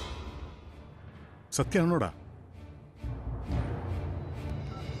 സത്യമാണോടാ?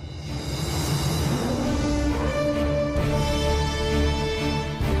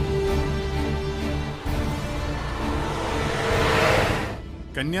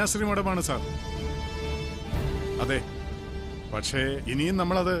 കന്യാസ്ത്രീ മഠമാണ് സാർ. അതെ, പക്ഷേ ഇനിയും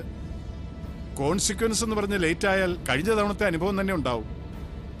നമ്മളത് കോൺസിക്വൻസ് എന്ന് പറഞ്ഞ് ലേറ്റ് ആയാൽ കഴിഞ്ഞ തവണത്തെ അനുഭവം തന്നെ ഉണ്ടാവും.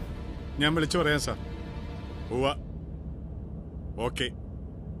 ഞാൻ വിളിച്ചു പറയാം സാർ. ഉവ്വ, ഓക്കെ.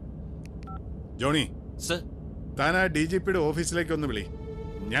 ജോണി, താൻ ആ DGPയുടെ ഓഫീസിലേക്ക് ഒന്ന് വിളി.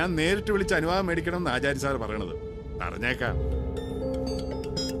 ഞാൻ നേരിട്ട് വിളിച്ച് അനുവാദം മേടിക്കണം എന്ന് ആചാര്യ സാർ പറയണത്. പറഞ്ഞേക്കാം.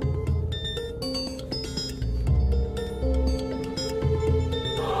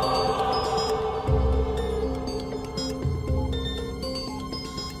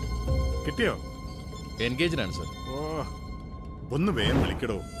 കിട്ടിയോ? എൻഗേജ്ഡ് ആണ് സർ. ഓ, ഒന്ന് വേഗം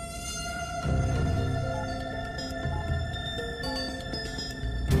വിളിക്കടോ.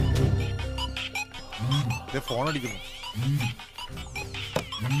 ഫോൺ അടിക്കുന്നു.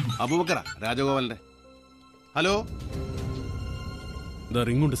 അബൂബക്കറ, രാജഗോപാലിന്റെ. Hello,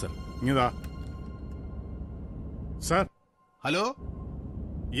 റിംഗുണ്ട് sir. ഇങ്ങതാ sir. Hello,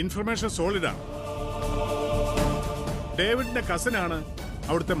 information സോളിഡാണ്. ഡേവിഡിന്റെ കസിനാണ്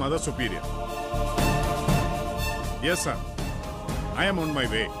അവിടുത്തെ mother superior. Yes sir, I am on my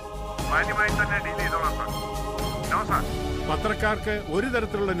way. പത്രക്കാർക്ക് ഒരു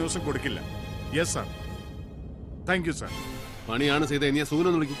തരത്തിലുള്ള ന്യൂസും കൊടുക്കില്ല. Yes sir, thank you sir. പണിയാണ് ചെയ്ത. ഇനി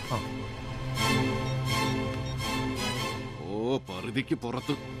സൂനൊന്ന് വിളിക്കും. ഓ, പരിധിക്ക്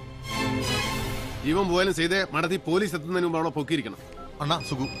പുറത്ത് ജീവൻ പോയാലും ചെയ്തേ മടത്തി പോലീസ് എത്തുന്നതിന് മുമ്പ് അവിടെ പൊക്കിയിരിക്കണം. അണ്ണാ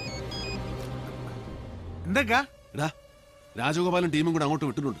സുഖു. എന്തൊക്കെ രാജഗോപാലും ടീമും കൂടെ അങ്ങോട്ട്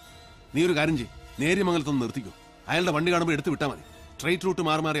വിട്ടിട്ടുണ്ട്. നീ ഒരു കാര്യം ചെയ്യും, നേര്യമംഗലത്തൊന്ന് നിർത്തിക്കോ. അയാളുടെ വണ്ടി കാണുമ്പോൾ എടുത്ത് വിട്ടാൽ മതി. സ്ട്രൈറ്റ് റൂട്ട്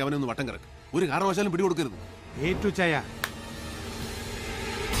മാറി മാറി അവനൊന്ന് വട്ടം കറക്കും. ഒരു കാരണവശാലും പിടികൊടുക്കരുത്. ഏറ്റു ചായ.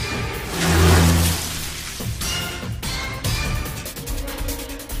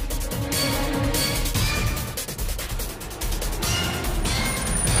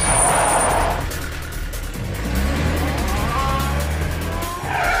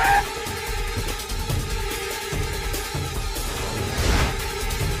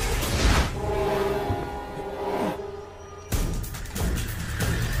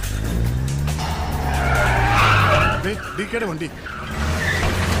 DKയുടെ വണ്ടി.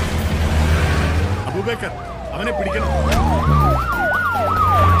 അബൂബക്കർ, അവനെ പിടിക്കണം.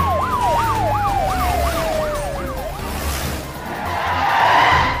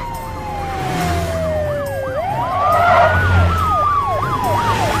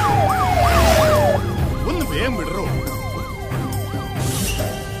 ഒന്ന് വേഗം വിടറോ.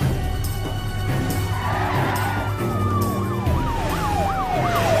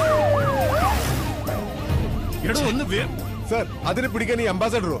 സാർ അതിനെ പിടിക്കാൻ ഈ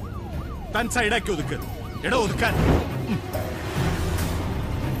അംബാസഡറോ? താൻ സൈഡാക്കി ഒതുക്ക്. എടോ ഒതുക്കാൻ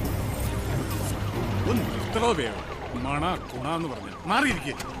ഒന്ന് ഇത്രോ വേണം. മണ കുണാന്ന് പറഞ്ഞു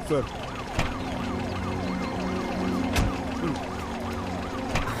മാറിയിരിക്കേ സാർ.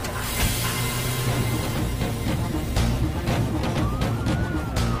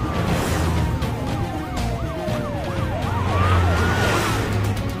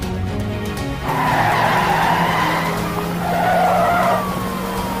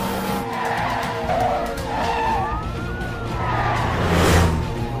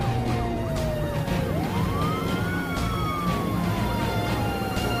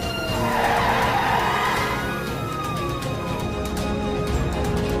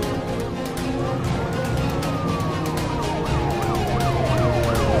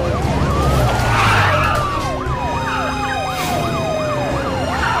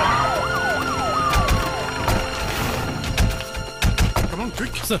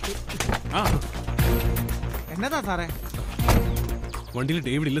 എന്നതാ സാറേ? വണ്ടിയിൽ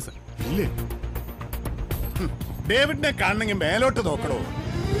ഡേവിഡ് ഇല്ല സാർ. ഇല്ലേ? ഡേവിഡിനെ കാണണമെങ്കിൽ മേലോട്ട് നോക്കണോ?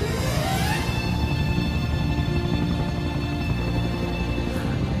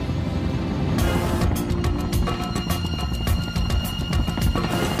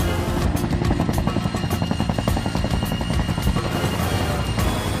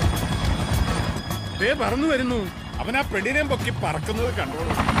 പറന്നു വരുന്നു. അവൻ ആ പെണ്ണിനെ പൊക്കി പറക്കുന്നത്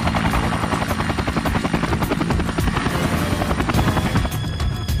കണ്ടോളൂ.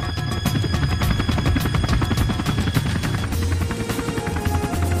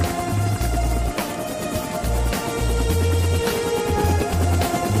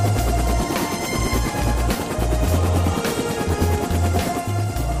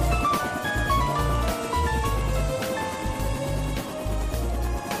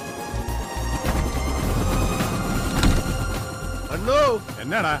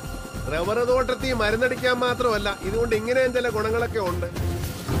 എന്നാടാ? റബ്ബർ തോട്ടത്തിൽ മരുന്നടിക്കാൻ മാത്രമല്ല, ഇതുകൊണ്ട് ഇങ്ങനെയും ചില ഗുണങ്ങളൊക്കെ ഉണ്ട്.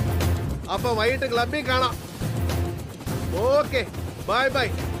 അപ്പൊ വൈകിട്ട് ക്ലബിൽ കാണാം. Okay, bye bye,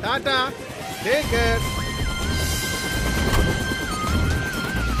 Tata, take care.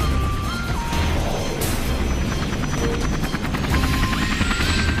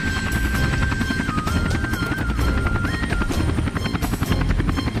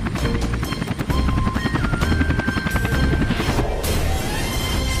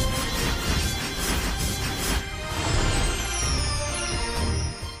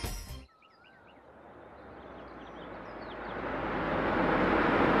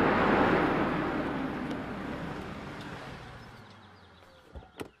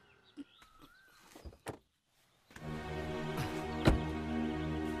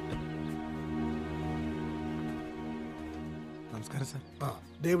 നമസ്കാരം സാർ. ആ,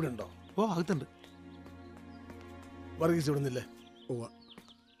 ഡേവിഡ് ഉണ്ടോ? ഓ, അകത്തുണ്ട്. വർഗീസ് ഇവിടുന്നില്ലേ?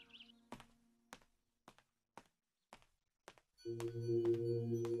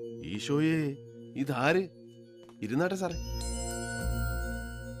 ഈശോയെ, ഇതാര്? ഇരുന്നാട്ടെ സാറേ.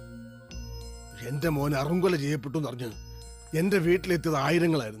 എന്റെ മോൻ അറുങ്കൊല ചെയ്യപ്പെട്ടു എന്നറിഞ്ഞ് എന്റെ വീട്ടിലെത്തിയത്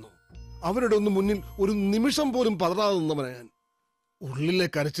ആയിരങ്ങളായിരുന്നു. അവരുടെ ഒന്നും മുന്നിൽ ഒരു നിമിഷം പോലും പതറാതെ നിന്നവനാ ഞാൻ. ഉള്ളിലെ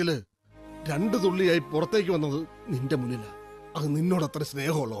കരച്ചില് 2 തുള്ളിയായി പുറത്തേക്ക് വന്നത് നിന്റെ മുന്നിലാ. അത് നിന്നോട് അത്ര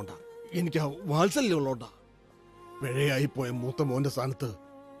സ്നേഹമുള്ളതുകൊണ്ടാ, എനിക്ക് ആ വാത്സല്യം ഉള്ളതുകൊണ്ടാ. പിഴയായി പോയ മൂത്ത മോന്റെ സ്ഥാനത്ത്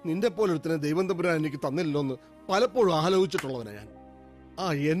നിന്റെ പോലെ ഒരുത്തനെ ദൈവം തമ്പുരാൻ എനിക്ക് തന്നില്ലല്ലോ എന്ന് പലപ്പോഴും ആലോചിച്ചിട്ടുള്ളവനാ ഞാൻ. ആ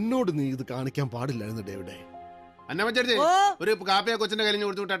എന്നോട് നീ ഇത് കാണിക്കാൻ പാടില്ലായിരുന്നു ഡേവിഡേ. ഒരു കാപ്പിയെ കൊച്ചിന്റെ കയ്യിൽ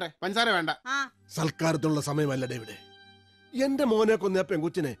കൊടുത്തു വിട്ടാട്ടെ, പഞ്ചസാര വേണ്ട. സൽക്കാരത്തിനുള്ള സമയമല്ല ഡേവിഡേ. എന്റെ മോനെ കൊന്ന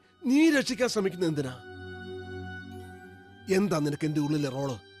പെൺകുച്ചിനെ നീ രക്ഷിക്കാൻ ശ്രമിക്കുന്ന എന്തിനാ? എന്താ നിനക്ക് എന്റെ ഉള്ളിലെ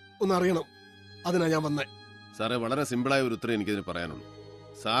റോള് ഒന്നറിയണം. അതിനാ ഞാൻ വന്നേ. സാറേ, വളരെ സിമ്പിളായ ഒരു ഉത്തരം എനിക്കിതിന് പറയാനുള്ളൂ.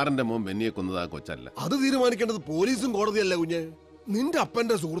 സാറിന്റെ മോൻ ബെന്നിയെ കൊന്നത് ആ കൊച്ചല്ല. അത് തീരുമാനിക്കേണ്ടത് പോലീസും കോടതിയല്ല കുഞ്ഞ്. നിന്റെ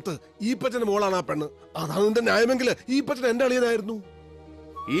അപ്പന്റെ സുഹൃത്ത് ഈപ്പച്ചന്റെ മോളാണ് ആ പെണ്ണ്. അതാണ് നിന്റെ ന്യായമെങ്കിൽ ഈപ്പച്ചൻ എന്റെ അളിയനായിരുന്നു.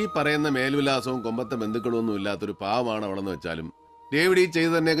 ഈ പറയുന്ന മേൽവിലാസവും കൊമ്പത്തെ ബന്ധുക്കളും ഒന്നും ഇല്ലാത്തൊരു പാവമാണ് അവളെന്ന് വെച്ചാലും ഡേവിഡ് ഈ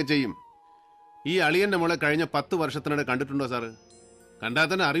ചെയ്തു തന്നെയൊക്കെ ചെയ്യും. ഈ അളിയന്റെ മോളെ കഴിഞ്ഞ 10 വർഷത്തിനിടെ കണ്ടിട്ടുണ്ടോ സാറ്? കണ്ടാൽ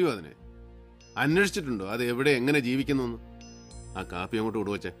തന്നെ അറിയോ? അതിനെ അന്വേഷിച്ചിട്ടുണ്ടോ? അത് എവിടെ എങ്ങനെ ജീവിക്കുന്നു? ആ കാപ്പി അങ്ങോട്ട്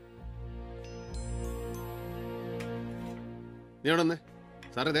വിടുവച്ചേ. നീ അവിടെ വന്നേ.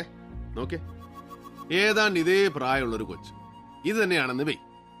 സാറേ, ഇതേ നോക്കിയേ, ഏതാണ്ട് ഇതേ പ്രായമുള്ളൊരു കൊച്ച്. ഇത് തന്നെയാണെന്ന് വേ.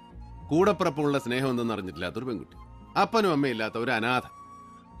 കൂടപ്പിറപ്പുള്ള സ്നേഹം എന്തെന്ന് അറിഞ്ഞിട്ടില്ലാത്തൊരു പെൺകുട്ടി, അപ്പനും അമ്മയും ഇല്ലാത്ത ഒരു അനാഥ.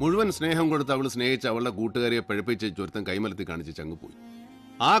 മുഴുവൻ സ്നേഹം കൊടുത്ത് അവൾ സ്നേഹിച്ച് അവളുടെ കൂട്ടുകാരിയെ പഴുപ്പിച്ച് ചൊരുത്തം കൈമലത്തി കാണിച്ച് ചങ്ങ് പോയി.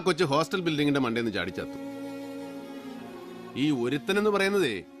 ആ കൊച്ച് ഹോസ്റ്റൽ ബിൽഡിങ്ങിന്റെ മണ്ടേന്ന് ചാടിച്ചത്തു. ഈ ഒരുത്തനെന്ന്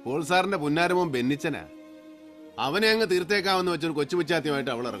പറയുന്നതേ പോൾ സാറിന്റെ പുന്നാരമോൻ ബെന്നിച്ചനാ. അവനെ അങ്ങ് തീർത്തേക്കാമെന്ന് വെച്ചൊരു കൊച്ചു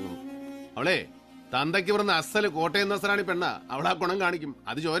പിച്ചാത്യമായിട്ട് അവൾ ഇറങ്ങുന്നു. അവളെ തന്തയ്ക്ക് പറഞ്ഞ അസല് കോട്ടയം നസ്രാണി പെണ്ണ. അവളാ ഗുണം കാണിക്കും.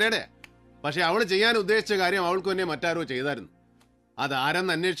 അത് ചോരയുടെ. പക്ഷെ അവൾ ചെയ്യാൻ ഉദ്ദേശിച്ച കാര്യം അവൾക്ക് തന്നെ മറ്റാരോ ചെയ്തായിരുന്നു.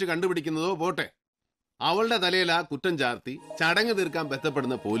 അതാരെന്ന് അന്വേഷിച്ച് കണ്ടുപിടിക്കുന്നതോ പോട്ടെ. അവളുടെ തലയിൽ ആ കുറ്റം ചാർത്തി ചടങ്ങ് തീർക്കാൻ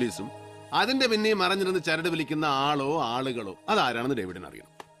ബന്ധപ്പെടുന്ന പോലീസും അതിന്റെ പിന്നെ മറഞ്ഞിരുന്ന് ചരട് വിളിക്കുന്ന ആളോ ആളുകളോ അതാരാണെന്ന് ഡേവിഡിന്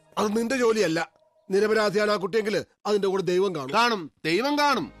അറിയണം. അത് നിന്റെ ജോലിയല്ല. നിരപരാധിയാണ് ആ കുട്ടിയെങ്കിൽ അതിന്റെ കൂടെ ദൈവം കാണും. ദൈവം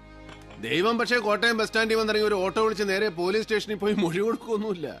കാണും. ദൈവം പക്ഷേ കോട്ടയം ബസ് സ്റ്റാൻഡിൽ വന്നിറങ്ങി ഒരു ഓട്ടോ വിളിച്ച് നേരെ പോലീസ് സ്റ്റേഷനിൽ പോയി മൊഴി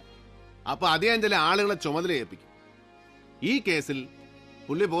കൊടുക്കൊന്നുമില്ല. അപ്പൊ അദ്ദേഹം ചില ആളുകളെ ചുമതല ഏൽപ്പിക്കും. ഈ കേസിൽ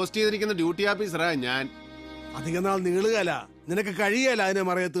പുള്ളി പോസ്റ്റ് ചെയ്തിരിക്കുന്ന ഡ്യൂട്ടി ഓഫീസറാ ഞാൻ. അധികം നാൾ നീളുകയല്ല, നിനക്ക് കഴിയല്ല അതിനെ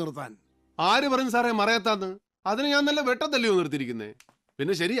മറയത്ത് നിർത്താൻ. ആര് പറഞ്ഞു സാറേ മറയത്താന്ന്? അതിന് ഞാൻ നല്ല വെട്ടത്തല്ലയോ നിർത്തിയിരിക്കുന്നേ.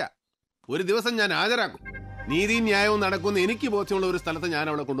 പിന്നെ ശരിയാ, ഒരു ദിവസം ഞാൻ ഹാജരാക്കും. നീതിയും ന്യായവും നടക്കുന്ന എനിക്ക് ബോധ്യമുള്ള ഒരു സ്ഥലത്ത് ഞാൻ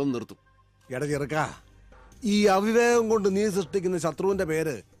അവളെ കൊണ്ടുവന്ന് നിർത്തും. എടാ ചെറുക്ക, ഈ അവിവേകം കൊണ്ട് നീ സൃഷ്ടിക്കുന്ന ശത്രുവിന്റെ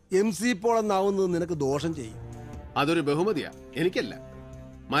പേര് MC പോൾ എന്നാവുന്നത് നിനക്ക് ദോഷം ചെയ്യും. അതൊരു ബഹുമതിയാ, എനിക്കല്ല.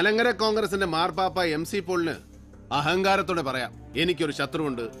 മലങ്കര കോൺഗ്രസിന്റെ മാർപ്പാപ്പ MC പോളിന് അഹങ്കാരത്തോടെ പറയാം, എനിക്കൊരു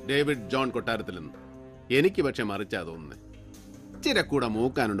ശത്രുവുണ്ട്, ഡേവിഡ് ജോൺ കൊട്ടാരത്തിൽ നിന്ന്. എനിക്ക് പക്ഷെ മറിച്ചാ തോന്നുന്നേ. ഇച്ചിരി കൂടെ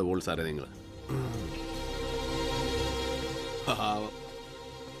മൂക്കാനുണ്ട് പോൾ സാറേ നിങ്ങൾ.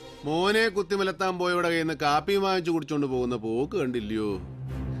 മോനെ കുത്തിമലത്താൻ പോയവിടെ കയ്യിൽ നിന്ന് കാപ്പി വാങ്ങിച്ചു കുടിച്ചോണ്ട് പോകുന്ന പോക്ക് കണ്ടില്ലയോ?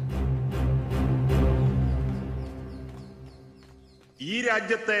 ഈ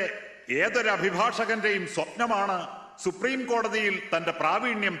രാജ്യത്തെ ഏതൊരു അഭിഭാഷകന്റെയും സ്വപ്നമാണ് സുപ്രീം കോടതിയിൽ തന്റെ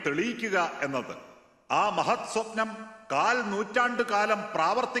പ്രാവീണ്യം തെളിയിക്കുക എന്നത്. ആ മഹത് സ്വപ്നം 4 നൂറ്റാണ്ട് കാലം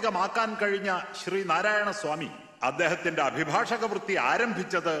പ്രാവർത്തികമാക്കാൻ കഴിഞ്ഞ ശ്രീ നാരായണ സ്വാമി അദ്ദേഹത്തിന്റെ അഭിഭാഷക വൃത്തി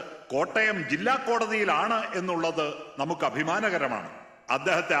ആരംഭിച്ചത് കോട്ടയം ജില്ലാ കോടതിയിലാണ് എന്നുള്ളത് നമുക്ക് അഭിമാനകരമാണ്.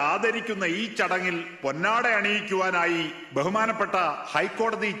 അദ്ദേഹത്തെ ആദരിക്കുന്ന ഈ ചടങ്ങിൽ പൊന്നാട അണിയിക്കുവാനായി ബഹുമാനപ്പെട്ട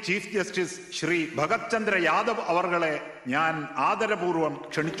ഹൈക്കോടതി ചീഫ് ജസ്റ്റിസ് ശ്രീ ഭഗത് ചന്ദ്ര യാദവ് അവർകളെ ഞാൻ ആദരപൂർവ്വം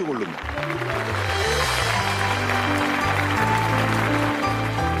ക്ഷണിച്ചുകൊള്ളുന്നു.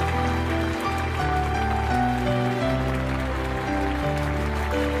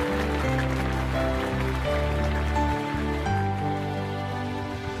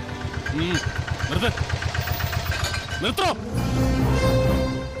 നിർത്തോ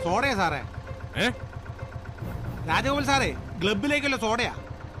സോഡയാ സാറേ? രാജഗോപാൽ സാറേ, ക്ലബിലേക്കുള്ള സോഡയാ.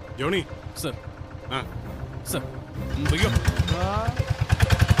 Johnny sir. സർ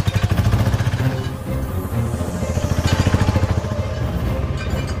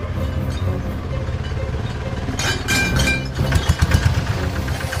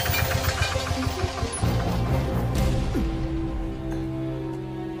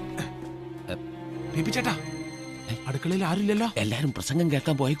ചേട്ടാ, അടുക്കളയിൽ ആരുമില്ലല്ലോ. എല്ലാരും പ്രസംഗം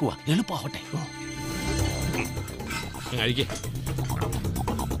കേൾക്കാൻ പോയിക്കുവാ, എളുപ്പമാവട്ടെ. കഴിക്കേ.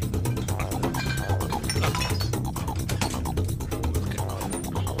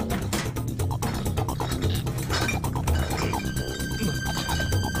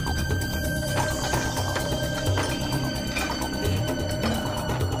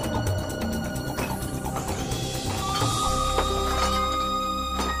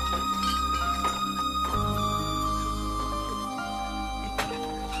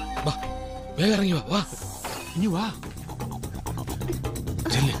 വേഗം ഇറങ്ങി വാ. ഇനി വാ.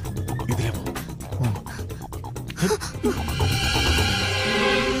 ചെല്ല്, ഇതിലെ പോ.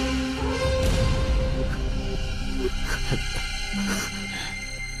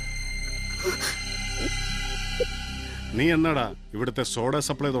 നീ എന്നാടാ ഇവിടുത്തെ സോഡ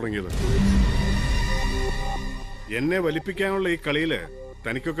സപ്ലൈ തുടങ്ങിയത്? എന്നെ വലിപ്പിക്കാനുള്ള ഈ കളിയില്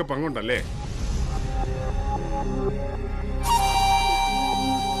തനിക്കൊക്കെ പങ്കുണ്ടല്ലേ?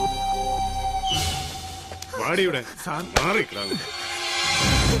 വാടിയുടെ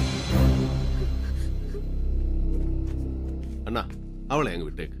അണ്ണാ, അവളെ അങ്ങ്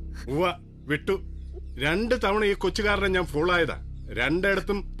വിട്ടേക്ക്. വിട്ടു. 2 തവണ ഈ കൊച്ചുകാരനെ ഞാൻ ഫുള്ളായതാ.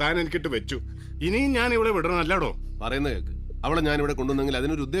 2ഇടത്തും താൻ എനിക്കിട്ട് വെച്ചു. ഇനിയും ഞാൻ ഇവിടെ വിടണമല്ലാടോ? പറയുന്ന കേക്ക്. അവളെ ഞാൻ ഇവിടെ കൊണ്ടുവന്നെങ്കിൽ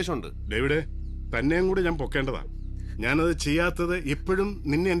അതിനൊരു ഉദ്ദേശമുണ്ട്. ഡേവിഡ്, തന്നെയും കൂടി ഞാൻ പൊക്കേണ്ടതാ. ഞാനത് ചെയ്യാത്തത് ഇപ്പോഴും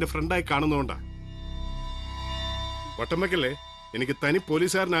നിന്നെ എന്റെ ഫ്രണ്ടായി കാണുന്നോണ്ടാ. വട്ടമ്മക്കല്ലേ, എനിക്ക് തനി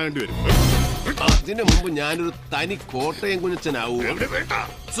പോലീസുകാരനാകേണ്ടി വരും. അതിനു മുമ്പ് ഞാനൊരു തനി കോട്ടയം കുഞ്ഞച്ചനാവൂ.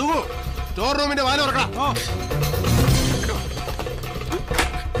 സുഖു, സ്റ്റോർ റൂമിന്റെ വാല തുറക്കണം.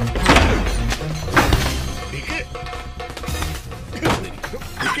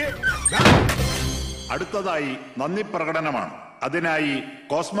 അടുത്തതായി നന്ദി പ്രകടനമാണ്. അതിനായി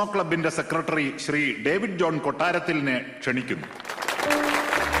കോസ്മോ ക്ലബിന്റെ സെക്രട്ടറി ശ്രീ ഡേവിഡ് ജോൺ കൊട്ടാരത്തിലിനെ ക്ഷണിക്കുന്നു.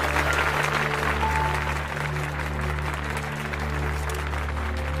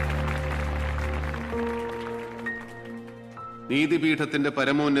 നീതിപീഠത്തിന്റെ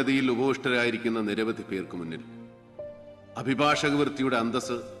പരമോന്നതിയിൽ ഉപവിഷ്ടരായിരിക്കുന്ന നിരവധി പേർക്ക് മുന്നിൽ അഭിഭാഷക വൃത്തിയുടെ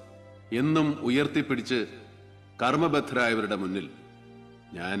അന്തസ് എന്നും ഉയർത്തിപ്പിടിച്ച് കർമ്മബദ്ധരായവരുടെ മുന്നിൽ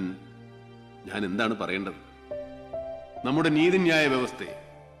ഞാൻ എന്താണ് പറയേണ്ടത്? നമ്മുടെ നീതിന്യായ വ്യവസ്ഥയെ,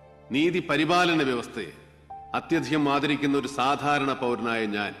 നീതി പരിപാലന വ്യവസ്ഥയെ അത്യധികം ആദരിക്കുന്ന ഒരു സാധാരണ പൗരനായ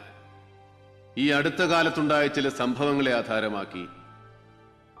ഞാൻ ഈ അടുത്ത കാലത്തുണ്ടായ ചില സംഭവങ്ങളെ ആധാരമാക്കി,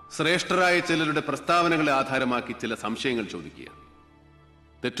 ശ്രേഷ്ഠരായ ചിലരുടെ പ്രസ്താവനകളെ ആധാരമാക്കി ചില സംശയങ്ങൾ ചോദിക്കുക.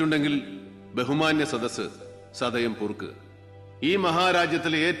 തെറ്റുണ്ടെങ്കിൽ ബഹുമാന്യ സദസ്സ് സദയം പൊറുക്കുക. ഈ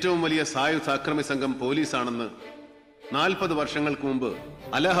മഹാരാജ്യത്തിലെ ഏറ്റവും വലിയ സായുധ അക്രമി സംഘം പോലീസാണെന്ന് 40 വർഷങ്ങൾക്ക് മുമ്പ്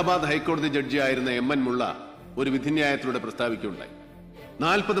അലഹബാദ് ഹൈക്കോടതി ജഡ്ജിയായിരുന്ന MN മുള്ള ഒരു വിധിന്യായത്തിലൂടെ പ്രസ്താവിക്കുകയുണ്ടായി.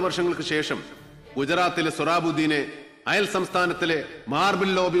 40 വർഷങ്ങൾക്ക് ശേഷം ഗുജറാത്തിലെ സൊറാബുദ്ദീനെ അയൽ സംസ്ഥാനത്തിലെ മാർബിൾ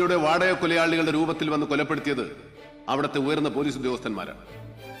ലോബിയുടെ വാടക കൊലയാളികളുടെ രൂപത്തിൽ വന്ന് കൊലപ്പെടുത്തിയത് അവിടുത്തെ ഉയർന്ന പോലീസ് ഉദ്യോഗസ്ഥന്മാരാണ്.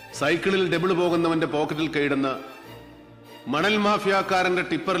 സൈക്കിളിൽ ഡബിൾ പോകുന്നവന്റെ പോക്കറ്റിൽ കൈയിടുന്ന മണൽ മാഫിയാക്കാരന്റെ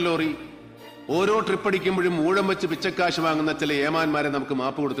ടിപ്പർ ലോറി ഓരോ ട്രിപ്പടിക്കുമ്പോഴും മൂഴം വെച്ച് പിച്ചക്കാശ് വാങ്ങുന്ന ചില ഏമാന്മാരെ നമുക്ക്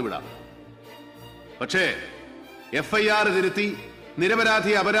മാപ്പ് കൊടുത്തു വിടാം. പക്ഷേ FIR തിരുത്തി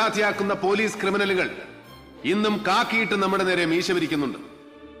നിരപരാധിയെ അപരാധിയാക്കുന്ന പോലീസ് ക്രിമിനലുകൾ ഇന്നും കാക്കിയിട്ട് നമ്മുടെ നേരെ മീശ വിരിക്കുന്നുണ്ട്.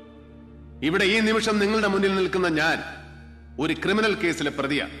 ഇവിടെ ഈ നിമിഷം നിങ്ങളുടെ മുന്നിൽ നിൽക്കുന്ന ഞാൻ ഒരു ക്രിമിനൽ കേസിലെ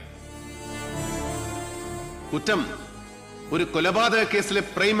പ്രതിയാണ്. കുറ്റം ഒരു കൊലപാതക കേസിലെ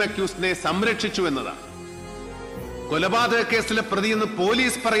പ്രൈം അക്യൂസ്ഡിനെ സംരക്ഷിച്ചു എന്നതാണ്. കൊലപാതക കേസിലെ പ്രതിയെന്ന്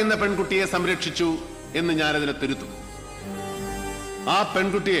പോലീസ് പറയുന്ന പെൺകുട്ടിയെ സംരക്ഷിച്ചു എന്ന് ഞാനതിനെ തിരുത്തും. ആ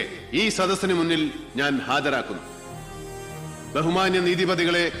പെൺകുട്ടിയെ ഈ സദസ്സിന് മുന്നിൽ ഞാൻ ഹാജരാക്കുന്നു. ബഹുമാന്യ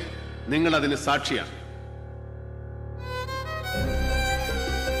നീതിപതികളെ, നിങ്ങൾ അതിന് സാക്ഷിയാണ്.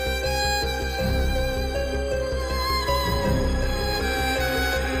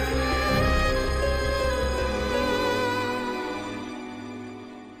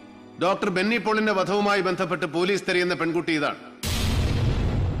 ഡോക്ടർ ബെന്നി പോളിന്റെ വധവുമായി ബന്ധപ്പെട്ട് പോലീസ് തിരയുന്ന പെൺകുട്ടി ഇതാണ്.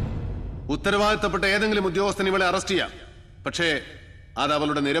 ഉത്തരവാദിത്തപ്പെട്ട ഏതെങ്കിലും ഉദ്യോഗസ്ഥൻ ഇവളെ അറസ്റ്റ് ചെയ്യാം. പക്ഷേ അത്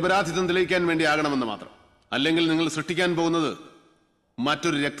അവളുടെ നിരപരാധിത്വം തെളിയിക്കാൻ വേണ്ടി ആകണമെന്ന് മാത്രം. അല്ലെങ്കിൽ നിങ്ങൾ സൃഷ്ടിക്കാൻ പോകുന്നത്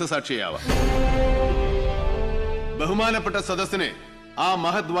മറ്റൊരു രക്തസാക്ഷിയാവാം. ബഹുമാനപ്പെട്ട സദസ്സിനെ ആ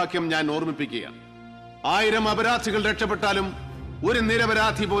മഹത് വാക്യം ഞാൻ ഓർമ്മിപ്പിക്കുക. 1000 അപരാധികൾ രക്ഷപ്പെട്ടാലും ഒരു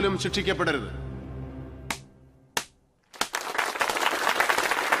നിരപരാധി പോലും ശിക്ഷിക്കപ്പെടരുത്.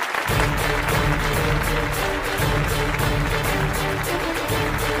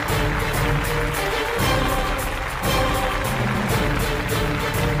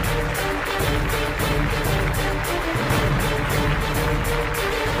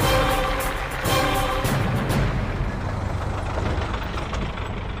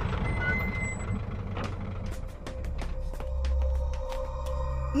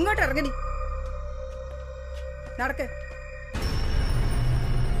 ഇങ്ങോട്ട് ഇറങ്ങടി, നടക്ക്.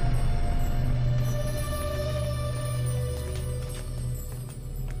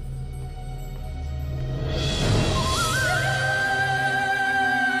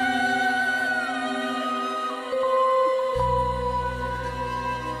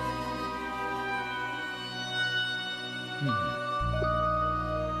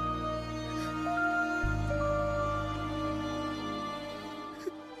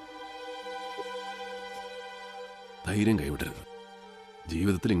 ധൈര്യം കൈവിടരുത്.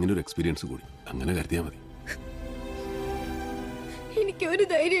 ജീവിതത്തിൽ ഇങ്ങനെ ഒരു എക്സ്പീരിയൻസ് കൂടി അങ്ങനെ കരുതിയാൽ മതി. എനിക്ക് ഒരു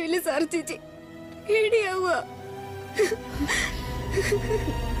ധൈര്യമില്ല സാർ ചേച്ചി, പേടിയാവുക.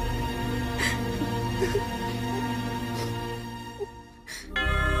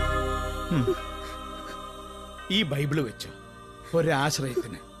 ഈ ബൈബിള് വെച്ചോ,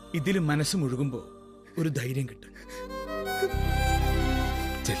 ഒരാശ്രയത്തിന് ഇതിൽ മനസ്സ് മുഴുകുമ്പോ ഒരു ധൈര്യം കിട്ടും.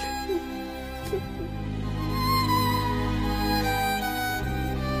 ചെല്ലേ.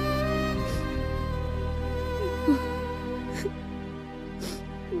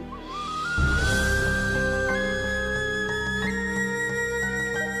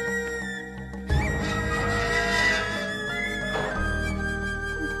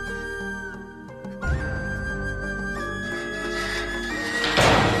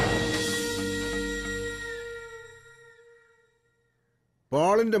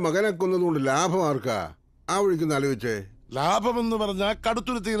 പോളിന്റെ മകനെ കൊന്നതുകൊണ്ട് ലാഭം ആർക്കാ? ആ വഴിക്കൊന്ന് ആലോചിച്ചേ. ലാഭമെന്ന് പറഞ്ഞാൽ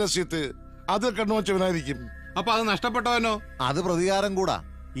കടുത്തുരുത്തി രസ്യത്ത് അത് കണ്ണുവച്ചവനായിരിക്കും. അപ്പൊ അത് നഷ്ടപ്പെട്ടവനോ? അത് പ്രതികാരം കൂടാ.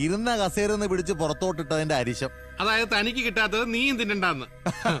 ഇരുന്ന കസേരന്ന് പിടിച്ച് പുറത്തോട്ടിട്ടതിന്റെ അരിശം. അതായത് തനിക്ക് കിട്ടാത്തത് നീയും തിന്നണ്ടെന്ന്.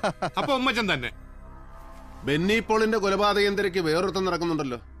 അപ്പൊ ഉമ്മച്ചൻ തന്നെ. ബെന്നി പോളിന്റെ കൊലപാതകം തിരക്ക് വേറൊരുത്തം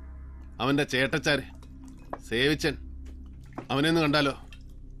നടക്കുന്നുണ്ടല്ലോ. അവന്റെ ചേട്ടച്ചാര് സേവിച്ചൻ. അവനെ ഒന്ന് കണ്ടാലോ?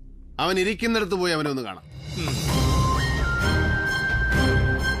 അവൻ ഇരിക്കുന്നിടത്ത് പോയി അവനെ ഒന്ന് കാണാം.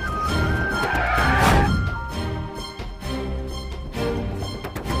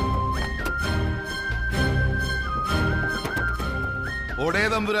 ഒടേ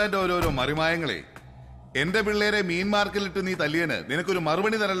തമ്പുരാന്റെ ഓരോരോ മറിമായങ്ങളെ. എന്റെ പിള്ളേരെ മീൻ മാർക്കിലിട്ട് നീ തല്ലിയന് നിനക്കൊരു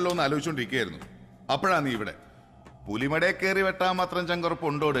മറുപടി തരല്ലോ എന്ന് ആലോചിച്ചോണ്ടിരിക്കുകയായിരുന്നു. അപ്പോഴാ നീ ഇവിടെ. പുലിമടയെ കയറി വെട്ടാൻ മാത്രം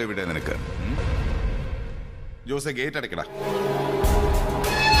ചങ്കുറപ്പുണ്ടോടെ ഇവിടെ നിനക്ക്? Jose gate അടയ്ക്കടാ.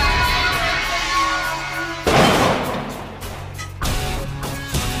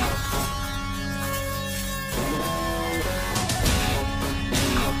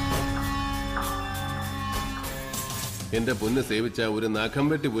 എന്റെ പൊന്ന് സേവിച്ച ഒരു നഖം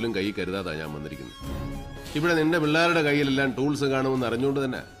വെട്ടി പോലും കൈ കരുതാതാ ഞാൻ വന്നിരിക്കുന്നത്. ഇവിടെ നിന്റെ പിള്ളേരുടെ കയ്യിലെല്ലാം ടൂൾസ് കാണുമെന്ന് അറിഞ്ഞുകൊണ്ട്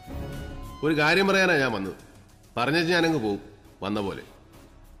തന്നെ ഒരു കാര്യം പറയാനാ ഞാൻ വന്നത്. പറഞ്ഞേച്ച് ഞാനങ്ങ് പോവും വന്ന പോലെ.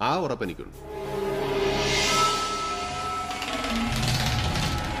 ആ ഉറപ്പെനിക്കുണ്ട്.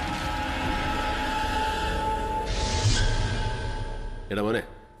 എടാ മോനെ,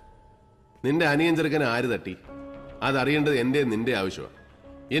 നിന്റെ അനിയൻ ചെറുക്കനെ ആര് തട്ടി അതറിയേണ്ടത് എന്റെ നിന്റെ ആവശ്യമാണ്.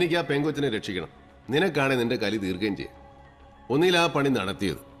 എനിക്ക് ആ പെങ്കൊച്ചിനെ രക്ഷിക്കണം. നിനക്കാണെ നിന്റെ കലി തീർക്കുകയും ചെയ്യാം. ഒന്നിൽ ആ പണി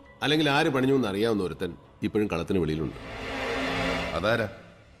നടത്തിയത്, അല്ലെങ്കിൽ ആര് പണിഞ്ഞു എന്ന് അറിയാവുന്ന ഒരുത്തൻ ഇപ്പോഴും കളത്തിന് വെളിയിലുണ്ട്. അതാരാ?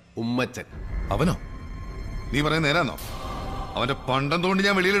 ഉമ്മച്ചൻ. അവനോ? നീ പറയുന്ന നേരാന്നോ? അവന്റെ പണ്ടം തോണ്ടി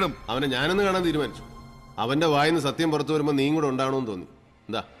ഞാൻ വെളിയിലിടും. അവനെ ഞാനൊന്ന് കാണാൻ തീരുമാനിച്ചു. അവന്റെ വായിന്ന് സത്യം പുറത്തു വരുമ്പോ നീ കൂടെ ഉണ്ടാവണമെന്ന് തോന്നി.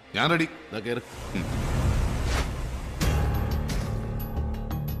 എന്താ? ഞാൻ റെഡി. കേറ്.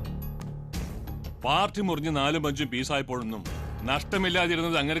 പാർട്ടി മുറിഞ്ഞ് 4 5 പീസായപ്പോഴൊന്നും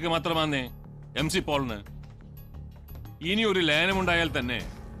നഷ്ടമില്ലാതിരുന്നത് അങ്ങനെയൊക്കെ മാത്രമാന്നേ MC പോളിന്. ഇനി ഒരു ലയനമുണ്ടായാൽ തന്നെ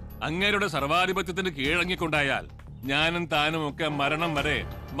അങ്ങേരുടെ സർവാധിപത്യത്തിന് കീഴടങ്ങിക്കൊണ്ടായാൽ ഞാനും താനും ഒക്കെ മരണം വരെ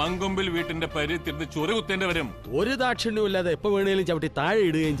മങ്കൊമ്പിൽ വീട്ടിന്റെ പരിത്തിരുന്ന് ചൊരു കുത്തേണ്ടി വരും. ഒരു ദാക്ഷിണ്യവും ഇല്ലാതെ എപ്പോ വേണേലും ചവിട്ടി താഴെ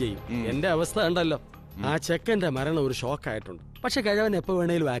ഇടുകയും ചെയ്യും. എന്റെ അവസ്ഥ ഉണ്ടല്ലോ. ആ ചെക്കന്റെ മരണം ഒരു ഷോക്കായിട്ടുണ്ട്. പക്ഷെ കഴിവൻ എപ്പോ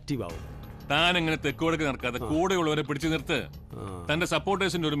വേണേലും ആക്റ്റീവ് ആവും. താൻ എങ്ങനെ തെക്കുവടക്ക് നടക്കാതെ കൂടെയുള്ളവരെ പിടിച്ചു നിർത്ത്. തന്റെ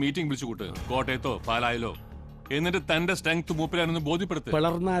സപ്പോർട്ടേഴ്സിന്റെ ഒരു മീറ്റിംഗ് വിളിച്ചു കൂട്ട്, കോട്ടയത്തോ പാലായിലോ. എന്നിട്ട് തന്റെ സ്ട്രെങ്ത് മൂപ്പിലാണെന്ന് ബോധ്യപ്പെടുത്ത്.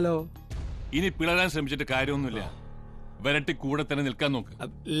 പിളർന്നാലോ? ഇനി പിളരാൻ ശ്രമിച്ചിട്ട് കാര്യമൊന്നുമില്ല. വരട്ടി കൂടെ തന്നെ നിൽക്കാൻ നോക്ക്.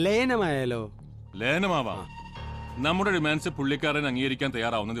 ലയനമായാലോ? ലയനമാവാം. നമ്മുടെ ഡിമാൻഡ്സ് പുള്ളിക്കാരൻ അംഗീകരിക്കാൻ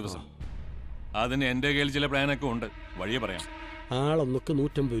തയ്യാറാവുന്ന ദിവസം. അതിന് എന്റെ കയ്യിൽ ചില പ്ലാനൊക്കെ ഉണ്ട്. വഴിയെ പറയാം. ആളൊന്നൊക്കെ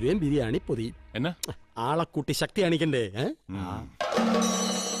 150 രൂപയും ബിരിയാണി പൊതി. എന്നാ ആളെ കൂട്ടി ശക്തി കാണിക്കണ്ടേ?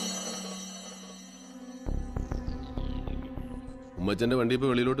 ഉമ്മച്ചന്റെ വണ്ടി ഇപ്പൊ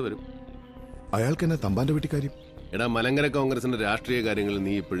വെളിയിലോട്ട് വരും. അയാൾക്ക് എന്നെ തമ്പാന്റെ വീട്ടിക്കാര്യം. എടാ, മലങ്കര കോൺഗ്രസിന്റെ രാഷ്ട്രീയ കാര്യങ്ങളിൽ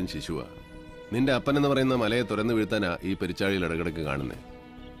നീ ഇപ്പോഴും ശിശുവാ. നിന്റെ അപ്പൻ എന്ന് പറയുന്ന മലയെ തുറന്നു വീഴ്ത്താനാ ഈ പെരിച്ചാഴിയിൽ ഇടകിടക്ക് കാണുന്നത്.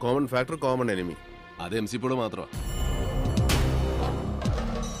 Common factor, common enemy. അത് MC പോള് മാത്രമാ.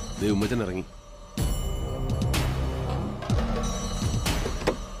 ഉമ്മച്ചൻ ഇറങ്ങി.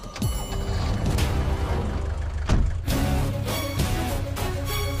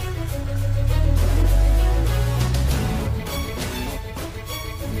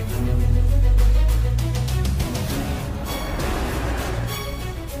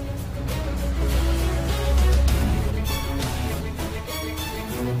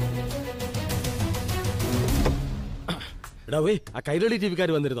 ആ കൈരളി ടിവിക്കാർ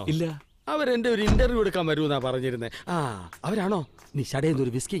വന്നിരുന്നോ? ഇല്ല. അവരെന്റെ ഒരു ഇന്റർവ്യൂ എടുക്കാൻ വരുമെന്നാ പറഞ്ഞിരുന്നേ. അവരാണോ? നീ ഷടേന്ന്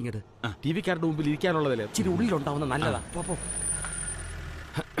ഒരു വിസ്കി ഇങ്ങട്. ടിവിക്കാരുടെ മുമ്പിൽ ഇരിക്കാനുള്ളതല്ലേ, ഇച്ചിരി ഉള്ളിലുണ്ടാവുന്ന നല്ലതാ. പോ.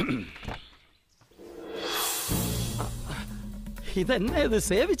 ഇതെന്നെ ഇത്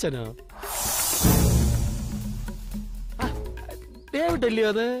സേവിച്ചനോ? ഡേവിഡല്ലയോ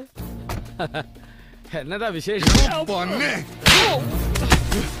അത്? എന്നതാ വിശേഷം?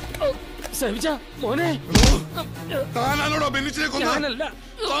 സേവിച്ച മോനെ,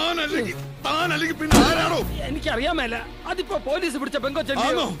 എനിക്കറിയാമല്ല. അതിപ്പോ പോലീസ് പിടിച്ച പെങ്കൊച്ചോ?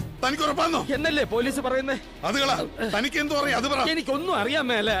 എന്നല്ലേ പോലീസ് പറയുന്നേ? എനിക്കൊന്നും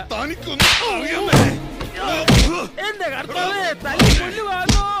അറിയാമേല. എന്റെ കർത്താവേ, തല്ലി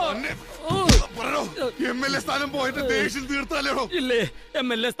കൊല്ലുവാങ്ങോ? MLA സ്ഥാനം പോയിട്ട് ദേഷ്യം തീർത്താലോ? ഇല്ലേ,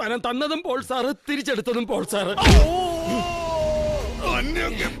 MLA സ്ഥാനം തന്നതും പോൾ സാറ്, തിരിച്ചെടുത്തതും പോൾ സാറ്.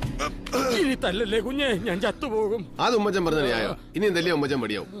 ഇനി തല്ലല്ലേ കുഞ്ഞെ, ഞാൻ ചത്തുപോകും. അത് ഉമ്മച്ചൻ പറഞ്ഞ ന്യായോ? ഇനി എന്തല്ലേ ഉമ്മച്ചൻ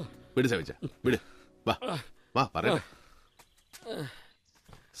പടിയാവും. വിട് സവിച്ച, വിട്. വാ പറയട്ടെ.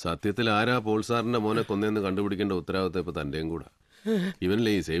 സത്യത്തിൽ ആരാ പോൾ സാറിന്റെ മോനെ കൊന്നെന്ന് കണ്ടുപിടിക്കേണ്ട ഉത്തരവാദിത്തം ഇപ്പൊ തന്റെയും കൂടെ.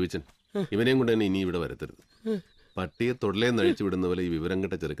 ഇവനല്ലേ ഈ സേവിച്ചൻ. ഇവനെയും കൊണ്ട് തന്നെ ഇനി ഇവിടെ വരത്തരുത്. പട്ടിയെ തൊടലേന്ന് അഴിച്ചു വിടുന്ന പോലെ ഈ വിവരം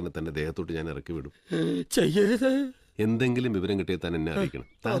കിട്ട ചെറുക്കിനെ തന്റെ ദേഹത്തോട്ട് ഞാൻ ഇറക്കി വിടും. ചെയ്യരുത്. എന്തെങ്കിലും വിവരം കിട്ടിയാൽ താൻ എന്നെ അറിയിക്കണം.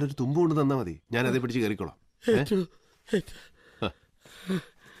 താനൊരു തുമ്പ് കൊണ്ട് തന്നാ മതി, ഞാൻ അതേ പിടിച്ച് കയറിക്കോളാം.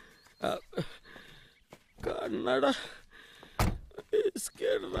 കണ്ണട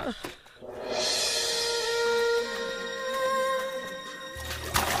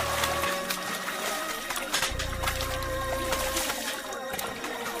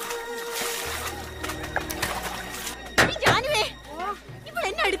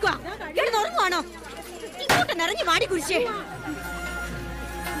ഉറങ്ങുവാണോ? ഇങ്ങോട്ട് നിറഞ്ഞു വാടി കുരിശേ.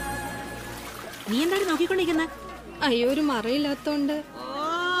 നീ എന്താണ് നോക്കിക്കൊണ്ടിരിക്കുന്ന? അയ്യോ, ഒരു മറയില്ലാത്തോണ്ട്.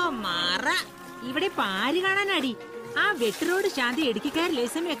 മറ ഇവിടെ പാല് കാണാനാടി. ആ വെട്ടിറോഡ് ശാന്തി ഇടുക്കിക്കാർ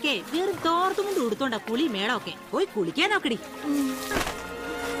ലേസമയൊക്കെ വെറും തോർത്തും കൊണ്ട് ഉടുത്തോണ്ടാ കുളി മേളമൊക്കെ. പോയി കുളിക്കാൻ നോക്കടി.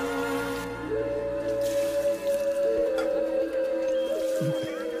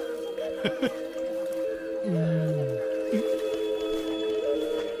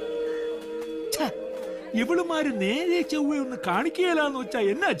 ഇവളുമാര് നേരെ ചൊവ്വ ഒന്ന് കാണിക്കുകയില്ലാന്ന് വെച്ചാ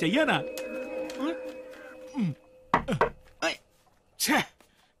എന്നാ ചെയ്യാനാ?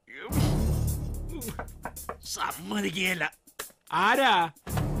 സമ്മതിക്കുകയല്ല. ആരാ?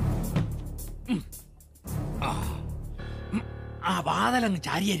 ആ വാതലങ്ങ്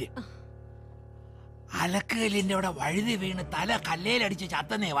ചാരിയര് അലക്കലിന്റെ അവിടെ വഴുതി വീണ് തല കല്ലേലടിച്ച്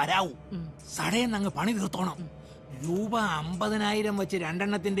ചത്തന്നേ വരാവൂ. സടയെന്ന് അങ്ങ് പണി തീർത്തോണം. രൂപ 50,000 വെച്ച്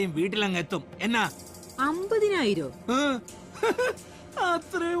രണ്ടെണ്ണത്തിന്റെയും വീട്ടിലങ്ങ് എത്തും. എന്നാ 50,000?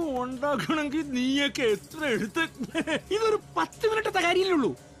 അത്രയും ഉണ്ടാക്കണമെങ്കിൽ നീയൊക്കെ എത്ര എടുത്ത്? ഇതൊരു 10 മിനിറ്റത്തെ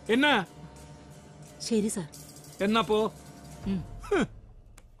കാര്യമില്ലുള്ളൂ. എന്നാ ശരി സാർ. എന്നപ്പോ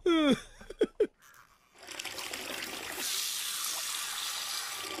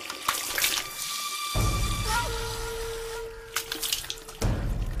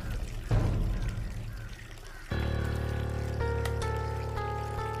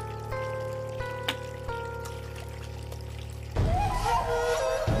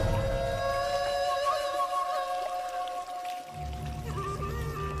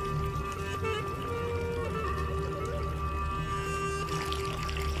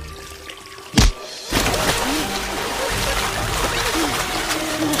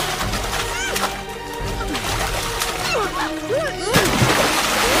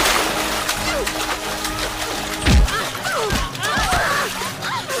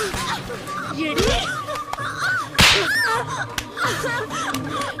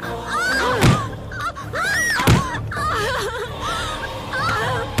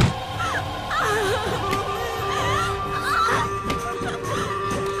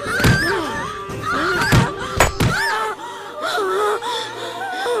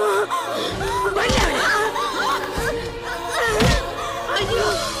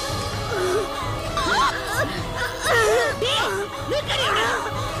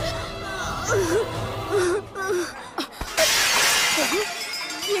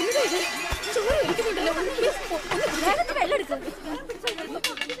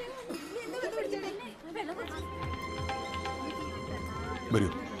വരൂ.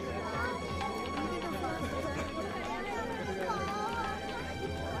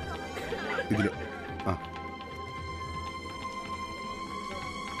 ഇതില് ആ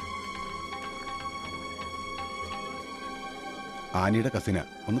ആനിയുടെ കസിന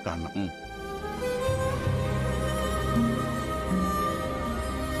ഒന്ന് കാണണം.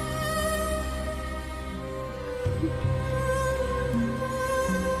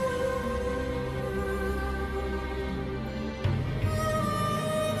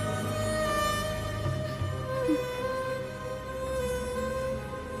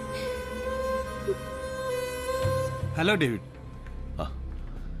 Hello David.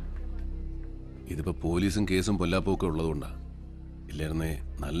 ഇതിപ്പോ പോലീസും കേസും പൊല്ലാപ്പൊക്കെ ഉള്ളതുകൊണ്ടാ. ഇല്ലായിരുന്നേ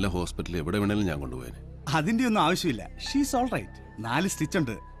നല്ല ഹോസ്പിറ്റലിൽ എവിടെ വേണേലും ഞാൻ കൊണ്ടുപോയേനെ. അതിന്റെ ഒന്നും ആവശ്യമില്ല. She's all right. 4 സ്റ്റിച്ച്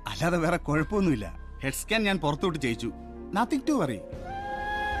ഉണ്ട്, അല്ലാതെ വേറെ കുഴപ്പമൊന്നുമില്ല. ഹെഡ് സ്കാൻ ഞാൻ പുറത്തോട്ട് ചെയ്യിച്ചു. Nothing to worry.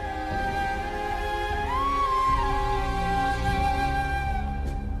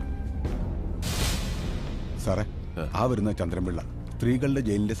 സാറേ, ആ വരുന്ന ചന്ദ്രൻപിള്ള സ്ത്രീകളുടെ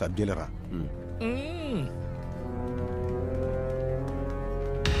ജയിലിന്റെ സബ് ജയിലറാ.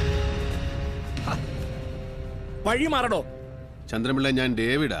 വഴി മാറണോ? ചന്ദ്രൻപിള്ള, ഞാൻ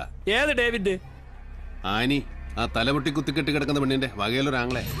ഡേവിഡാ. ഏത് ഡേവിഡ്? ആനി, ആ തലമുട്ടി കുത്തിക്കെട്ടി കിടക്കുന്ന പെണ്ണിന്റെ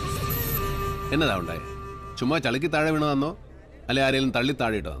വകയിലൊരാങ്ങളെ. എന്നതാ ഉണ്ടായേ? ചുമ്മാ ചളിക്ക് താഴെ വീണതാന്നോ അല്ലെ ആരെങ്കിലും തള്ളി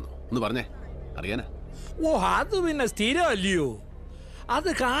താഴെ ഇട്ടതാന്നോ? ഒന്ന് പറഞ്ഞേ, അറിയാനാ. ഓ, അത് പിന്നെ സ്ഥിരമല്ലയോ? അത്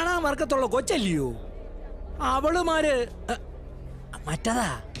കാണാൻ വർക്കത്തുള്ള കൊച്ചല്ലയോ? അവളുമാര്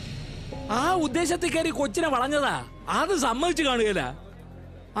മറ്റതാ. ആ ഉദ്ദേശത്തിൽ കയറി കൊച്ചിനെ വളഞ്ഞതാ. അത് സമ്മതിച്ചു കാണുകയില്ല.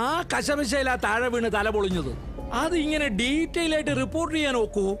 ആ കശമശയിലാ താഴെ വീണ് തല പൊളിഞ്ഞത്. അത് ഇങ്ങനെ ഡീറ്റെയിൽ ആയിട്ട് റിപ്പോർട്ട് ചെയ്യാൻ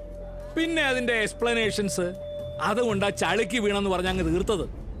നോക്കൂ. പിന്നെ അതിന്റെ എക്സ്പ്ലനേഷൻസ്. അതുകൊണ്ടാ ചളിക്ക് വീണെന്ന് പറഞ്ഞ അങ്ങ് തീർത്തത്.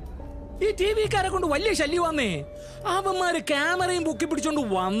 ഈ ടി വിക്കാരെ കൊണ്ട് വലിയ ശല്യമാന്നേ. അവന്മാര് ക്യാമറയും പൊക്കി പിടിച്ചോണ്ട്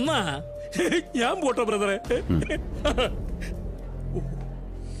വന്ന ഞാൻ പോട്ടെ ബ്രദറെ.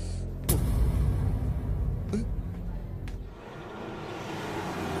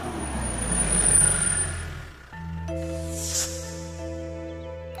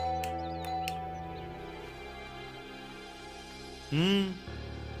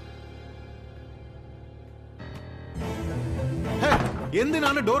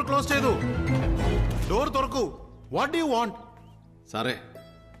 എന്തിനാണ് ഡോർ ക്ലോസ് ചെയ്തു? ഡോർ തുറക്കൂ. What do you want? സാറേ,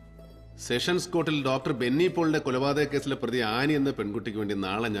 സെഷൻസ് കോർട്ടിൽ ഡോക്ടർ ബെന്നി പോളിന്റെ കൊലപാതക കേസിലെ പ്രതി ആനി എന്ന പെൺകുട്ടിക്ക് വേണ്ടി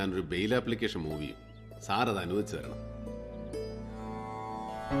നാളെ ഞാനൊരു ബെയിൽ ആപ്ലിക്കേഷൻ മൂവ് ചെയ്യും. സാർ അത് അനുവദിച്ചു തരണം.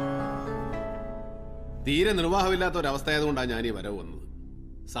 തീരെ നിർവാഹമില്ലാത്ത ഒരവസ്ഥയായതുകൊണ്ടാണ് ഞാൻ ഈ വരവ് വന്നത്.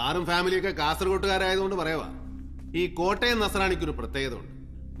 സാറും ഫാമിലിയൊക്കെ കാസർഗോട്ടുകാരായതുകൊണ്ട് പറയുവാ. ഈ കോട്ടയം നസ്രാണിക്കൊരു പ്രത്യേകത ഉണ്ട്.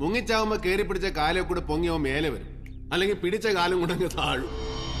 മുങ്ങിച്ചാവുമ്പോ കയറി പിടിച്ച കാലം കൂടെ പൊങ്ങിയോ മേലെ വരും, അല്ലെങ്കിൽ പിടിച്ച കാലം കൂടെ അങ്ങ് താഴും.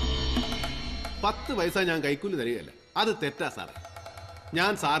 10 പൈസ ഞാൻ കൈക്കൂലി തരികയല്ല. അത് തെറ്റാ സാറേ.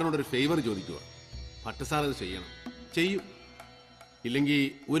 ഞാൻ സാറിനോടൊരു ഫേവർ ചോദിക്കുക. ഭട്ട് സാർ അത് ചെയ്യണം. ചെയ്യും. ഇല്ലെങ്കിൽ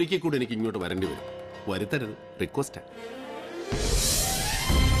ഒരിക്കൽ കൂടി എനിക്ക് ഇങ്ങോട്ട് വരേണ്ടി വരും. വരുത്തരുത്. റിക്വസ്റ്റാ.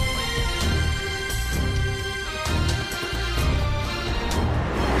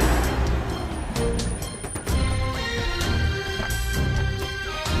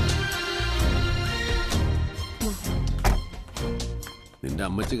 നിന്റെ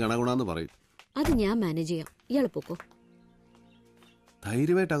അമ്മച്ചി കണകുണാന്ന് പറയും. അത് ഞാൻ മാനേജ് ചെയ്യാം. ഇയാൾ പോക്കോ.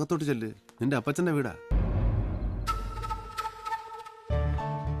 ധൈര്യമായിട്ട് അകത്തോട്ട് ചെല്ല്. നിന്റെ അപ്പച്ചന്റെ വീടാ.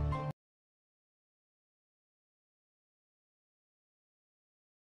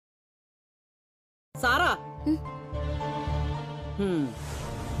 സാറാ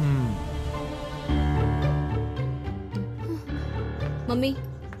മമ്മി,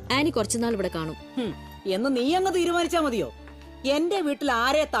 ആനി കുറച്ചുനാൾ ഇവിടെ കാണും എന്ന് നീ അങ്ങ് തീരുമാനിച്ചാ മതിയോ? എന്റെ വീട്ടിൽ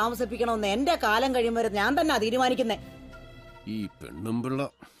ആരെ താമസിപ്പിക്കണമെന്ന് എന്റെ കാലം കഴിയും വരെ ഞാൻ തന്നെ തീരുമാനിക്കുന്നേ. ഈ പെണ്ണുമ്പിള്ള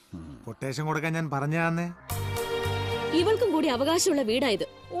കൊട്ടേഷൻ കൊടുക്കാൻ ഞാൻ പറഞ്ഞാന്നേ. ഇവൾക്കും കൂടി അവകാശമുള്ള വീടായത്.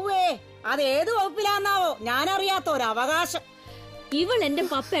 ഉവേ, അത് ഏത് വകുപ്പിലാന്നാവോ ഞാനറിയാത്ത ഒരു അവകാശം. ഇവൾ എന്റെ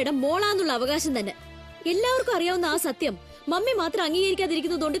പപ്പയുടെ മോളാന്നുള്ള അവകാശം തന്നെ. എല്ലാവർക്കും അറിയാവുന്ന ആ സത്യം മമ്മി മാത്രം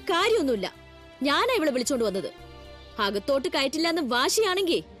അംഗീകരിക്കാതിരിക്കുന്നതുകൊണ്ട് കാര്യമൊന്നുമില്ല. ഞാനാ ഇവളെ വിളിച്ചോണ്ട് വന്നത്. അകത്തോട്ട് കയറ്റില്ല എന്ന്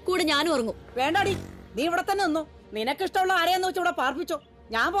വാശിയാണെങ്കിൽ കൂടെ ഞാനും ഉറങ്ങും. വേണ്ടാടി, നീ ഇവിടെ തന്നെ നിന്നു. നിനക്കിഷ്ടമുള്ള ആരെയെന്ന് വെച്ച് ഇവിടെ പാർപ്പിച്ചോ,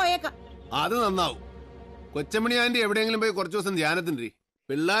 ഞാൻ പോയേക്കാം. അത് നന്നാവും. കൊച്ചമണി ആന്റി എവിടെയെങ്കിലും പോയി കുറച്ചു ദിവസം ധ്യാനത്തിന്റെ.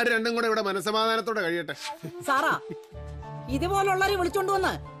 പിള്ളേർ രണ്ടും കൂടെ ഇവിടെ മനസ്സമാധാനത്തോടെ കഴിയട്ടെ. സാറാ, ഇതുപോലുള്ളവരെ വിളിച്ചോണ്ട്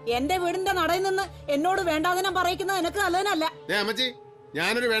വന്ന് എന്റെ വീടിന്റെ നടയിൽ നിന്ന് എന്നോട് വേണ്ടാതിനം പറയിക്കുന്നത് എനിക്ക് നല്ലതിനല്ല. അമ്മച്ചി,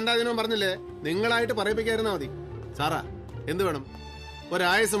 ഞാനൊരു വേണ്ടാതിനോ പറഞ്ഞില്ലേ, നിങ്ങളായിട്ട് പറയിപ്പിക്കായിരുന്നാ മതി. സാറാ, എന്ത് വേണം?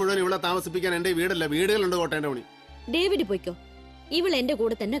 ഒരാഴ്ച മുഴുവൻ ഇവിടെ താമസിപ്പിക്കാൻ എന്റെ വീടല്ല, വീടുകളുണ്ട് കോട്ടേന്റെ പണി. ഡേവിഡ് പോയിക്കോ, ഇവൾ എന്റെ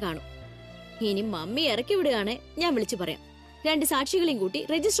കൂടെ തന്നെ കാണും. ഇനി മമ്മി ഇറക്കി വിടുകയാണെ ഞാൻ വിളിച്ചു പറയാം. 2 സാക്ഷികളെയും കൂട്ടി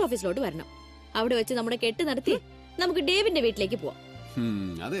രജിസ്റ്റർ ഓഫീസിലോട്ട് വരണം. അവിടെ വെച്ച് നമ്മുടെ കെട്ട് നടത്തി നമുക്ക് ഡേവിഡിന്റെ വീട്ടിലേക്ക് പോവാം.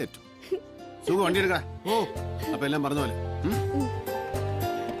 അതേറ്റു. സുഖം, വണ്ടി എടുക്കാം. ഓ, അപ്പൊ എല്ലാം പറഞ്ഞ പോലെ.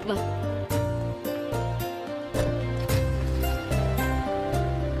 വാ.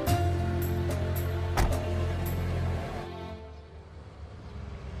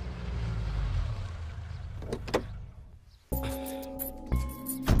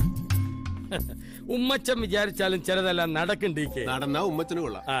 ഉമ്മച്ചൻ വിചാരിച്ചാലും ചിലതെല്ലാം നടക്കണ്ടേ? നടന്നാ ഉമ്മച്ചന്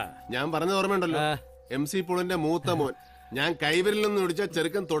കൊള്ളാം. ഞാൻ പറഞ്ഞ ഓർമ്മയുണ്ടല്ലോ, MC പോളിന്റെ മൂത്ത മോൻ. ഞാൻ കൈവരിൽ നിന്ന് വിളിച്ച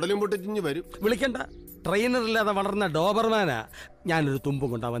ചെറുക്കൻ തൊടലും പൊട്ടിച്ചിഞ്ഞ് വരും. വിളിക്കണ്ട, ട്രെയിനർ ഇല്ലാതെ വളർന്ന ഡോബർമാനാ. ഞാനൊരു തുമ്പും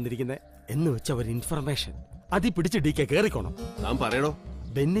കൊണ്ടാ വന്നിരിക്കുന്നത് എന്ന് വെച്ച ഒരു ഇൻഫർമേഷൻ അതി പിടിച്ച് DK കേറിക്കോണം. ഞാൻ പറയണോ,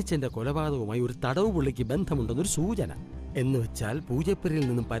 ബെന്നിച്ചന്റെ കൊലപാതകവുമായി ഒരു തടവ് പുള്ളിക്ക് ബന്ധമുണ്ടെന്നൊരു സൂചന. എന്ന് വെച്ചാൽ പൂജപ്പുരയിൽ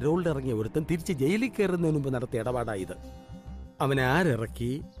നിന്നും പരോളിൽ ഇറങ്ങിയ ഒരുത്തൻ തിരിച്ച് ജയിലിൽ കയറുന്നതിന് മുമ്പ് നടത്തിയ ഇടപാടായത്. അവനെ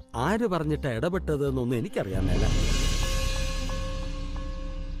ആരിറക്കി, ആര് പറഞ്ഞിട്ടാ ഇടപെട്ടത് എന്നൊന്നും എനിക്കറിയാൻ മേല.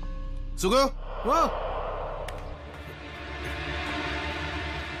 സുഖോ,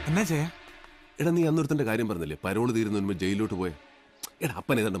 എന്നാ ചെയ്യാ? എടാ, നീ അന്നൊരുത്തന്റെ കാര്യം പറഞ്ഞില്ലേ, പരോള് തീരുന്നതിന് മുമ്പ് ജയിലിലോട്ട് പോയ. എടാ,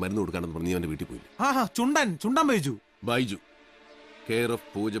 അപ്പൻ ഏതാണ്ട് മരുന്ന് കൊടുക്കാണെന്ന് പറഞ്ഞ് നീ അവന്റെ വീട്ടിൽ പോയില്ലേ? ചുണ്ടൻ Baiju, care of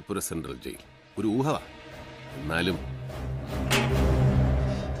Poojappura central jail. ഒരു ഊഹവാ, എന്നാലും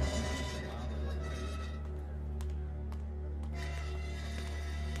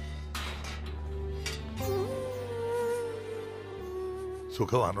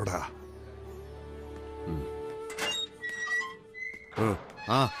സുഖമാണോടാ?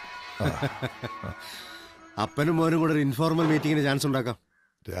 അപ്പനും മോനും കൂടെ ഒരു ഇൻഫോർമൽ മീറ്റിംഗിന് ചാൻസ് ഉണ്ടാക്കാം.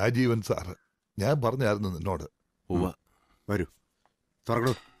 രാജീവൻ സാറ്, ഞാൻ പറഞ്ഞായിരുന്നു നിന്നോട്. വരൂ,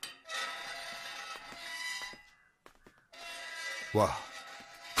 തുറക്കണു. വാ.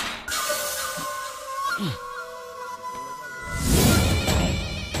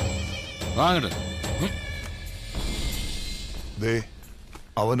 ദേ,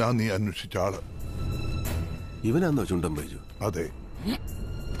 അവനാ നീ അന്വേഷിച്ച ആള്. ഇവനാന്നോ ചുണ്ടൻ ബൈജു? അതെ.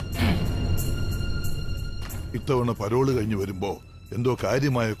 ഇത്തവണ പരോള് കഴിഞ്ഞ് വരുമ്പോ എന്തോ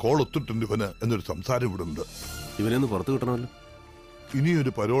കാര്യമായ കോൾ ഒത്തിട്ടുണ്ട് ഇവന് എന്നൊരു സംസാരം ഇവിടെ ഉണ്ട്. ഇവനൊന്ന് പുറത്തു കിട്ടണമല്ലോ.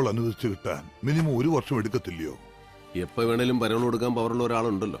 ഇനിയൊരു പരോൾ അനുവദിച്ചു കിട്ടാൻ മിനിമം 1 വർഷം എടുക്കത്തില്ലയോ? എപ്പോ വേണേലും പരോൾ കൊടുക്കാൻ പവറുള്ള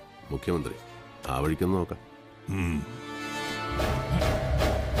ഒരാളുണ്ടല്ലോ, മുഖ്യമന്ത്രി. ആ വഴിക്കൊന്ന് നോക്കാം.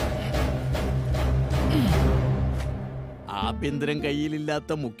 ആഭ്യന്തരം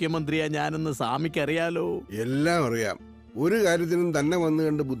കയ്യിലില്ലാത്ത മുഖ്യമന്ത്രിയാ ഞാനെന്ന് സ്വാമിക്കറിയാലോ. എല്ലാം അറിയാം. ഒരു കാര്യത്തിനും തന്നെ വന്നു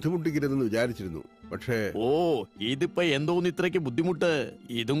കണ്ട് ബുദ്ധിമുട്ടിക്കരുതെന്ന് വിചാരിച്ചിരുന്നു. പക്ഷേ ഇതിപ്പോ എന്തോന്ന് ഇത്രയ്ക്ക് ബുദ്ധിമുട്ട്?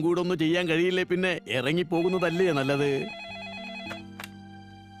 ഇതും കൂടെ ഒന്നും ചെയ്യാൻ കഴിയില്ലേ പിന്നെ ഇറങ്ങിപ്പോകുന്നതല്ലേ നല്ലത്.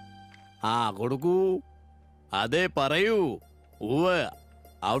 കൊടുക്കൂ. അതെ, പറയൂ.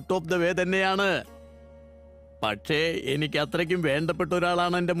 ഔട്ട് ഓഫ് ദ വേ തന്നെയാണ്. പക്ഷേ എനിക്ക് അത്രയ്ക്കും വേണ്ടപ്പെട്ട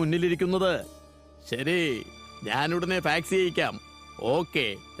ഒരാളാണ് എന്റെ മുന്നിലിരിക്കുന്നത്. ശരി, ഞാനുടനെ ഫാക്സ് ചെയ്യിക്കാം. Okay,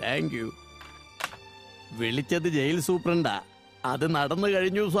 thank you. വിളിച്ചത് ജയിൽ സൂപ്രണ്ടാ. അത് നടന്നു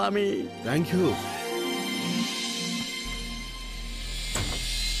കഴിഞ്ഞു സ്വാമി. Thank you.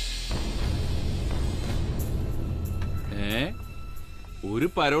 ഒരു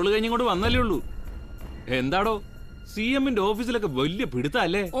പരോള് കഴിഞ്ഞിങ്ങോട്ട് വന്നല്ലേ ഉള്ളൂ. എന്താടോ CM-ന്റെ ഓഫീസിലൊക്കെ വലിയ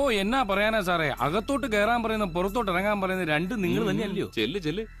പിടുത്തല്ലേ? ഓ എന്നാ പറയാനാ സാറേ, അകത്തോട്ട് കയറാൻ പറയുന്ന പുറത്തോട്ട് ഇറങ്ങാൻ പറയുന്ന രണ്ടും നിങ്ങൾ തന്നെയല്ലയോ? ചെല്ല്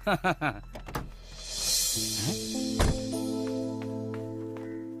ചെല്ല്.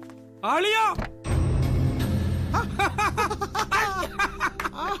 ആളിയാ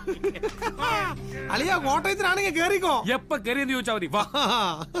അളിയാ കോട്ടയത്തിനാണെങ്കിൽ കേറിക്കോ. എപ്പ കയറിയെന്ന് ചോദിച്ചാ മതി.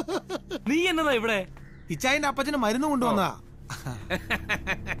 നീ എന്നതാ ഇവിടെ? ഇച്ചായന്റെ അപ്പച്ചന് മരുന്ന് കൊണ്ടുവന്നാ.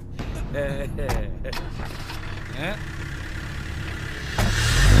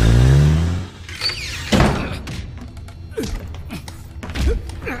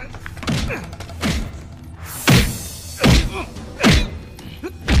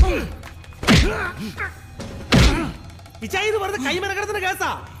 ഇച്ചായി ഇത് വെറുതെ കൈമനക്കടത്തിന്റെ കേസാ.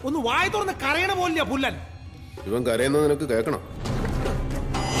 ഒന്ന് വായ തുറന്ന് കരയണ പോലില്ല പുല്ലൻ. ഇവൻ കരയുന്നത് നിനക്ക് കേൾക്കണം.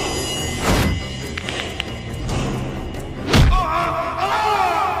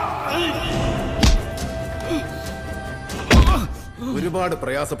 ഒരുപാട്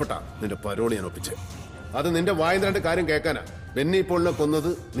പ്രയാസപ്പെട്ട നിന്റെ പരോളി ഞാൻ ഒപ്പിച്ച്. അത് നിന്റെ വായന്റെ കാര്യം കേൾക്കാനാ. ബെന്നി പോളിനെ കൊന്നത്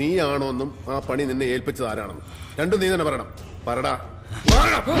നീയാണോന്നും ആ പണി നിന്നെ ഏൽപ്പിച്ചത് ആരാണെന്നും രണ്ടും നീ തന്നെ പറയണം. പറടാ.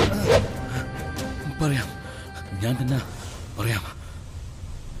 പറയാം, ഞാൻ തന്നെ പറയാം.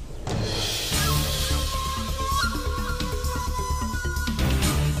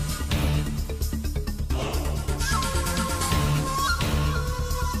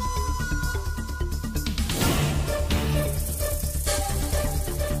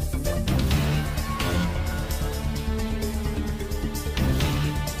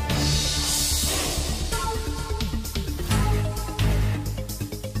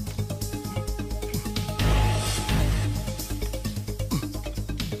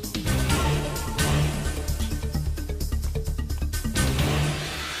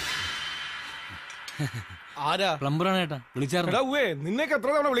 നിന്നേക്ക് എത്ര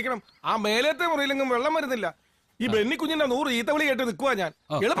തവണ വിളിക്കണം? ആ മേലത്തെ മുറിയിലെങ്കിലും വെള്ളം വരുന്നില്ല. ഈ ബെന്നി കുഞ്ഞിന്റെ 100 ഈത്തവിളി കേട്ട് നിൽക്കുവാ ഞാൻ.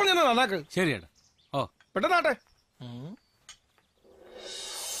 എളുപ്പം ഞാൻ നന്നാക്ക്. ശരിയേട്ടാ. ഓ പെട്ടെന്നാട്ടെ.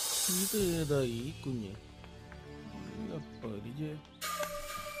 ഇതേതാ ഈ കുഞ്ഞ്?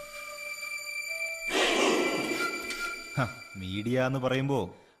 മീഡിയ എന്ന് പറയുമ്പോ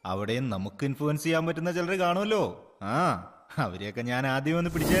അവിടെയും നമുക്ക് ഇൻഫ്ലുവൻസ് ചെയ്യാൻ പറ്റുന്ന ചിലർ കാണുമല്ലോ. അവരെയൊക്കെ ഞാൻ ആദ്യം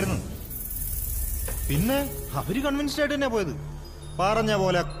ഒന്ന് പിടിച്ചായിരുന്നു. പിന്നെ അവര് കൺവിൻസ്ഡ് ആയിട്ട് തന്നെ പോയത്. പറഞ്ഞ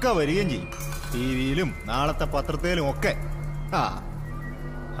പോലെ ഒക്കെ വരികയും ചെയ്യും, ടിവിയിലും നാളത്തെ പത്രത്തിലും ഒക്കെ.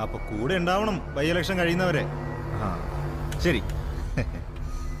 അപ്പൊ കൂടെ ഉണ്ടാവണം ബൈ ഇലക്ഷൻ കഴിയുന്നവരെ. ശരി.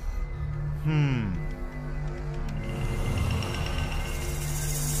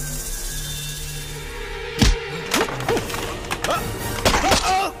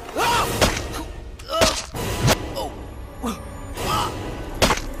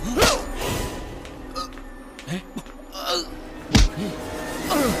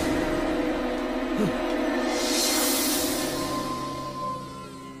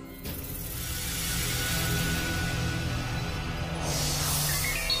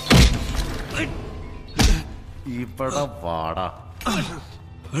 ഇവിടെ വാടാ.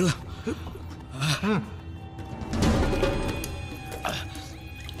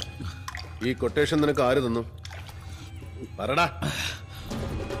 ഈ കൊട്ടേഷൻ നിനക്ക് ആര് തന്നു? പറടാ.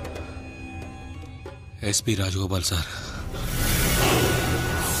 SP Rajagopal sir.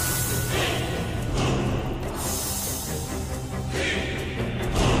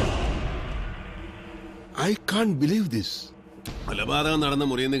 I Kant believe this. കൊലപാതകം നടന്ന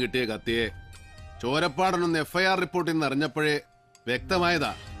മുറിയിൽ നിന്ന് കിട്ടിയ കത്തിയെ ചോരപ്പാടനൊന്ന് FIR റിപ്പോർട്ടിൽ നിന്ന് അറിഞ്ഞപ്പോഴേ വ്യക്തമായതാ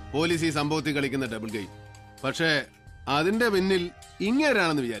പോലീസ് ഈ സംഭവത്തിൽ കളിക്കുന്ന ഡബിൾ ഗെയിം. പക്ഷേ അതിന്റെ പിന്നിൽ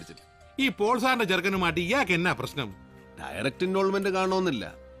ഇങ്ങേരാണെന്ന് വിചാരിച്ചില്ല. ഈ പോൾ സാറിന്റെ ചെറുക്കനുമായിട്ട് ഇയാൾക്ക് എന്നാ പ്രശ്നം? ഡയറക്റ്റ് ഇൻവോൾവ്മെന്റ് കാണണമെന്നില്ല,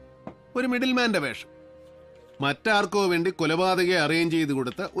 ഒരു മിഡിൽ മാന്റെ വേഷം. മറ്റാർക്കോ വേണ്ടി കൊലപാതകയെ അറേഞ്ച് ചെയ്ത്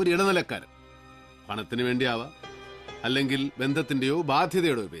കൊടുത്ത ഒരു ഇടനിലക്കാരൻ. പണത്തിന് വേണ്ടിയാവാം, അല്ലെങ്കിൽ ബന്ധത്തിന്റെയോ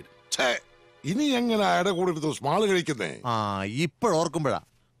ബാധ്യതയുടെയോ പേര്. ഇനി എങ്ങനെ അയാളുടെ കൂടെ എടുത്ത് സ്മാള് കഴിക്കുന്നേ? ഇപ്പോഴോർക്കുമ്പോഴാ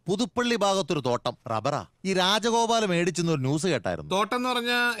പുതുപ്പള്ളി ഭാഗത്തൊരു തോട്ടം റബ്ബറാ ഈ രാജഗോപാലം മേടിച്ചെന്നൊരു ന്യൂസ് കേട്ടായിരുന്നു. തോട്ടം എന്ന്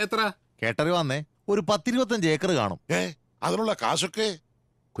പറഞ്ഞാ എത്ര? കേട്ടറി വന്നേ, ഒരു 10-25 ഏക്കർ കാണും. അതിനുള്ള കാശൊക്കെ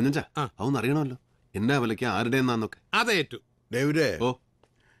കുഞ്ഞച്ചാ അതൊന്നും അറിയണമല്ലോ, എന്നാ വിലയ്ക്ക് ആരുടെ എന്നാന്നൊക്കെ. അതേറ്റു. ഡേവിഡേ,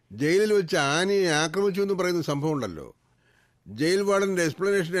 ജയിലിൽ വെച്ച് ആനയെ ആക്രമിച്ചു എന്ന് പറയുന്ന സംഭവം ഉണ്ടല്ലോ, ജയിൽ വാർഡന്റെ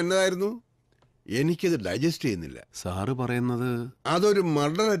എക്സ്പ്ലനേഷൻ എന്നതായിരുന്നു? എനിക്കത് ഡൈജസ്റ്റ് ചെയ്യുന്നില്ല. സാറ് പറയുന്നത് അതൊരു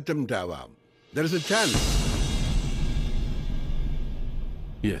മർഡർ അറ്റംപ്റ്റ് ആവാം. There is a chance.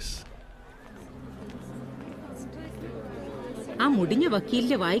 Yes. ആ മുടിഞ്ഞ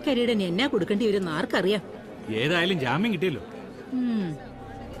വക്കീലിന്റെ വായിക്കരിയുടെ എന്നാ കൊടുക്കേണ്ടി വരും ആർക്കറിയാം. ഏതായാലും ജാമ്യം കിട്ടിയല്ലോ.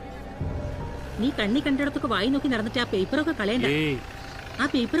 നീ കണ്ണി കണ്ടിടത്തൊക്കെ വായി നോക്കി നടന്നിട്ട് ആ പേപ്പറൊക്കെ കളയണ്ട. ആ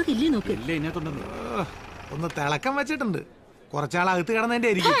പേപ്പറൊക്കെ ഇല്ലേ നോക്ക്. ഒന്ന് തിളക്കം വെച്ചിട്ടുണ്ട്. കുറച്ചാളകത്ത് കിടന്നതിന്റെ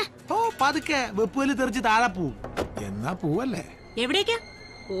ആയിരിക്കും. ഓ പതുക്കെ വെപ്പുവല് തെറിച്ച് താഴെ പോവും. എന്നാ പോവല്ലേ? എവിടേക്കാ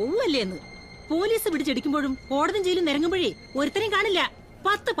പോവല്ലേന്ന്? പോലീസ് പിടിച്ചെടുക്കുമ്പോഴും കോടതി ജയിലും നിരങ്ങുമ്പോഴേ ഒരുത്തനെയും കാണില്ല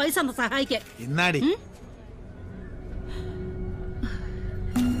 10 പൈസ ഒന്ന് സഹായിക്കാൻ. ഇന്നാടി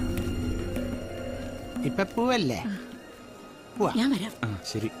ഇപ്പൊ പോവല്ലേ? ഞാൻ വരാം.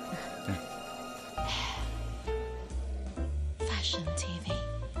 ശരി.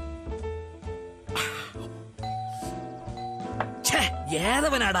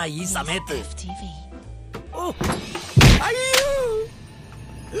 ഏതവനാടാ ഈ സമയത്ത്?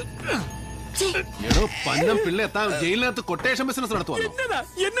 ജയിലിനകത്ത് കൊട്ടേഷൻ ബിസിനസ് നടത്തുവാ.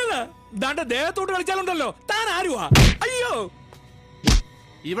 എന്നതാ ദേഹത്തോട്ട് കളിച്ചാലുണ്ടല്ലോ. താൻ ആരുവാ? അയ്യോ,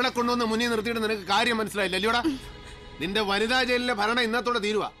 ഇവിടെ കൊണ്ടുവന്ന് മുന്നിൽ നിർത്തിയിട്ട് നിനക്ക് കാര്യം മനസ്സിലായില്ല അല്ലയോടാ? നിന്റെ വനിതാ ജയിലിലെ ഭരണം ഇന്നത്തോടെ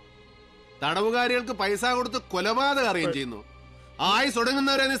തീരുവാ. തടവുകാരികൾക്ക് പൈസ കൊടുത്ത് കൊലപാതകം അറിയുകയും ചെയ്യുന്നു. ആയുസ്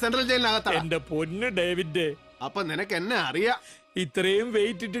ഒടുങ്ങുന്നവരെ നീ സെൻട്രൽ ജയിലിനകത്താണ്. എന്റെ പൊന്ന് ഡേവിഡ്, അപ്പൊ നിനക്ക് എന്നെ അറിയാം. ഇത്രയും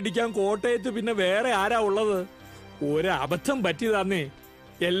വെയിറ്റ് ഇട്ടിടിക്കാൻ കോട്ടയത്ത് പിന്നെ വേറെ ആരാ ഉള്ളത്? ഒരബദ്ധം പറ്റിയതാന്നേ.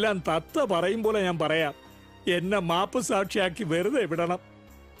 എല്ലാം തത്ത പറയും പോലെ ഞാൻ പറയാം. എന്നെ മാപ്പ് സാക്ഷിയാക്കി വെറുതെ വിടണം.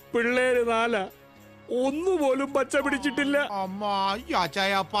 പിള്ളേര് 4 ഒന്നുപോലും പച്ച പിടിച്ചിട്ടില്ല.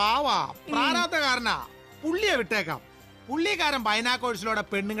 പ്രാരാബ്ധകാരനാ. പുള്ളിയെ വിട്ടേക്കാം. പുള്ളിക്കാരൻ ബൈനാക്കോഴ്സിലൂടെ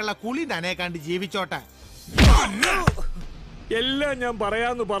പെണ്ണുങ്ങളെ കുളി തന്നെ കണ്ട് ജീവിച്ചോട്ടെ. എല്ലാം ഞാൻ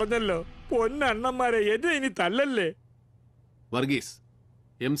പറയാന്ന് പറഞ്ഞല്ലോ. പൊന്നണ്ണന്മാരെ, എന്നെ ഇനി തല്ലല്ലേ. വർഗീസ്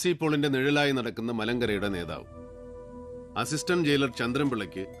MC പോളിന്റെ നിഴലായി നടക്കുന്ന മലങ്കരയുടെ നേതാവ്. അസിസ്റ്റന്റ് ജയിലർ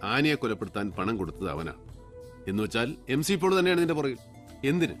ചന്ദ്രൻപിള്ളയ്ക്ക് ആനയെ കൊലപ്പെടുത്താൻ പണം കൊടുത്തത് അവനാണ്. എന്നുവെച്ചാൽ MC പോൾ തന്നെയാണ് ഇതിന്റെ പുറകിൽ.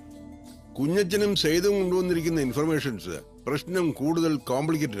 എന്തിന്? കുഞ്ഞച്ചനും സെയ്തും കൊണ്ടുവന്നിരിക്കുന്ന ഇൻഫർമേഷൻസ് പ്രശ്നം കൂടുതൽ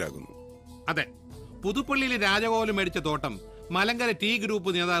കോംപ്ലിക്കേറ്റഡ് ആകുന്നു. അതെ, പുതുപ്പള്ളിയിലെ രാജകോലം മേടിച്ച തോട്ടം മലങ്കര ടി ഗ്രൂപ്പ്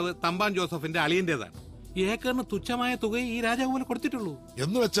നേതാവ് തമ്പാൻ ജോസഫിന്റെ അളിയന്റേതാണ്. ഏക്കറിന് തുച്ഛമായ തുക ഈ രാജകോലം കൊടുത്തിട്ടുള്ളൂ.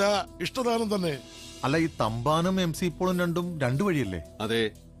 എന്ന് വെച്ചാ ഇഷ്ടദാനം തന്നെ. അല്ല, ഈ തമ്പാനും MC പോളും രണ്ടും 2 വഴിയല്ലേ? അതെ,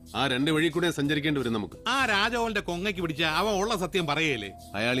 ആ 2 വഴി കൂടെ സഞ്ചരിക്കേണ്ടി വരും നമുക്ക്. ആ രാജകോലിന്റെ കൊങ്ങയ്ക്ക് പിടിച്ച അവൻ ഉള്ള സത്യം പറയല്ലേ.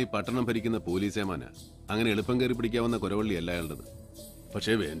 അയാൾ ഈ പട്ടണം ഭരിക്കുന്ന പോലീസേമാന. അങ്ങനെ എളുപ്പം കയറി പിടിക്കാവുന്ന കുരവള്ളിയല്ല അയാളുടേത്.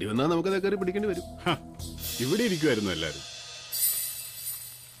 പക്ഷേ വേണ്ടി വന്നാൽ നമുക്കത് കയറി പിടിക്കേണ്ടി വരും. ഇവിടെ ഇരിക്കുമായിരുന്നു എല്ലാരും.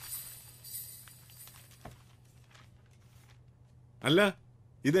 അല്ല,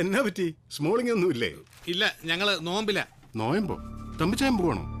 ഇതെന്നാ പറ്റി? സ്മോളിംഗ് ഒന്നുമില്ലേ? ഇല്ല, ഞങ്ങള് നോമ്പില്ല. നോയമ്പോ? തമ്പിച്ചായം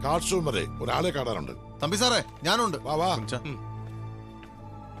പോകണോ? കാർഷൂം വരെ ഒരാളെ കാണാനുണ്ട്. തമ്പി സാറേ, ഞാനുണ്ട്. വാ വാ.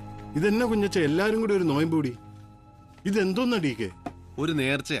 ഇതെന്നാ കുഞ്ഞച്ച എല്ലാരും കൂടി ഒരു നോയമ്പ് കൂടി? ഇതെന്തോന്നാ ഡീക്കെ? ഒരു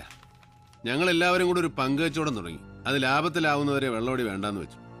നേർച്ചയാ. ഞങ്ങൾ എല്ലാവരും കൂടി ഒരു പങ്കുവെച്ചോടം തുടങ്ങി. അത് ലാഭത്തിലാവുന്നവരെ വെള്ളോടി വേണ്ടാന്ന്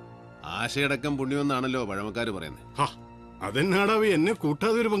വെച്ചു. ആശയടക്കം പുണ്യമെന്നാണല്ലോ പഴമക്കാര് പറയുന്നത്. അതെന്നാടാവി എന്നെ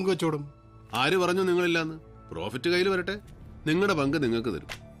കൂട്ടാതെ ഒരു പങ്കുവെച്ചോടും? ആര് പറഞ്ഞു നിങ്ങളില്ലാന്ന്? പ്രോഫിറ്റ് കയ്യിൽ വരട്ടെ, നിങ്ങളുടെ പങ്ക് നിങ്ങൾക്ക് തരും.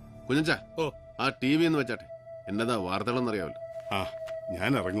 കുഞ്ഞച്ചാ, ആ TV എന്ന് വെച്ചാട്ടെ. എന്നതാ വാർത്തകളെന്നറിയാമല്ലോ.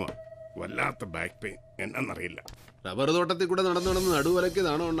 ഞാൻ ഇറങ്ങുക. വല്ലാത്ത ബാക്ക് പെയിൻ, എന്നറിയില്ല. റബ്ബർ തോട്ടത്തിൽ കൂടെ നടന്ന്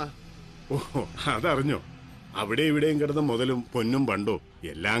നടുവലക്കിയതാണോ അണ്ണാ? ഓഹോ, അതറിഞ്ഞോ? അവിടെ ഇവിടെയും കിടന്ന മുതലും പൊന്നും പണ്ടോ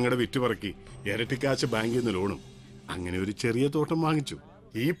എല്ലാം കൂടെ വിറ്റുപറക്കി ഇരട്ടിക്കാശ് ബാങ്കിൽ നിന്ന് ലോണും അങ്ങനെ ഒരു ചെറിയ തോട്ടം വാങ്ങിച്ചു.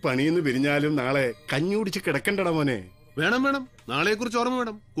 ഈ പണിയെന്ന് പിരിഞ്ഞാലും നാളെ കഞ്ഞി കുടിച്ച് കിടക്കണ്ടടാ മോനെ. വേണം വേണം, നാളെ കുറിച്ച് ഓർമ്മ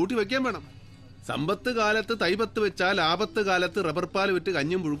വേണം, കൂട്ടി വെക്കാൻ വേണം. സമ്പത്ത് കാലത്ത് തൈപത്ത് വെച്ചാൽ ആപത്ത് കാലത്ത് റബ്ബർ പാൽ വിറ്റ്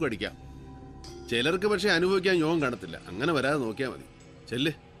കഞ്ഞും പുഴുക്കും അടിക്കാം. ചിലർക്ക് പക്ഷെ അനുഭവിക്കാൻ യോഗം കാണത്തില്ല. അങ്ങനെ വരാതെ നോക്കിയാൽ മതി.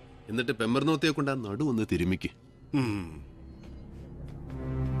 ചെല്ല്, എന്നിട്ട് പെമ്പർനോത്തിയെ കൊണ്ട് ആ നടു ഒന്ന് തിരുമിക്ക്.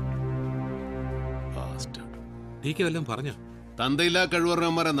 പറഞ്ഞോ? തന്തയില്ലാ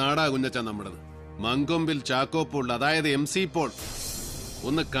കഴിവറന്മാരെ നാടാ കുഞ്ഞച്ച നമ്മുടേത്. മങ്കൊമ്പിൽ ചാക്കോ പോൾ, അതായത് MC പോൾ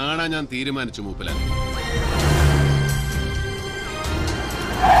ഒന്ന് കാണാൻ ഞാൻ തീരുമാനിച്ചു മൂപ്പലാൻ.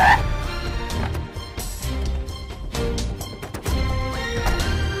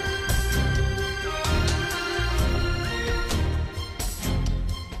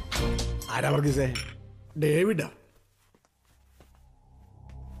 ആരാ വർഗീസേ? ഡേവിഡാ?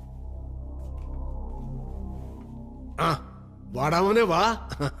 ആ വാടാമോനെ വാ.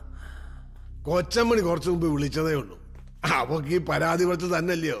 കൊച്ചമ്മണി കുറച്ചു മുമ്പ് വിളിച്ചതേ ഉള്ളൂ. അവക്ക് ഈ പരാതി കുറച്ച്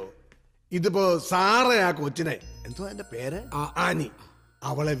തന്നെയല്ലയോ. ഇതിപ്പോ സാറേ ആ കൊച്ചിനെ, എന്തോ എന്റെ പേര്, ആനി,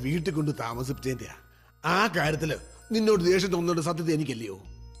 അവളെ വീട്ടിൽ കൊണ്ട് താമസിപ്പിച്ചതിന്റെ ആ കാര്യത്തില് നിന്നോട് ദേഷ്യം തോന്നുന്നോണ്ട് സത്യത്തെ എനിക്കല്ലയോ.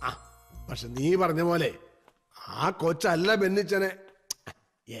 പക്ഷെ നീ പറഞ്ഞ പോലെ ആ കൊച്ചല്ല ബെന്നിച്ചനെ.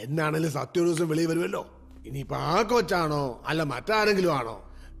 എന്നാണേലും സത്യ ദിവസം വെളിയിൽ വരുമല്ലോ. ഇനിയിപ്പൊ ആ കൊച്ചാണോ അല്ല മറ്റാരെങ്കിലും ആണോ,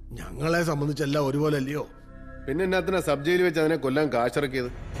 ഞങ്ങളെ സംബന്ധിച്ചെല്ലാം ഒരുപോലെ അല്ലയോ. പിന്നെ എന്നാത്തിനാ സബ് ജയിലിൽ വെച്ച് അതിനെ കൊല്ലാൻ കാശിറക്കിയത്?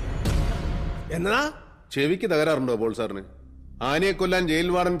 എന്നാ ചെവിക്ക് തകരാറുണ്ടോ പോൾ സാറിന്? ആനയെ കൊല്ലാൻ ജയിൽ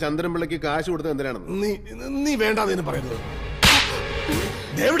വാർഡൻ ചന്ദ്രൻപിള്ളയ്ക്ക് കാശ് കൊടുത്തത് എന്തിനാണെന്ന്? നീ വേണ്ടാന്ന് പറയുന്നത്.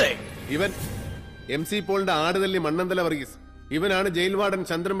 ഇവൻ MC പോളിന്റെ ആടുതല്ലി മണ്ണന്തല വർഗീസ്. ഇവനാണ് ജയിൽ വാർഡൻ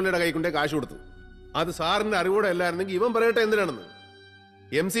ചന്ദ്രൻപിള്ളയുടെ കൈക്കൊണ്ടേ കാശ് കൊടുത്തത്. അത് സാറിന്റെ അറിവോടെ അല്ലായിരുന്നെങ്കിൽ ഇവൻ പറയട്ടെ എന്തിനാണെന്ന്.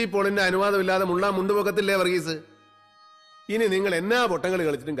 MC പോളിന്റെ അനുവാദമില്ലാതെ മുണ്ടുപൊക്കത്തില്ലേ വർഗീസ്? ഇനി നിങ്ങൾ എന്നാ പൊട്ടങ്ങൾ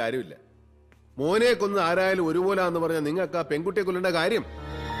കളിച്ചിട്ടും കാര്യമില്ല. മോനെ കൊന്ന് ആരായാലും ഒരുപോലാന്ന് പറഞ്ഞാൽ നിങ്ങൾക്ക് ആ പെൺകുട്ടിയെ കൊല്ലേണ്ട കാര്യം.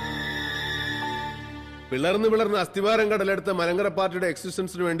 പിളർന്ന് അസ്ഥിവാരം കടലെടുത്ത മലങ്കര പാർട്ടിയുടെ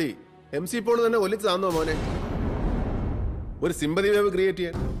എക്സിസ്റ്റൻസിന് വേണ്ടി MC പോൾ തന്നെ കൊല്ലിച്ചതാന്നോ മോനെ? ഒരു സിമ്പതി വേവ് ക്രിയേറ്റ്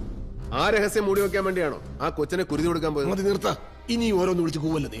ചെയ്യാൻ, ആ രഹസ്യം മൂടി വെക്കാൻ വേണ്ടിയാണോ ആ കൊച്ചിനെ കുരുതി കൊടുക്കാൻ പോയത്? ഇനി ഓരോന്ന് വിളിച്ച്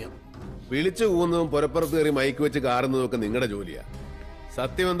കൂവല്ല നീ. വിളിച്ചു കൂവുന്നതും പുറപ്പുറത്ത് കയറി മൈക്ക് വെച്ച് കാറുന്നതും ഒക്കെ നിങ്ങളുടെ ജോലിയാ.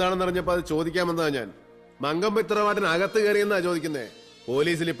 സത്യം എന്താണെന്ന് അറിഞ്ഞപ്പോ അത് ചോദിക്കാമെന്നാ ഞാൻ. മങ്കം പിത്രവാട്ടൻ അകത്ത് കയറിയെന്നാ ചോദിക്കുന്നേ.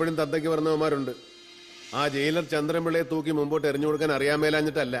 പോലീസിൽ ഇപ്പോഴും തന്തയ്ക്ക് പറഞ്ഞവന്മാരുണ്ട്. ആ ജയിലർ ചന്ദ്രൻപിള്ളയെ തൂക്കി മുമ്പോട്ട് എറിഞ്ഞു കൊടുക്കാൻ അറിയാൻ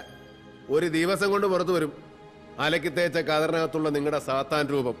മേലാഞ്ഞിട്ടല്ല. ഒരു ദിവസം കൊണ്ട് പുറത്തു വരും അലക്കി തേച്ച കതറിനകത്തുള്ള നിങ്ങളുടെ സാത്താൻ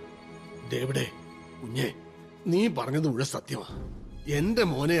രൂപം. കുഞ്ഞെ, നീ പറഞ്ഞത് മുഴുവൻ സത്യമാ. എന്റെ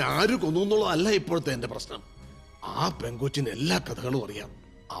മോനെ ആര് കൊന്നുള്ളതല്ല ഇപ്പോഴത്തെ എന്റെ പ്രശ്നം. ആ പെൺകൊച്ചിന് എല്ലാ കഥകളും അറിയാം.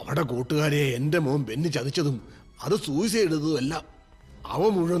 അവിടെ കൂട്ടുകാരെ എന്റെ മോൻ ബെന്നി ചതിച്ചതും അത് സൂയിസൈഡ് ചെയ്തതും എല്ലാം. അവ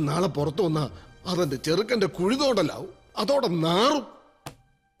മുഴുവൻ നാളെ പുറത്തു വന്നാ അതെന്റെ ചെറുക്കന്റെ കുഴിതോണ്ടല്ലാവും. അതോടെ നാറും.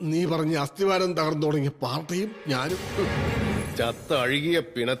 നീ പറഞ്ഞ അസ്ഥിവാരം തകർന്നു തുടങ്ങിയ പാർട്ടിയും ഞാനും. ചത്ത അഴുകിയ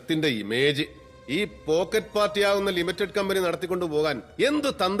പിണത്തിന്റെ ഇമേജ് ഈ പോക്കറ്റ് പാർട്ടിയാവുന്ന ലിമിറ്റഡ് കമ്പനി നടത്തിക്കൊണ്ടു പോകാൻ എന്ത്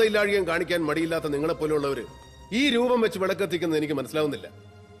തന്തയില്ലാഴികം കാണിക്കാൻ മടിയില്ലാത്ത നിങ്ങളെ പോലെയുള്ളവര് ഈ രൂപം വെച്ച് വിളക്കെത്തിക്കുന്നത് എനിക്ക് മനസ്സിലാവുന്നില്ല.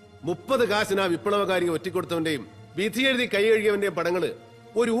 30 കാശിന് ആ വിപ്ലവകാരിയെ ഒറ്റിക്കൊടുത്തവന്റെയും വിധി എഴുതി കൈ കഴുകിയവന്റെയും പടങ്ങള്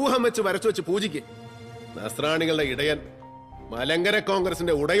ഒരു ഊഹം വെച്ച് വരച്ചു വെച്ച് പൂജിക്ക്. നസ്രാണികളുടെ ഇടയൻ, മലങ്കര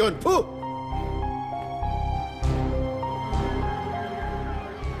കോൺഗ്രസിന്റെ ഉടയോൻ.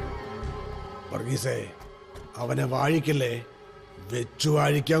 വർഗീസേ, അവനെ വാഴിക്കല്ലേ, വെച്ചു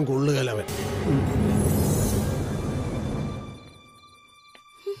വാഴിക്കാൻ കൊള്ളുകലവൻ.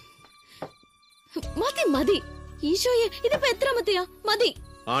 മതി മതി ഈശോയെ, ഇതിപ്പോ എത്രാമത്തെയാ? മതി.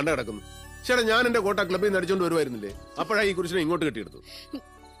 ആണ്ട കിടക്കുന്നു. ചേട്ടാ, ഞാൻ എന്റെ കോട്ട ക്ലബിൽ നിന്ന് അടിച്ചോണ്ട് വരുമായിരുന്നില്ലേ? അപ്പോഴാ ഈ കുരിശിനെ ഇങ്ങോട്ട് കെട്ടിയെടുത്തു.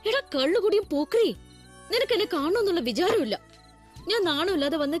 എടാ കള്ളുകൂടിയും പോക്രി, നിനക്ക് എന്നെ കാണണമെന്നുള്ള വിചാരമില്ല. ഞാൻ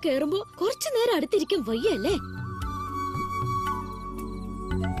നാണമില്ലാതെ വന്ന് കേറുമ്പോ കുറച്ചു നേരം അടുത്തിരിക്കാൻ വയ്യല്ലേ?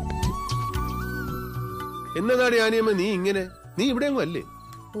 എന്നതാടി ആനിയമ്മ നീ ഇങ്ങനെ? നീ ഇവിടെ അല്ലേ?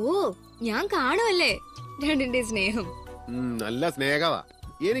 ഓ, ഞാൻ കാണുമല്ലേ രണ്ടിന്റെ സ്നേഹം. നല്ല സ്നേഹവാ.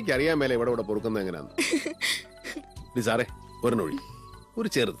 എനിക്കറിയാൻ മേലെ ഇവിടെ ഇവിടെ പൊറുക്കുന്ന എങ്ങനെയാന്ന്. സാറേ, ഒരെണ്ണൊഴി, ഒരു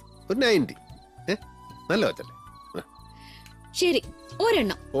ചെറുത്, ഒരു 90. നല്ല വച്ചല്ലേ? ശരി,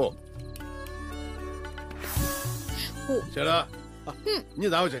 ഒരെണ്ണം. ഓ ചേടാ, ഇനി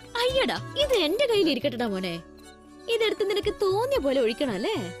താവച്ചേ. അയ്യടാ, ഇത് എന്റെ കയ്യിൽ ഇരിക്കട്ടടാ മോനെ. ഇതെടുത്ത് നിനക്ക് തോന്നിയ പോലെ ഒഴിക്കണം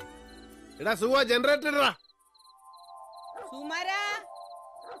അല്ലേ? എടാ സുഖ, ജനറേറ്റർ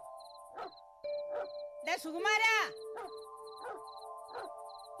സുകുമാരാ,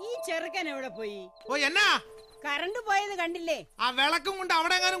 ഈ ചെറുക്കൻ എവിടെ പോയി? ഓ, എന്നാ കറണ്ട് പോയത് കണ്ടില്ലേ? ആ വിളക്കും കൊണ്ട്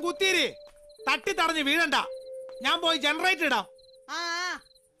അവിടെ എങ്ങാനും കുത്തിയിര്. തട്ടി തടഞ്ഞ് വീഴണ്ട. ഞാൻ പോയി ജനറേറ്റർ ഇടാം.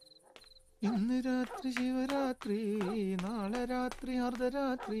 ഇന്ന് രാത്രി ശിവരാത്രി, നാളെ രാത്രി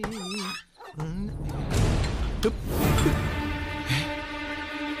അർദ്ധരാത്രി.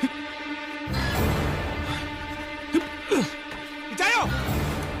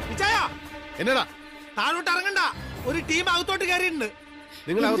 എന്നടാ? താഴോട്ട് ഇറങ്ങണ്ട, ഒരു ടീം അകത്തോട്ട് കയറിയിട്ടുണ്ട്.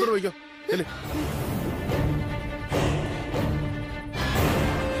 നിങ്ങൾ അകത്തോട്ട് പോയിക്കോ.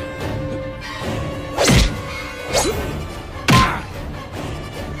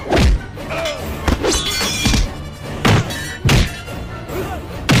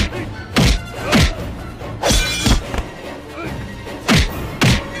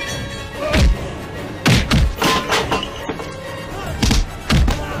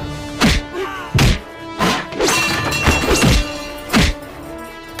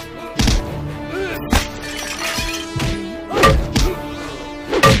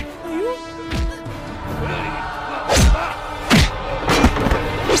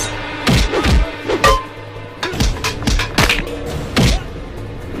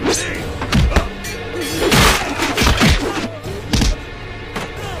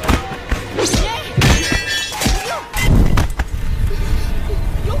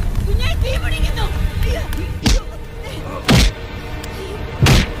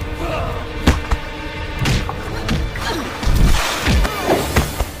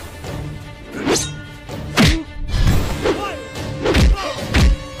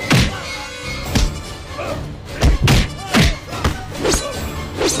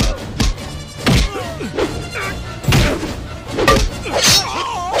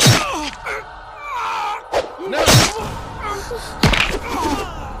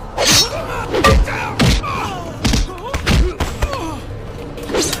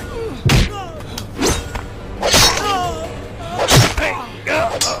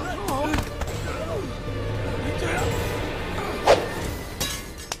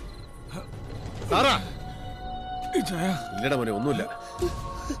 ഇല്ലടാ മോനെ, ഒന്നുമില്ല.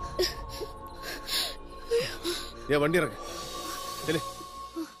 ഞാൻ വണ്ടി ഇറങ്ങി.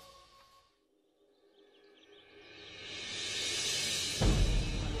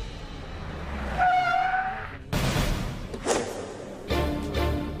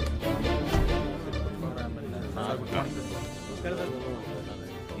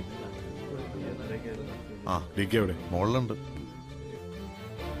 ആ ഡി കെ എവിടെ? മോളിലുണ്ട്.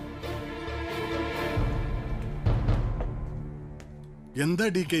 എന്താ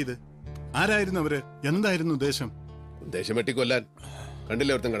ഡി കെ ഇത്? ആരായിരുന്നു അവര്? എന്തായിരുന്നു ഉദ്ദേശം? ഉദ്ദേശം വെട്ടിക്കൊല്ലാൻ.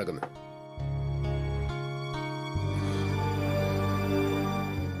 കണ്ടില്ലേ ഒരുത്തം കിടക്കുന്നത്?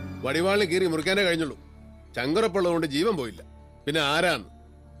 വടിവാളിന് കീറി മുറിക്കാനേ കഴിഞ്ഞുള്ളൂ. ചങ്കറപ്പുള്ളതുകൊണ്ട് ജീവൻ പോയില്ല. പിന്നെ ആരാന്ന്?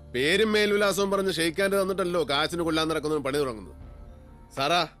 പേരും മേൽവിലാസവും പറഞ്ഞ് ഷെയ്ക്കാൻ്റെ തന്നിട്ടല്ലോ കാശിന് കൊല്ലാൻ നടക്കുന്നതും പണി തുടങ്ങുന്നത്.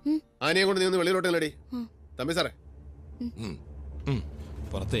 സാറാ, ആനയെ കൊണ്ട് നീ ഒന്ന് വെളിയിലോട്ടല്ലടി. തമ്പി സാറേ,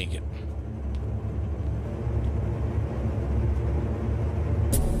 പുറത്തേക്ക്.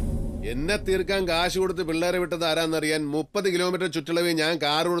 എന്നെ തീർക്കാൻ കാശ് കൊടുത്ത് പിള്ളേരെ വിട്ടത് ആരാന്നറിയാൻ 30 കിലോമീറ്റർ ചുറ്റളവിൽ ഞാൻ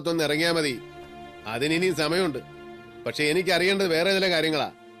കാർ കൊടുത്തൊന്ന് ഇറങ്ങിയാൽ മതി. അതിനിനിയും സമയമുണ്ട്. പക്ഷെ എനിക്ക് അറിയേണ്ടത് വേറെ ചില കാര്യങ്ങളാ.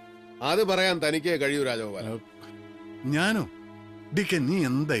 അത് പറയാൻ തനിക്കേ കഴിയൂ രാജഗോപാല. ഞാനോ? ഡി കെ, നീ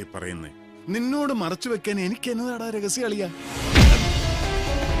എന്തായി പറയുന്നേ? നിന്നോട് മറച്ചു വെക്കാൻ എനിക്ക് എന്നതാടാ രഹസ്യം അളിയാ?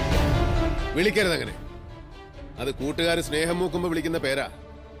 വിളിക്കരുത് അങ്ങനെ. അത് കൂട്ടുകാർ സ്നേഹം മൂക്കുമ്പോ വിളിക്കുന്ന പേരാ.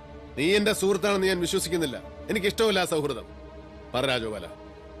 നീ എന്റെ സുഹൃത്താണെന്ന് ഞാൻ വിശ്വസിക്കുന്നില്ല. എനിക്കിഷ്ടമില്ല ആ സൗഹൃദം. പറ രാജഗോപാല,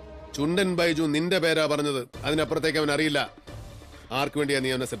 ചുണ്ടൻ ബൈജു നിന്റെ പേരാ പറഞ്ഞത്. അതിനപ്പുറത്തേക്ക് അവൻ അറിയില്ല. ആർക്ക് വേണ്ടിയാ നീ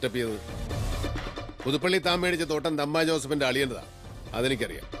അവനെ സെറ്റപ്പ് ചെയ്തത്? പുതുപ്പള്ളി താൻ മേടിച്ച തോട്ടം തമ്പാ ജോസഫിന്റെ അളിയേണ്ടതാ.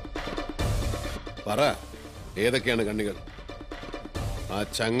 അതെനിക്കറിയാം. പറ, ഏതൊക്കെയാണ് കണ്ണികൾ? ആ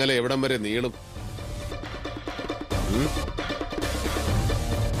ചങ്ങല എവിടം വരെ നീളും?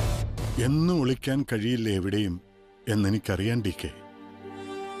 എന്നും ഒളിക്കാൻ കഴിയില്ല എവിടെയും എന്നെനിക്കറിയാൻ ഡി കെ.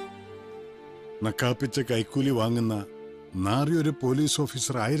 നക്കാപ്പിച്ച കൈക്കൂലി വാങ്ങുന്ന നാറിയൊരു പോലീസ്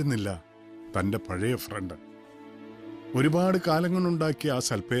ഓഫീസർ ആയിരുന്നില്ല തന്റെ പഴയ ഫ്രണ്ട്. ഒരുപാട് കാലം കൊണ്ടുണ്ടാക്കിയ ആ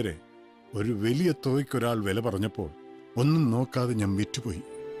സൽപ്പേരെ ഒരു വലിയ തുകയ്ക്കൊരാൾ വില പറഞ്ഞപ്പോൾ ഒന്നും നോക്കാതെ ഞാൻ വിറ്റുപോയി.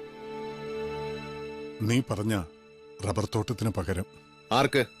 നീ പറഞ്ഞ റബ്ബർ തോട്ടത്തിന് പകരം.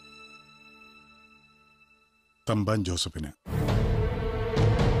 ആർക്ക്? തമ്പാൻ ജോസഫിന്.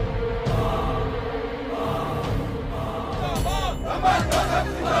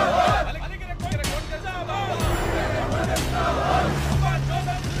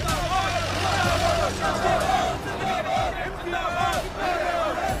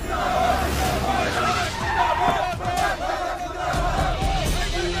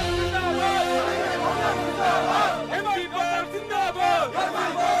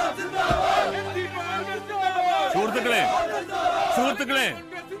 സുഹൃത്തുക്കളെ,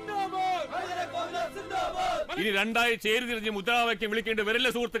 ഇനി രണ്ടായി ചേരി തിരിഞ്ഞ് മുദ്രാവാക്യം വിളിക്കേണ്ടി വരില്ല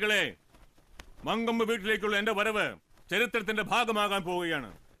സുഹൃത്തുക്കളെ. മങ്കമ്പ് വീട്ടിലേക്കുള്ള എന്റെ വരവ് ചരിത്രത്തിന്റെ ഭാഗമാകാൻ പോവുകയാണ്.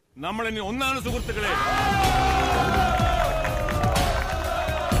 നമ്മൾ ഇനി ഒന്നാണ് സുഹൃത്തുക്കളെ.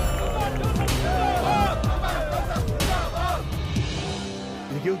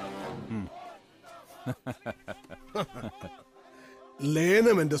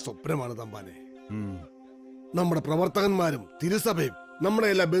 ലേനം എന്റെ സ്വപ്നമാണ് തമ്പാനെ. നമ്മുടെ പ്രവർത്തകന്മാരും തിരുസഭയും നമ്മുടെ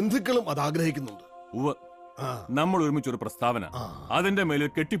എല്ലാ ബന്ധുക്കളും അത് ആഗ്രഹിക്കുന്നുണ്ട്. നമ്മൾ ഒരുമിച്ചൊരു പ്രസ്താവന, അതിന്റെ മേലിൽ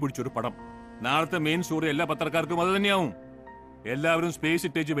കെട്ടിപ്പിടിച്ചൊരു പടം. നാളത്തെ മെയിൻ സ്റ്റോറി എല്ലാ പത്രക്കാർക്കും അത് തന്നെയാവും. എല്ലാവരും സ്പേസ്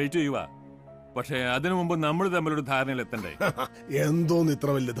ഇട്ടേച്ച് വെയിറ്റ് ചെയ്യുക. പക്ഷെ അതിനു മുമ്പ് നമ്മൾ തമ്മിലൊരു ധാരണയിൽ എത്തണ്ടേ? എന്തോന്ന് ഇത്ര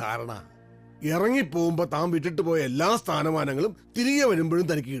വലിയ ധാരണ? ഇറങ്ങിപ്പോകുമ്പോ താൻ വിട്ടിട്ട് പോയ എല്ലാ സ്ഥാനമാനങ്ങളും തിരികെ വരുമ്പോഴും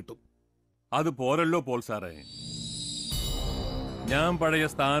തനിക്ക് കിട്ടും. അത് പോരല്ലോ പോൾ സാറേ. ഞാൻ പഴയ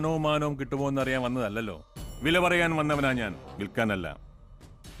സ്ഥാനവും മാനവും കിട്ടുമോ എന്നറിയാൻ വന്നതല്ലോ. വില പറയാൻ വന്നവനാ ഞാൻ, വിൽക്കാനല്ല.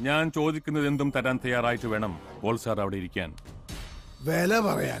 ഞാൻ ചോദിക്കുന്നത് എന്തും തരാൻ തയ്യാറായിട്ട് വേണം പോൾ സാർ അവിടെ ഇരിക്കാൻ. വില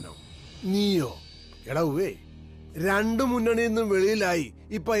പറയാനോ? നീയോ? എടവേ, രണ്ടു മുന്നണിയിൽ നിന്നും വെളിയിലായി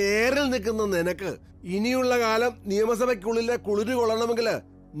ഇപ്പൊ ഏറിൽ നിൽക്കുന്ന നിനക്ക് ഇനിയുള്ള കാലം നിയമസഭയ്ക്കുള്ളിലെ കുളിര് കൊള്ളണമെങ്കിൽ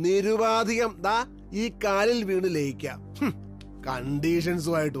നിരുപാധികം ഈ കാലിൽ വീണ് ലയിക്കാം.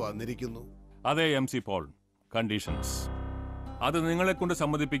 കണ്ടീഷൻസുമായിട്ട് വന്നിരിക്കുന്നു. അതെ MC പോൾ, കണ്ടീഷൻസ്. അത് നിങ്ങളെ കൊണ്ട്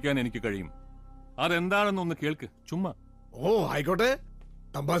സമ്മതിപ്പിക്കാൻ എനിക്ക് കഴിയും. അതെന്താണെന്നൊന്ന് കേൾക്ക്, ചുമ്മാ. ഓ ആയിക്കോട്ടെ,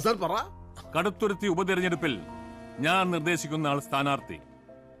 സാർ പറ. കടുത്തുരുത്തി ഉപതെരഞ്ഞെടുപ്പിൽ ഞാൻ നിർദ്ദേശിക്കുന്ന ആൾ സ്ഥാനാർത്ഥി.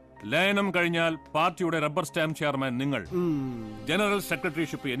 ലയനം കഴിഞ്ഞാൽ പാർട്ടിയുടെ റബ്ബർ സ്റ്റാമ്പ് ചെയർമാൻ നിങ്ങൾ, ജനറൽ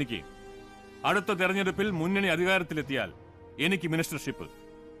സെക്രട്ടറിഷിപ്പ് എനിക്ക്. അടുത്ത തെരഞ്ഞെടുപ്പിൽ മുന്നണി അധികാരത്തിലെത്തിയാൽ എനിക്ക് മിനിസ്റ്റർഷിപ്പ്,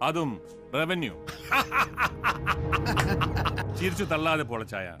 അതും റവന്യൂ. ചിരിച്ചു തള്ളാതെ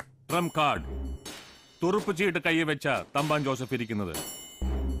പൊളച്ചായ ട്രംപ് കാർഡ്, തുറുപ്പ് ചീട്ട് കയ്യെ വെച്ച തമ്പാൻ ജോസഫ് ഇരിക്കുന്നത്.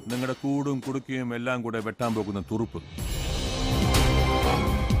 നിങ്ങളുടെ കൂടും കുടുക്കിയും എല്ലാം കൂടെ വെട്ടാൻ പോകുന്ന തുറുപ്പ്.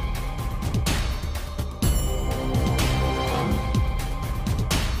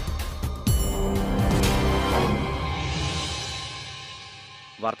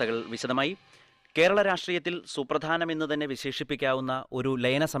 വാർത്തകൾ വിശദമായി. കേരള രാഷ്ട്രീയത്തിൽ സുപ്രധാനമെന്ന് തന്നെ വിശേഷിപ്പിക്കാവുന്ന ഒരു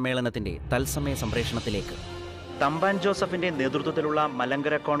ലയന സമ്മേളനത്തിന്റെ തത്സമയ സംപ്രേഷണത്തിലേക്ക് തമ്പാൻ ജോസഫിന്റെ നേതൃത്വത്തിലുള്ള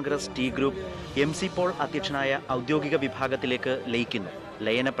Malankara Congress T group MC Paul അധ്യക്ഷനായ ഔദ്യോഗിക വിഭാഗത്തിലേക്ക് ലയിക്കുന്നു.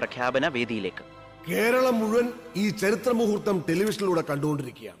 ലയന പ്രഖ്യാപന വേദിയിലേക്ക് കേരളം മുഴുവൻ ഈ ചരിത്ര മുഹൂർത്തം ടെലിവിഷനിലൂടെ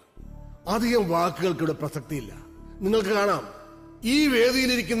കണ്ടുകൊണ്ടിരിക്കുകയാണ്. അധികം വാക്കുകൾക്കിവിടെ പ്രസക്തിയില്ല. നിങ്ങൾക്ക് കാണാം, ഈ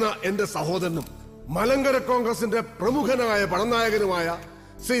വേദിയിലിരിക്കുന്ന എന്റെ സഹോദരനും മലങ്കര കോൺഗ്രസിന്റെ പ്രമുഖനായ പടനായകനുമായ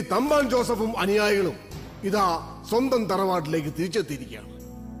ശ്രീ തമ്പാൻ ജോസഫും അനുയായികളും ഇതാ സ്വന്തം തറവാട്ടിലേക്ക് തിരിച്ചെത്തിയിരിക്കുകയാണ്.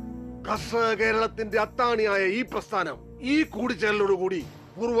 കർഷക കേരളത്തിന്റെ അത്താണിയായ ഈ പ്രസ്ഥാനം ഈ കൂടിച്ചേരലോടുകൂടി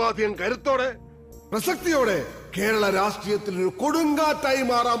പൂർവാധികം കരുത്തോടെ പ്രസക്തിയോടെ കേരള രാഷ്ട്രീയത്തിൽ ഒരു കൊടുങ്കാറ്റായി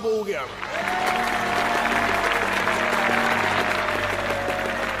മാറാൻ പോവുകയാണ്.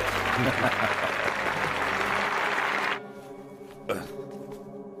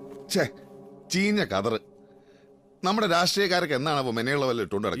 ചീഞ്ഞ കതറ്. നമ്മുടെ രാഷ്ട്രീയക്കാരൊക്കെ എന്നാണ് മെനയുള്ള വല്ല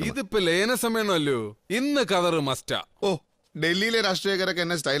ഇട്ടുകൊണ്ട് നടക്കുന്നത്? ഇതിപ്പോ ലേന സമയമാണല്ലോ, ഇന്ന് കതറ് മസ്റ്റാ. ഓ, ഡൽഹിയിലെ രാഷ്ട്രീയക്കാരൊക്കെ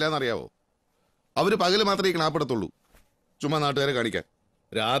എന്നെ സ്റ്റൈലാന്നറിയാവോ? അവര് പകല് മാത്രമേ ഈ ക്ലാപ്പെടുത്തുള്ളൂ, ചുമ്മാ നാട്ടുകാരെ കാണിക്കാൻ.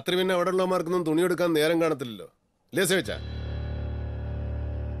 രാത്രി പിന്നെ അവിടെ ഉള്ളമാർക്കൊന്നും തുണിയെടുക്കാൻ നേരം കാണത്തില്ലല്ലോ. ലേസ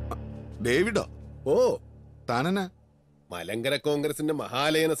ഡേവിഡോ? ഓ, താനെന്നാ? മലങ്കര കോൺഗ്രസിന്റെ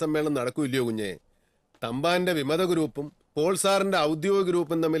മഹാലയന സമ്മേളനം നടക്കൂല്ലയോ കുഞ്ഞെ? തമ്പാന്റെ വിമത ഗ്രൂപ്പും പോൾ സാറിന്റെ ഔദ്യോഗിക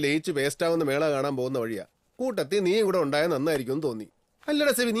ഗ്രൂപ്പും തമ്മിൽ ലയിച്ച് വേസ്റ്റാവുന്ന മേള കാണാൻ പോകുന്ന വഴിയാ. കൂട്ടത്തിൽ നീ ഇവിടെ ഉണ്ടായ നന്നായിരിക്കും തോന്നി.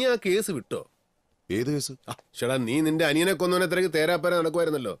 അല്ലടാ സെവി, നീ ആ കേസ് വിട്ടോ? ഏത് കേസ്? ചേടാ, നീ നിന്റെ അനിയനെ കൊന്നവനെ തിരക്ക് തേരാപ്പാര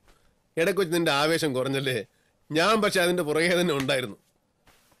നടക്കുമായിരുന്നല്ലോ. ഇടയ്ക്ക് വെച്ച് നിന്റെ ആവേശം കുറഞ്ഞല്ലേ? ഞാൻ പക്ഷെ അതിന്റെ പുറകെ തന്നെ ഉണ്ടായിരുന്നു.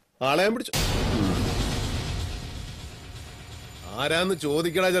 ആളയാൻ പിടിച്ചു. ആരാന്ന്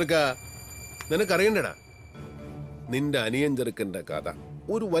ചോദിക്കടാ ചെറുക്ക, നിനക്കറിയണ്ടടാ. നിന്റെ അനിയൻ ചെറുക്കന്റെ കഥ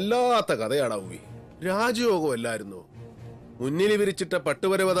ഒരു വല്ലാത്ത കഥയാടാവൂ. രാജയോഗം അല്ലായിരുന്നോ? മുന്നിൽ വിരിച്ചിട്ട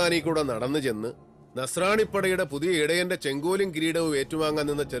പട്ടുപരവതാനി കൂടെ നടന്നു ചെന്ന് നസ്രാണിപ്പടയുടെ പുതിയ ഇടയന്റെ ചെങ്കോലും കിരീടവും ഏറ്റുവാങ്ങാൻ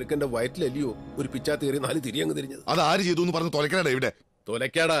നിന്ന ചെറുക്കന്റെ വയറ്റിലല്ലയോ ഒരു പിച്ചാത്തി കയറി 4 തിരിയങ്ങ് തിരിഞ്ഞത്. അത് ആര് ചെയ്തു എന്ന് പറഞ്ഞ് തുലക്കാടാ ഇവിടെ?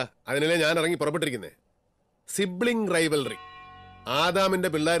 തുലക്കാടാ, അതിനല്ലേ ഞാൻ ഇറങ്ങി പുറപ്പെട്ടിരിക്കുന്നേ. സിബ്ലിംഗ് റൈവൽറി, ആദാമിന്റെ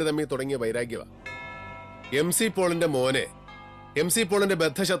പിള്ളേർ തമ്മിൽ തുടങ്ങിയ വൈരാഗ്യവാ. MC പോളിന്റെ മോനെ, MC പോളിന്റെ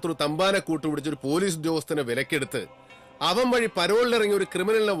ബദ്ധശത്രു തമ്പാനെ കൂട്ടുപിടിച്ചൊരു പോലീസ് ഉദ്യോഗസ്ഥനെ വിലക്കെടുത്ത് അവൻ വഴി പരോളിലിറങ്ങി ഒരു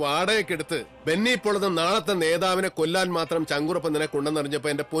ക്രിമിനലിനെ വാടകയ്ക്കെടുത്ത് ബെന്നി പോളെന്ന നാളത്തെ നേതാവിനെ കൊല്ലാൻ മാത്രം ചങ്കുറപ്പ് നിനക്കുണ്ടെന്നറിഞ്ഞപ്പോ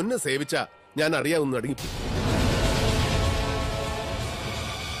എന്റെ പൊന്ന് സേവിച്ച ഞാൻ അറിയാവുന്ന അടങ്ങി.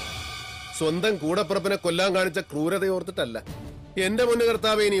 സ്വന്തം കൂടപ്പുറപ്പിനെ കൊല്ലാൻ കാണിച്ച ക്രൂരതയോർത്തിട്ടല്ല. എന്റെ മുന്നു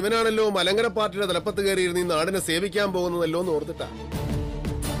കർത്താവേ, ഇവനാണല്ലോ മലങ്കര പാർട്ടിയുടെ തലപ്പത്ത് കയറിയിരുന്ന് ഈ നാടിനെ സേവിക്കാൻ പോകുന്നതല്ലോ എന്ന് ഓർത്തിട്ടാ.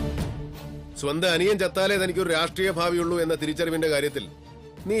 സ്വന്തം അനിയൻ ചത്താലേ തനിക്കൊരു രാഷ്ട്രീയ ഭാവിയുള്ളൂ എന്ന തിരിച്ചറിവിന്റെ കാര്യത്തിൽ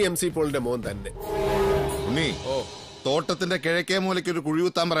നീ MC പോളിന്റെ മോൻ തന്നെ. നീ തോട്ടത്തിന്റെ കിഴക്കേ മൂലയ്ക്ക് ഒരു കുഴി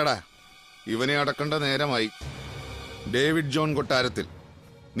കുത്താൻ പറയടാ. ഇവനെ അടക്കേണ്ട നേരമായി. ഡേവിഡ് ജോൺ കൊട്ടാരത്തിൽ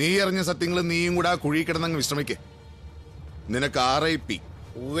നീ അറിഞ്ഞ സത്യങ്ങൾ നീയും കൂടെ ആ കുഴി കിടന്നങ്ങ് വിശ്രമിക്കേ. നിനക്ക് RIP.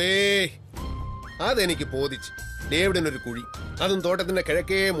 അതെനിക്ക് ബോധിച്ചു. ഡേവിഡിനൊരു കുഴി, അതും തോട്ടത്തിന്റെ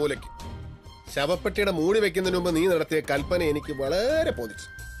കിഴക്കേ മൂലയ്ക്ക്. ശവപ്പെട്ടിയുടെ മൂടി വെക്കുന്നതിന് മുമ്പ് നീ നടത്തിയ കൽപ്പന എനിക്ക് വളരെ ബോധിച്ചു.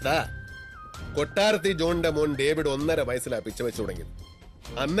 കൊട്ടാരത്തിൽ ജോണിന്റെ മോൻ ഡേവിഡ് 1.5 വയസ്സിലാ പിച്ച വെച്ച് തുടങ്ങിയത്.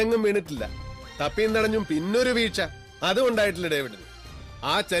 അന്നെങ്ങും വീണിട്ടില്ല. തപ്പിയും തടഞ്ഞും പിന്നൊരു വീഴ്ച അതും ഉണ്ടായിട്ടില്ല ഡേവിഡിന്.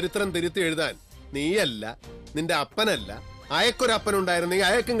 ആ ചരിത്രം തിരുത്തി എഴുതാൻ നീയല്ല, നിന്റെ അപ്പനല്ല, അയക്കൊരപ്പനുണ്ടായിരുന്നെങ്കിൽ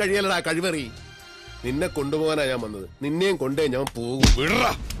അയക്കും കഴിയലടാ കഴിവറി. നിന്നെ കൊണ്ടുപോകാനാ ഞാൻ വന്നത്. നിന്നെയും കൊണ്ടേ ഞാൻ പോകും.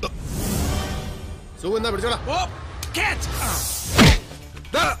 സുഖം പിടിച്ചോടാ.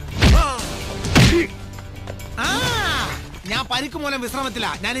 ഞാൻ പരിക്ക് മൂലം വിശ്രമത്തില്ല.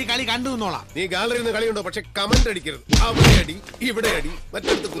 ഞാൻ ഈ കളി കണ്ടു നിന്നോളാം. നീ ഗാലറിയിൽ നിന്ന് കളിയുണ്ടോ? പക്ഷെ കമന്റ് അടിക്കരുത്. അവിടെ അടി, ഇവിടെ അടി,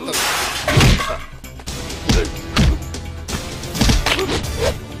 മറ്റടുത്ത് കുത്തം.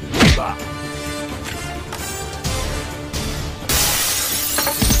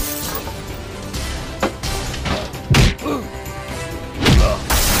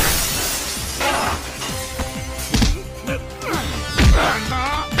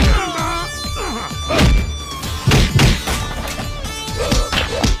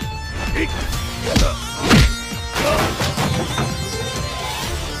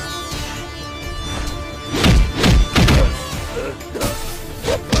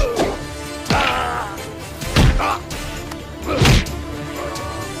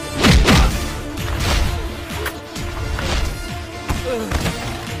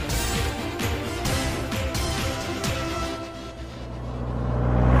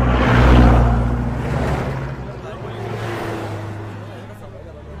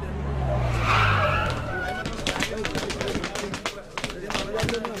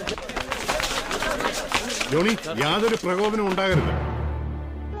 ജോണി, യാതൊരു പ്രകോപനം ഉണ്ടാകരുത്.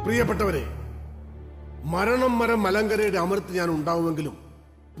 പ്രിയപ്പെട്ടവരെ, മരണം വരെ മലങ്കരയുടെ അമരത്ത് ഞാൻ ഉണ്ടാവുമെങ്കിലും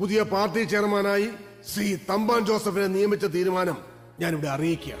പുതിയ പാർട്ടി ചെയർമാനായി ശ്രീ തമ്പാൻ ജോസഫിനെ നിയമിച്ച തീരുമാനം ഞാനിവിടെ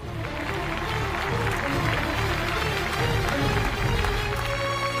അറിയിക്കുകയാണ്.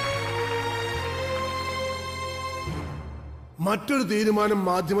 മറ്റൊരു തീരുമാനം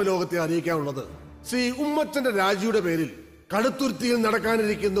മാധ്യമലോകത്തെ അറിയിക്കാനുള്ളത്, ശ്രീ ഉമ്മച്ചന്റെ രാജിയുടെ പേരിൽ കടുത്തുരുത്തിയിൽ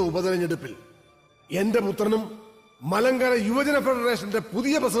നടക്കാനിരിക്കുന്ന ഉപതെരഞ്ഞെടുപ്പിൽ എന്റെ പുത്രനും മലങ്കര യുവജന ഫെഡറേഷന്റെ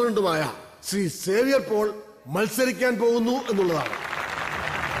പുതിയ പ്രസിഡന്റുമായ ശ്രീ സേവ്യർ പോൾ മത്സരിക്കാൻ പോകുന്നു എന്നുള്ളതാണ്.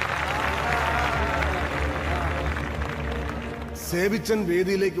 സേവിച്ചൻ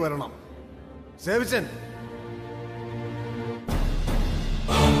വേദിയിലേക്ക് വരണം. സേവിച്ചൻ.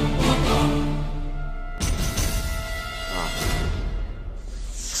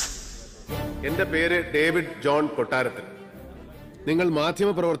 എന്റെ പേര് ഡേവിഡ് ജോൺ കൊട്ടാരത്തിൽ. നിങ്ങൾ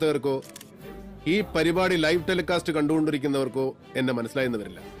മാധ്യമപ്രവർത്തകർക്കോ ഈ പരിപാടി ലൈവ് ടെലികാസ്റ്റ് കണ്ടുകൊണ്ടിരിക്കുന്നവർക്കോ എന്നെ മനസ്സിലായെന്ന്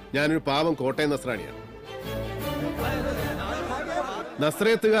വരില്ല. ഞാനൊരു പാവം കോട്ടയം നസ്രാണിയാണ്.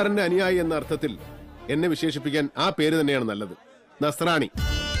 നസ്രയത്തുകാരന്റെ അനുയായി എന്ന അർത്ഥത്തിൽ എന്നെ വിശേഷിപ്പിക്കാൻ ആ പേര് തന്നെയാണ് നല്ലത്, നസ്രാണി.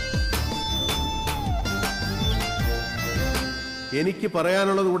 എനിക്ക്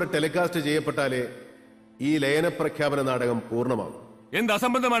പറയാനുള്ളത് കൂടെ ടെലികാസ്റ്റ് ചെയ്യപ്പെട്ടാലേ ഈ ലയന പ്രഖ്യാപന നാടകം പൂർണ്ണമാകും. എന്ത്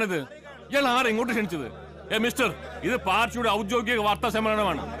അസംബന്ധമാണിത്? ഇയാൾ ആരെ ഇങ്ങോട്ട് ക്ഷണിച്ചത്? മിസ്റ്റർ, ഇത് പാർട്ടിയുടെ ഔദ്യോഗിക വാർത്താ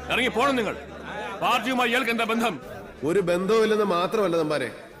സമ്മേളനമാണ്. ഇറങ്ങി പോണം നിങ്ങൾ. പാർട്ടിയുമായി ഇയാൾക്ക് എന്താ ബന്ധം? ഒരു ബന്ധവുമില്ലെന്ന് മാത്രമല്ല തമ്പാരെ,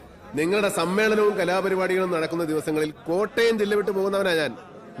 നിങ്ങളുടെ സമ്മേളനവും കലാപരിപാടികളും നടക്കുന്ന ദിവസങ്ങളിൽ കോട്ടയം ജില്ല വിട്ട് പോകുന്നവനാ ഞാൻ.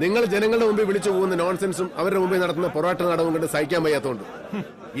 നിങ്ങൾ ജനങ്ങളുടെ മുമ്പിൽ വിളിച്ചു പോകുന്ന നോൺസെൻസും അവരുടെ മുമ്പിൽ നടത്തുന്ന പൊറാട്ട നാടകവും കണ്ട് സഹിക്കാൻ വയ്യാത്തതുകൊണ്ട്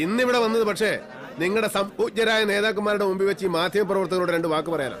ഇന്നിവിടെ വന്നത് പക്ഷേ നിങ്ങളുടെ സംപൂജ്യരായ നേതാക്കന്മാരുടെ മുമ്പിൽ വെച്ച് ഈ മാധ്യമ പ്രവർത്തകരോട് 2 വാക്ക്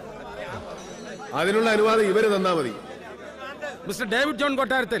പറയാനാണ്. അതിനുള്ള അനുവാദം ഇവര് തന്നാ മതി. മിസ്റ്റർ ഡേവിഡ് ജോൺ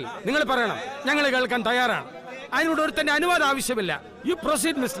കൊട്ടാരത്തിൽ, നിങ്ങൾ പറയണം, ഞങ്ങൾ കേൾക്കാൻ തയ്യാറാണ്. അതിനോട് ഒരുത്തന്റെ അനുവാദം ആവശ്യമില്ല. You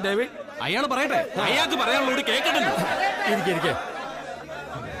proceed mister David. അയാൾ പറയട്ടെ, അയാൾക്ക് പറയാനുള്ളത് കേൾക്കണ്ടല്ലോ.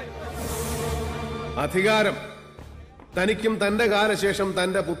 അധികാരം തനിക്കും തന്റെ കാലശേഷം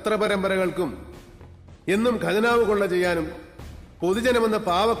തന്റെ പുത്രപരമ്പരകൾക്കും എന്നും ഖജനാവ് കൊള്ള ചെയ്യാനും പൊതുജനമെന്ന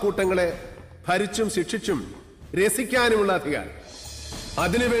പാവക്കൂട്ടങ്ങളെ ഭരിച്ചും ശിക്ഷിച്ചും രസിക്കാനുമുള്ള അധികാരം.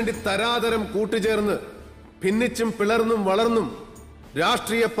 അതിനുവേണ്ടി തരാതരം കൂട്ടുചേർന്ന് ഭിന്നിച്ചും പിളർന്നും വളർന്നും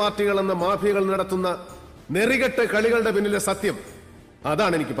രാഷ്ട്രീയ പാർട്ടികൾ എന്ന മാഫിയകൾ നടത്തുന്ന നെറികെട്ട കളികളുടെ പിന്നിലെ സത്യം,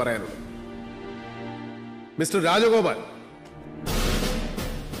 അതാണ് എനിക്ക് പറയാനുള്ളത്. മിസ്റ്റർ രാജഗോപാൽ,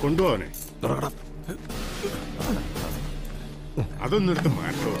 കൊണ്ടുപോവാനെ അതൊന്നും എടുത്ത്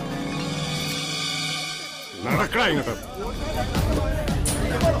മാറ്റോ. നടക്കടാ ഇങ്ങോട്ട്.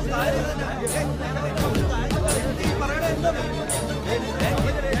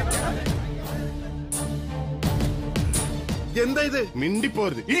 എന്താ ഇത്?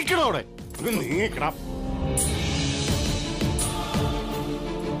 മിണ്ടിപ്പോരുത്. ഇരിക്കണോ അവിടെ? നീങ്ങിക്കടാ.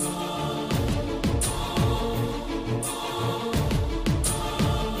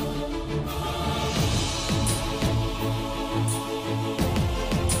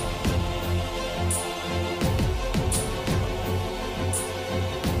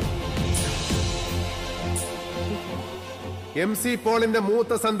 MC പോളിന്റെ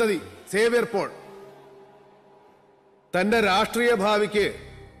മൂത്ത സന്തതി സേവ്യർ പോൾ തന്റെ രാഷ്ട്രീയ ഭാവിക്ക്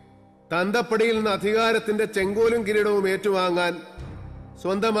തന്തപ്പടിയിൽ നിന്ന് അധികാരത്തിന്റെ ചെങ്കോലും കിരീടവും ഏറ്റുവാങ്ങാൻ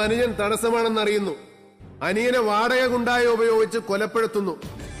സ്വന്തം അനുജൻ തടസ്സമാണെന്നറിയുന്നു. അനിയനെ വാടക ഗുണ്ടായി ഉപയോഗിച്ച് കൊലപ്പെടുത്തുന്നു.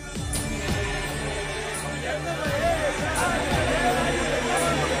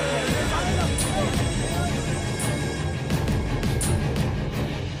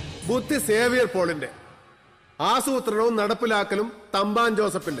 ബുദ്ധി സേവ്യർ പോളിന്റെ, ആസൂത്രണവും നടപ്പിലാക്കലും തമ്പാൻ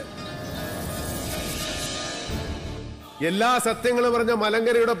ജോസഫിന്റെ. എല്ലാ സത്യങ്ങളും പറഞ്ഞ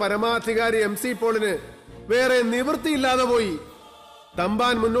മലങ്കരയുടെ പരമാധികാരി MC പോളിന് വേറെ നിവൃത്തിയില്ലാതെ പോയി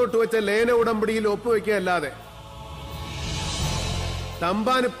തമ്പാൻ മുന്നോട്ട് വെച്ച ലയന ഉടമ്പടിയിൽ ഒപ്പുവെക്കുകയല്ലാതെ.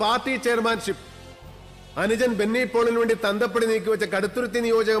 തമ്പാന് പാർട്ടി ചെയർമാൻഷിപ്പ്, അനുജൻ ബെന്നി പോളിന് വേണ്ടി തന്തപ്പടി നീക്കിവെച്ച കടുത്തുരുത്തി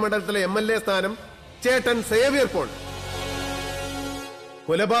നിയോജക മണ്ഡലത്തിലെ MLA സ്ഥാനം ചേട്ടൻ സേവ്യർ പോൾ.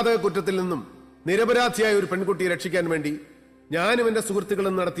 കൊലപാതക കുറ്റത്തിൽ നിന്നും നിരപരാധിയായ ഒരു പെൺകുട്ടിയെ രക്ഷിക്കാൻ വേണ്ടി ഞാനും എന്റെ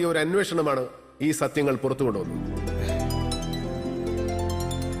സുഹൃത്തുക്കളും നടത്തിയ ഒരു അന്വേഷണമാണ് ഈ സത്യങ്ങൾ പുറത്തു കൊണ്ടുവന്നത്.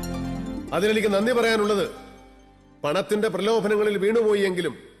 അതിനെനിക്ക് നന്ദി പറയാനുള്ളത് പണത്തിന്റെ പ്രലോഭനങ്ങളിൽ വീണുപോയി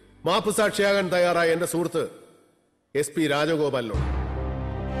എങ്കിലും മാപ്പുസാക്ഷിയാകാൻ തയ്യാറായ എന്റെ സുഹൃത്ത് SP രാജഗോപാലിനോട്.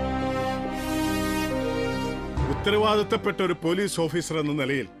 ഉത്തരവാദിത്തപ്പെട്ട ഒരു പോലീസ് ഓഫീസർ എന്ന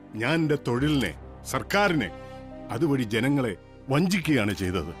നിലയിൽ ഞാൻ എന്റെ തൊഴിലിനെ, സർക്കാരിനെ, അതുവഴി ജനങ്ങളെ വഞ്ചിക്കുകയാണ്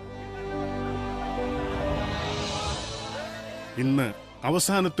ചെയ്തത്. ഇന്ന്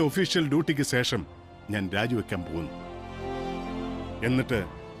അവസാനത്തെ ഒഫീഷ്യൽ ഡ്യൂട്ടിക്ക് ശേഷം ഞാൻ രാജിവെക്കാൻ പോകുന്നു. എന്നിട്ട്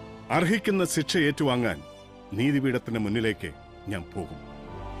അർഹിക്കുന്ന ശിക്ഷ ഏറ്റുവാങ്ങാൻ നീതിപീഠത്തിന് മുന്നിലേക്ക് ഞാൻ പോകും.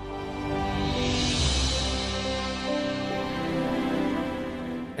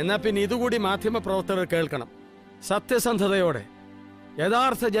 എന്നാ പിന്നെ ഇതുകൂടി മാധ്യമ പ്രവർത്തകർ കേൾക്കണം. സത്യസന്ധതയോടെ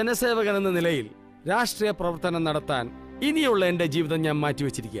യഥാർത്ഥ ജനസേവകൻ എന്ന നിലയിൽ രാഷ്ട്രീയ പ്രവർത്തനം നടത്താൻ ഇനിയുള്ള എന്റെ ജീവിതം ഞാൻ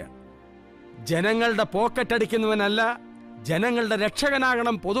മാറ്റിവെച്ചിരിക്കുകയാണ്. ജനങ്ങളുടെ പോക്കറ്റ് അടിക്കുന്നവനല്ല, ജനങ്ങളുടെ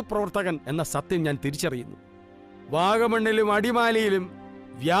രക്ഷകനാകണം പൊതുപ്രവർത്തകൻ എന്ന സത്യം ഞാൻ തിരിച്ചറിയുന്നു. വാഗമണ്ണിലും അടിമാലിയിലും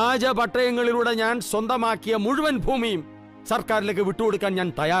വ്യാജ പട്ടയങ്ങളിലൂടെ ഞാൻ സ്വന്തമാക്കിയ മുഴുവൻ ഭൂമിയും സർക്കാരിലേക്ക് വിട്ടുകൊടുക്കാൻ ഞാൻ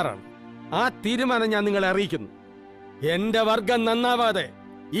തയ്യാറാണ്. ആ തീരുമാനം ഞാൻ നിങ്ങളെ അറിയിക്കുന്നു. എന്റെ വർഗം നന്നാവാതെ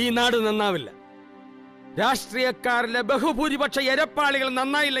ഈ നാട് നന്നാവില്ല. രാഷ്ട്രീയക്കാരിലെ ബഹുഭൂരിപക്ഷ എരപ്പാളികൾ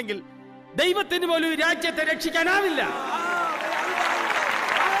നന്നായില്ലെങ്കിൽ ദൈവത്തിന് പോലും ഈ രാജ്യത്തെ രക്ഷിക്കാനാവില്ല.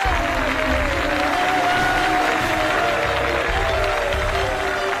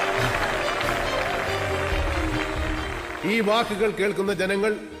 ഈ വാക്കുകൾ കേൾക്കുന്ന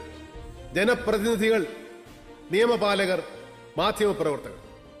ജനങ്ങൾ, ജനപ്രതിനിധികൾ, നിയമപാലകർ, മാധ്യമപ്രവർത്തകർ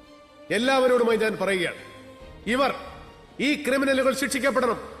എല്ലാവരോടുമായി ഞാൻ പറയുകയാണ്, ഇവർ ഈ ക്രിമിനലുകൾ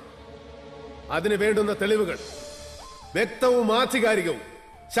ശിക്ഷിക്കപ്പെടണം. അതിന് വേണ്ടുന്ന തെളിവുകൾ, വ്യക്തവും ആധികാരികവും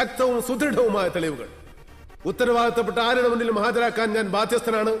ശക്തവും സുദൃഢവുമായ തെളിവുകൾ ഉത്തരവാദിത്തപ്പെട്ട ആരുടെ മുന്നിലും ഹാജരാക്കാൻ ഞാൻ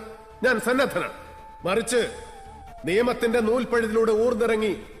ബാധ്യസ്ഥനാണ്, ഞാൻ സന്നദ്ധനാണ്. മറിച്ച് നിയമത്തിന്റെ നൂൽപ്പഴുതിലൂടെ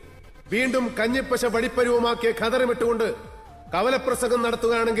ഊർന്നിറങ്ങി വീണ്ടും കഞ്ഞിപ്പശ വടിപ്പരുവമാക്കിയ ഖദറുമിട്ടുകൊണ്ട് കവലപ്രസംഗം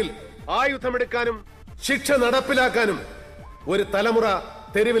നടത്തുകയാണെങ്കിൽ ആയുധമെടുക്കാനും ശിക്ഷ നടപ്പിലാക്കാനും ഒരു തലമുറ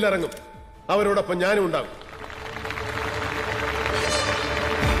തെരുവിലിറങ്ങും. അവരോടൊപ്പം ഞാനും ഉണ്ടാകും.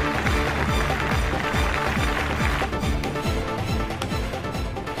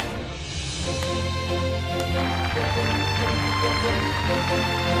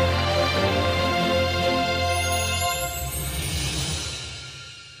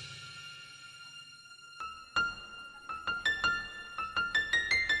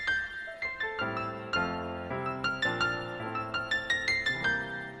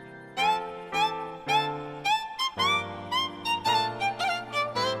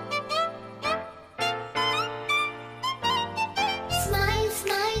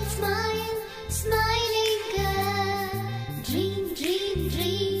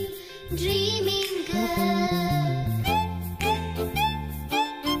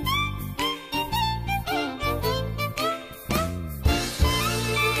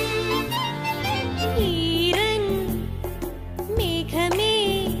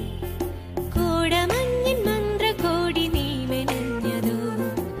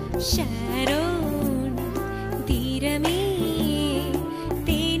 ശാ